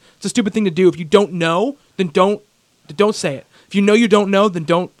like this. It's a stupid thing to do. If you don't know, then don't say it. If you know you don't know, then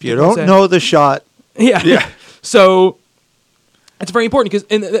don't. If you don't know the shot. Yeah. So it's very important, because,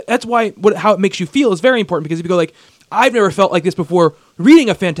 and that's why how it makes you feel is very important, because if you go like, I've never felt like this before reading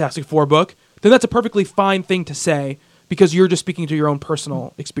a Fantastic Four book, then that's a perfectly fine thing to say, because you're just speaking to your own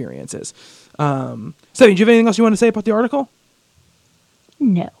personal experiences. Stephanie, do you have anything else you want to say about the article?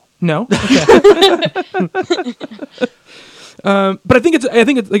 No. No? Okay. But I think it's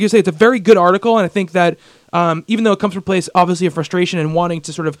like you say, it's a very good article, and I think that even though it comes from a place obviously of frustration and wanting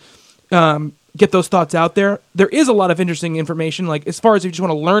to sort of get those thoughts out there is a lot of interesting information. Like, as far as if you just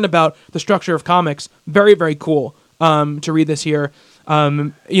want to learn about the structure of comics, very, very cool to read this here.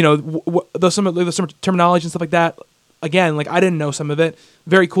 Some terminology and stuff like that. Again, like, I didn't know some of it.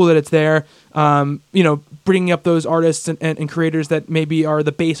 Very cool that it's there. Bringing up those artists and creators that maybe are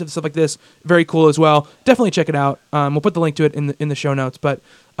the base of stuff like this. Very cool as well. Definitely check it out. We'll put the link to it in the show notes. But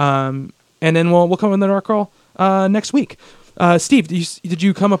and then we'll come in the article next week. Steve, did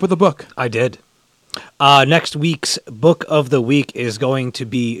you come up with a book? I did. Next week's book of the week is going to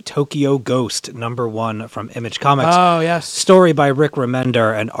be Tokyo Ghost #1 from Image Comics. Oh, yes. Story by Rick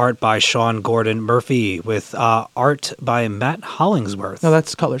Remender and art by Sean Gordon Murphy, with art by Matt Hollingsworth. No,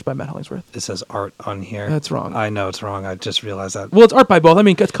 that's colors by Matt Hollingsworth. It says art on here. That's wrong. I know it's wrong. I just realized that. Well, it's art by both. I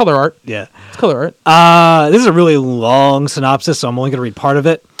mean, it's color art. Yeah. It's color art. This is a really long synopsis, so I'm only going to read part of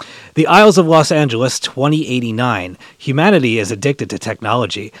it. The Isles of Los Angeles, 2089. Humanity is addicted to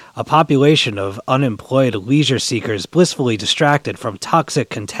technology. A population of unemployed leisure seekers blissfully distracted from toxic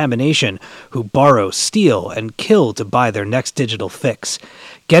contamination who borrow, steal, and kill to buy their next digital fix.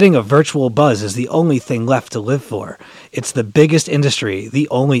 Getting a virtual buzz is the only thing left to live for. It's the biggest industry, the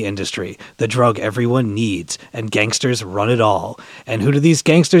only industry, the drug everyone needs, and gangsters run it all. And who do these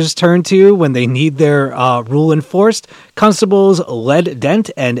gangsters turn to when they need their rule enforced? Constables Led Dent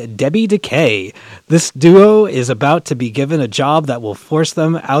and Debbie Decay. This duo is about to be given a job that will force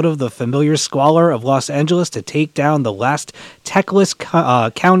them out of the familiar squalor of Los Angeles to take down the last techless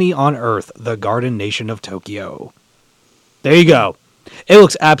county on Earth, the Garden Nation of Tokyo. There you go. It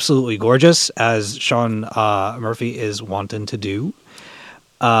looks absolutely gorgeous, as Sean Murphy is wanting to do.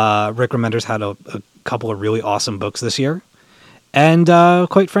 Rick Remender's had a couple of really awesome books this year. And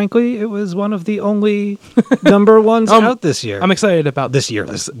quite frankly, it was one of the only #1s out this year. I'm excited about this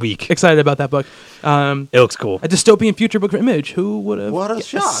week. Excited about that book. It looks cool. A dystopian future book for Image. Who would have? What a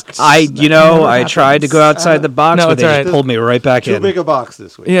shock! I tried to go outside the box, but they just pulled me right back in. Too big a box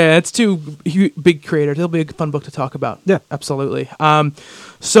this week. Yeah, it's two big creators. It'll be a fun book to talk about. Yeah, absolutely.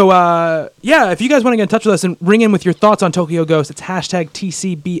 If you guys want to get in touch with us and ring in with your thoughts on Tokyo Ghost, it's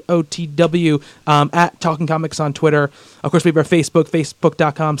 #TCBOTW at Talking Comics on Twitter. Of course, we have our Facebook,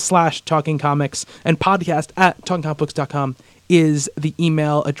 facebook.com/Talking Comics, and podcast at talkingcomicbooks.com is the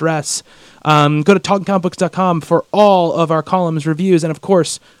email address. Go to talkingcomicbooks.com for all of our columns, reviews, and of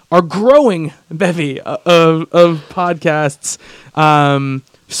course, our growing bevy of podcasts.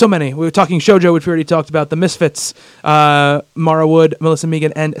 So many. We were talking Shojo, which we already talked about. The Misfits, Mara Wood, Melissa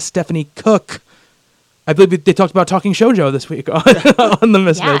Megan, and Stephanie Cook. I believe they talked about Talking Shojo this week on the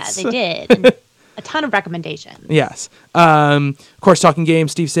Misfits. Yeah, they did. And a ton of recommendations. Yes. Of course, Talking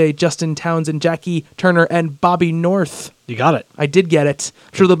Games, Steve Say, Justin Townsend, Jackie Turner, and Bobby North. You got it. I did get it.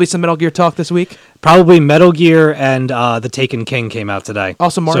 I'm sure there'll be some Metal Gear talk this week. Probably Metal Gear, and The Taken King came out today.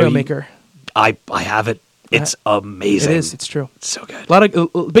 Also Mario Maker. I have it. It's amazing. It is. It's true. It's so good. A lot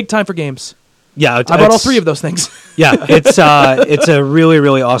of big time for games. Yeah, I bought all three of those things. Yeah, it's a really,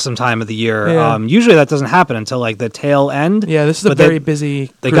 really awesome time of the year. Yeah. Usually that doesn't happen until like the tail end. Yeah, this is a very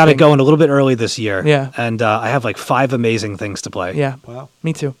busy. They got it going a little bit early this year. Yeah, and I have like 5 amazing things to play. Yeah, wow,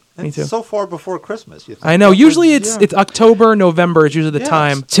 me too. Me too. So far before Christmas. You think I know. Usually it's October, November is usually the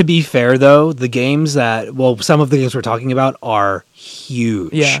time. To be fair, though, the games some of the games we're talking about are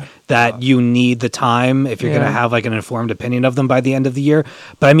huge. Yeah. That you need the time if you're going to have like an informed opinion of them by the end of the year.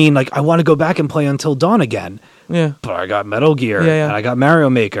 But I mean, like, I want to go back and play Until Dawn again. Yeah. But I got Metal Gear and I got Mario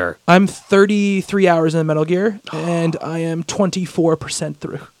Maker. I'm 33 hours in Metal Gear and I am 24%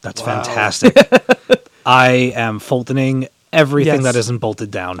 through. That's fantastic. I am Fultoning everything Yes. that isn't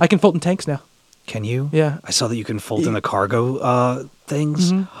bolted down. I can Fulton tanks now. Can you? Yeah. I saw that you can Fulton the cargo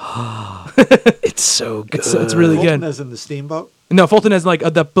things. It's so good. It's really Fulton good. as in the steamboat? No, Fulton has like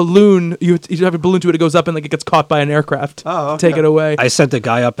the balloon. You have a balloon to it. It goes up and like it gets caught by an aircraft. Oh, okay. Take it away. I sent a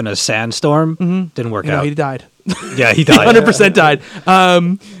guy up in a sandstorm. Didn't work You know, out. he died. Yeah, he died. 100% died.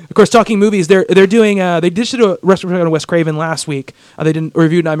 Of course, talking movies, they're doing. They did a retrospective on Wes Craven last week. They didn't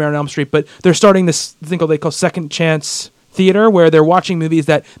review Nightmare on Elm Street, but they're starting this thing they call Second Chance Theater, where they're watching movies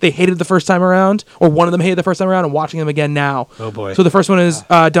that they hated the first time around, or one of them hated the first time around, and watching them again now. Oh boy! So the first one is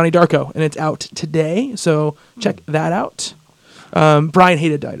Donnie Darko, and it's out today. So check that out. Brian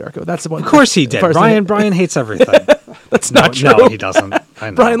hated Donnie Darko. That's the one. Of course he did. Brian hates everything. That's not true. No, he doesn't. I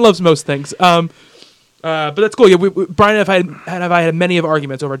know. Brian loves most things. But that's cool. Yeah, Brian and I had many of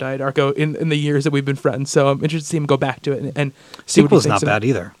arguments over Donnie Darko in the years that we've been friends. So I'm interested to see him go back to it and see what he Sequel's thinks not of bad it.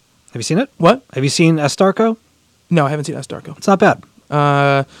 either. Have you seen it? What? Have you seen S. Darko? No, I haven't seen S. Darko. It's not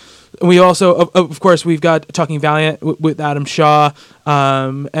bad. We also, of course, we've got Talking Valiant with Adam Shaw,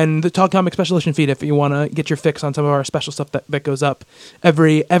 and the Talk Comic Special Edition feed if you want to get your fix on some of our special stuff that goes up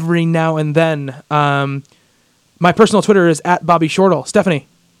every now and then. My personal Twitter is @BobbyShortle. Stephanie.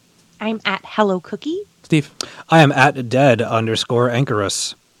 I'm at Hello Cookie. Steve. I am at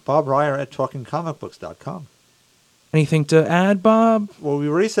dead_Anchorus. Bob Ryer at TalkingComicBooks.com. Anything to add, Bob? Well, we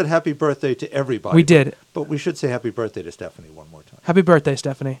already said happy birthday to everybody. We did. But we should say happy birthday to Stephanie one more time. Happy birthday,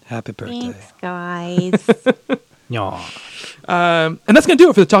 Stephanie. Happy birthday. Thanks, guys. Yaw. And that's going to do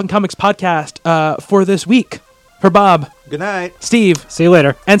it for the Talking Comics podcast for this week. For Bob, Good night. Steve, See you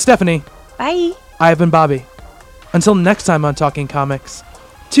later. and Stephanie, Bye. I have been Bobby. Until next time on Talking Comics,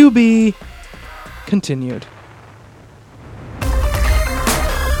 to be continued.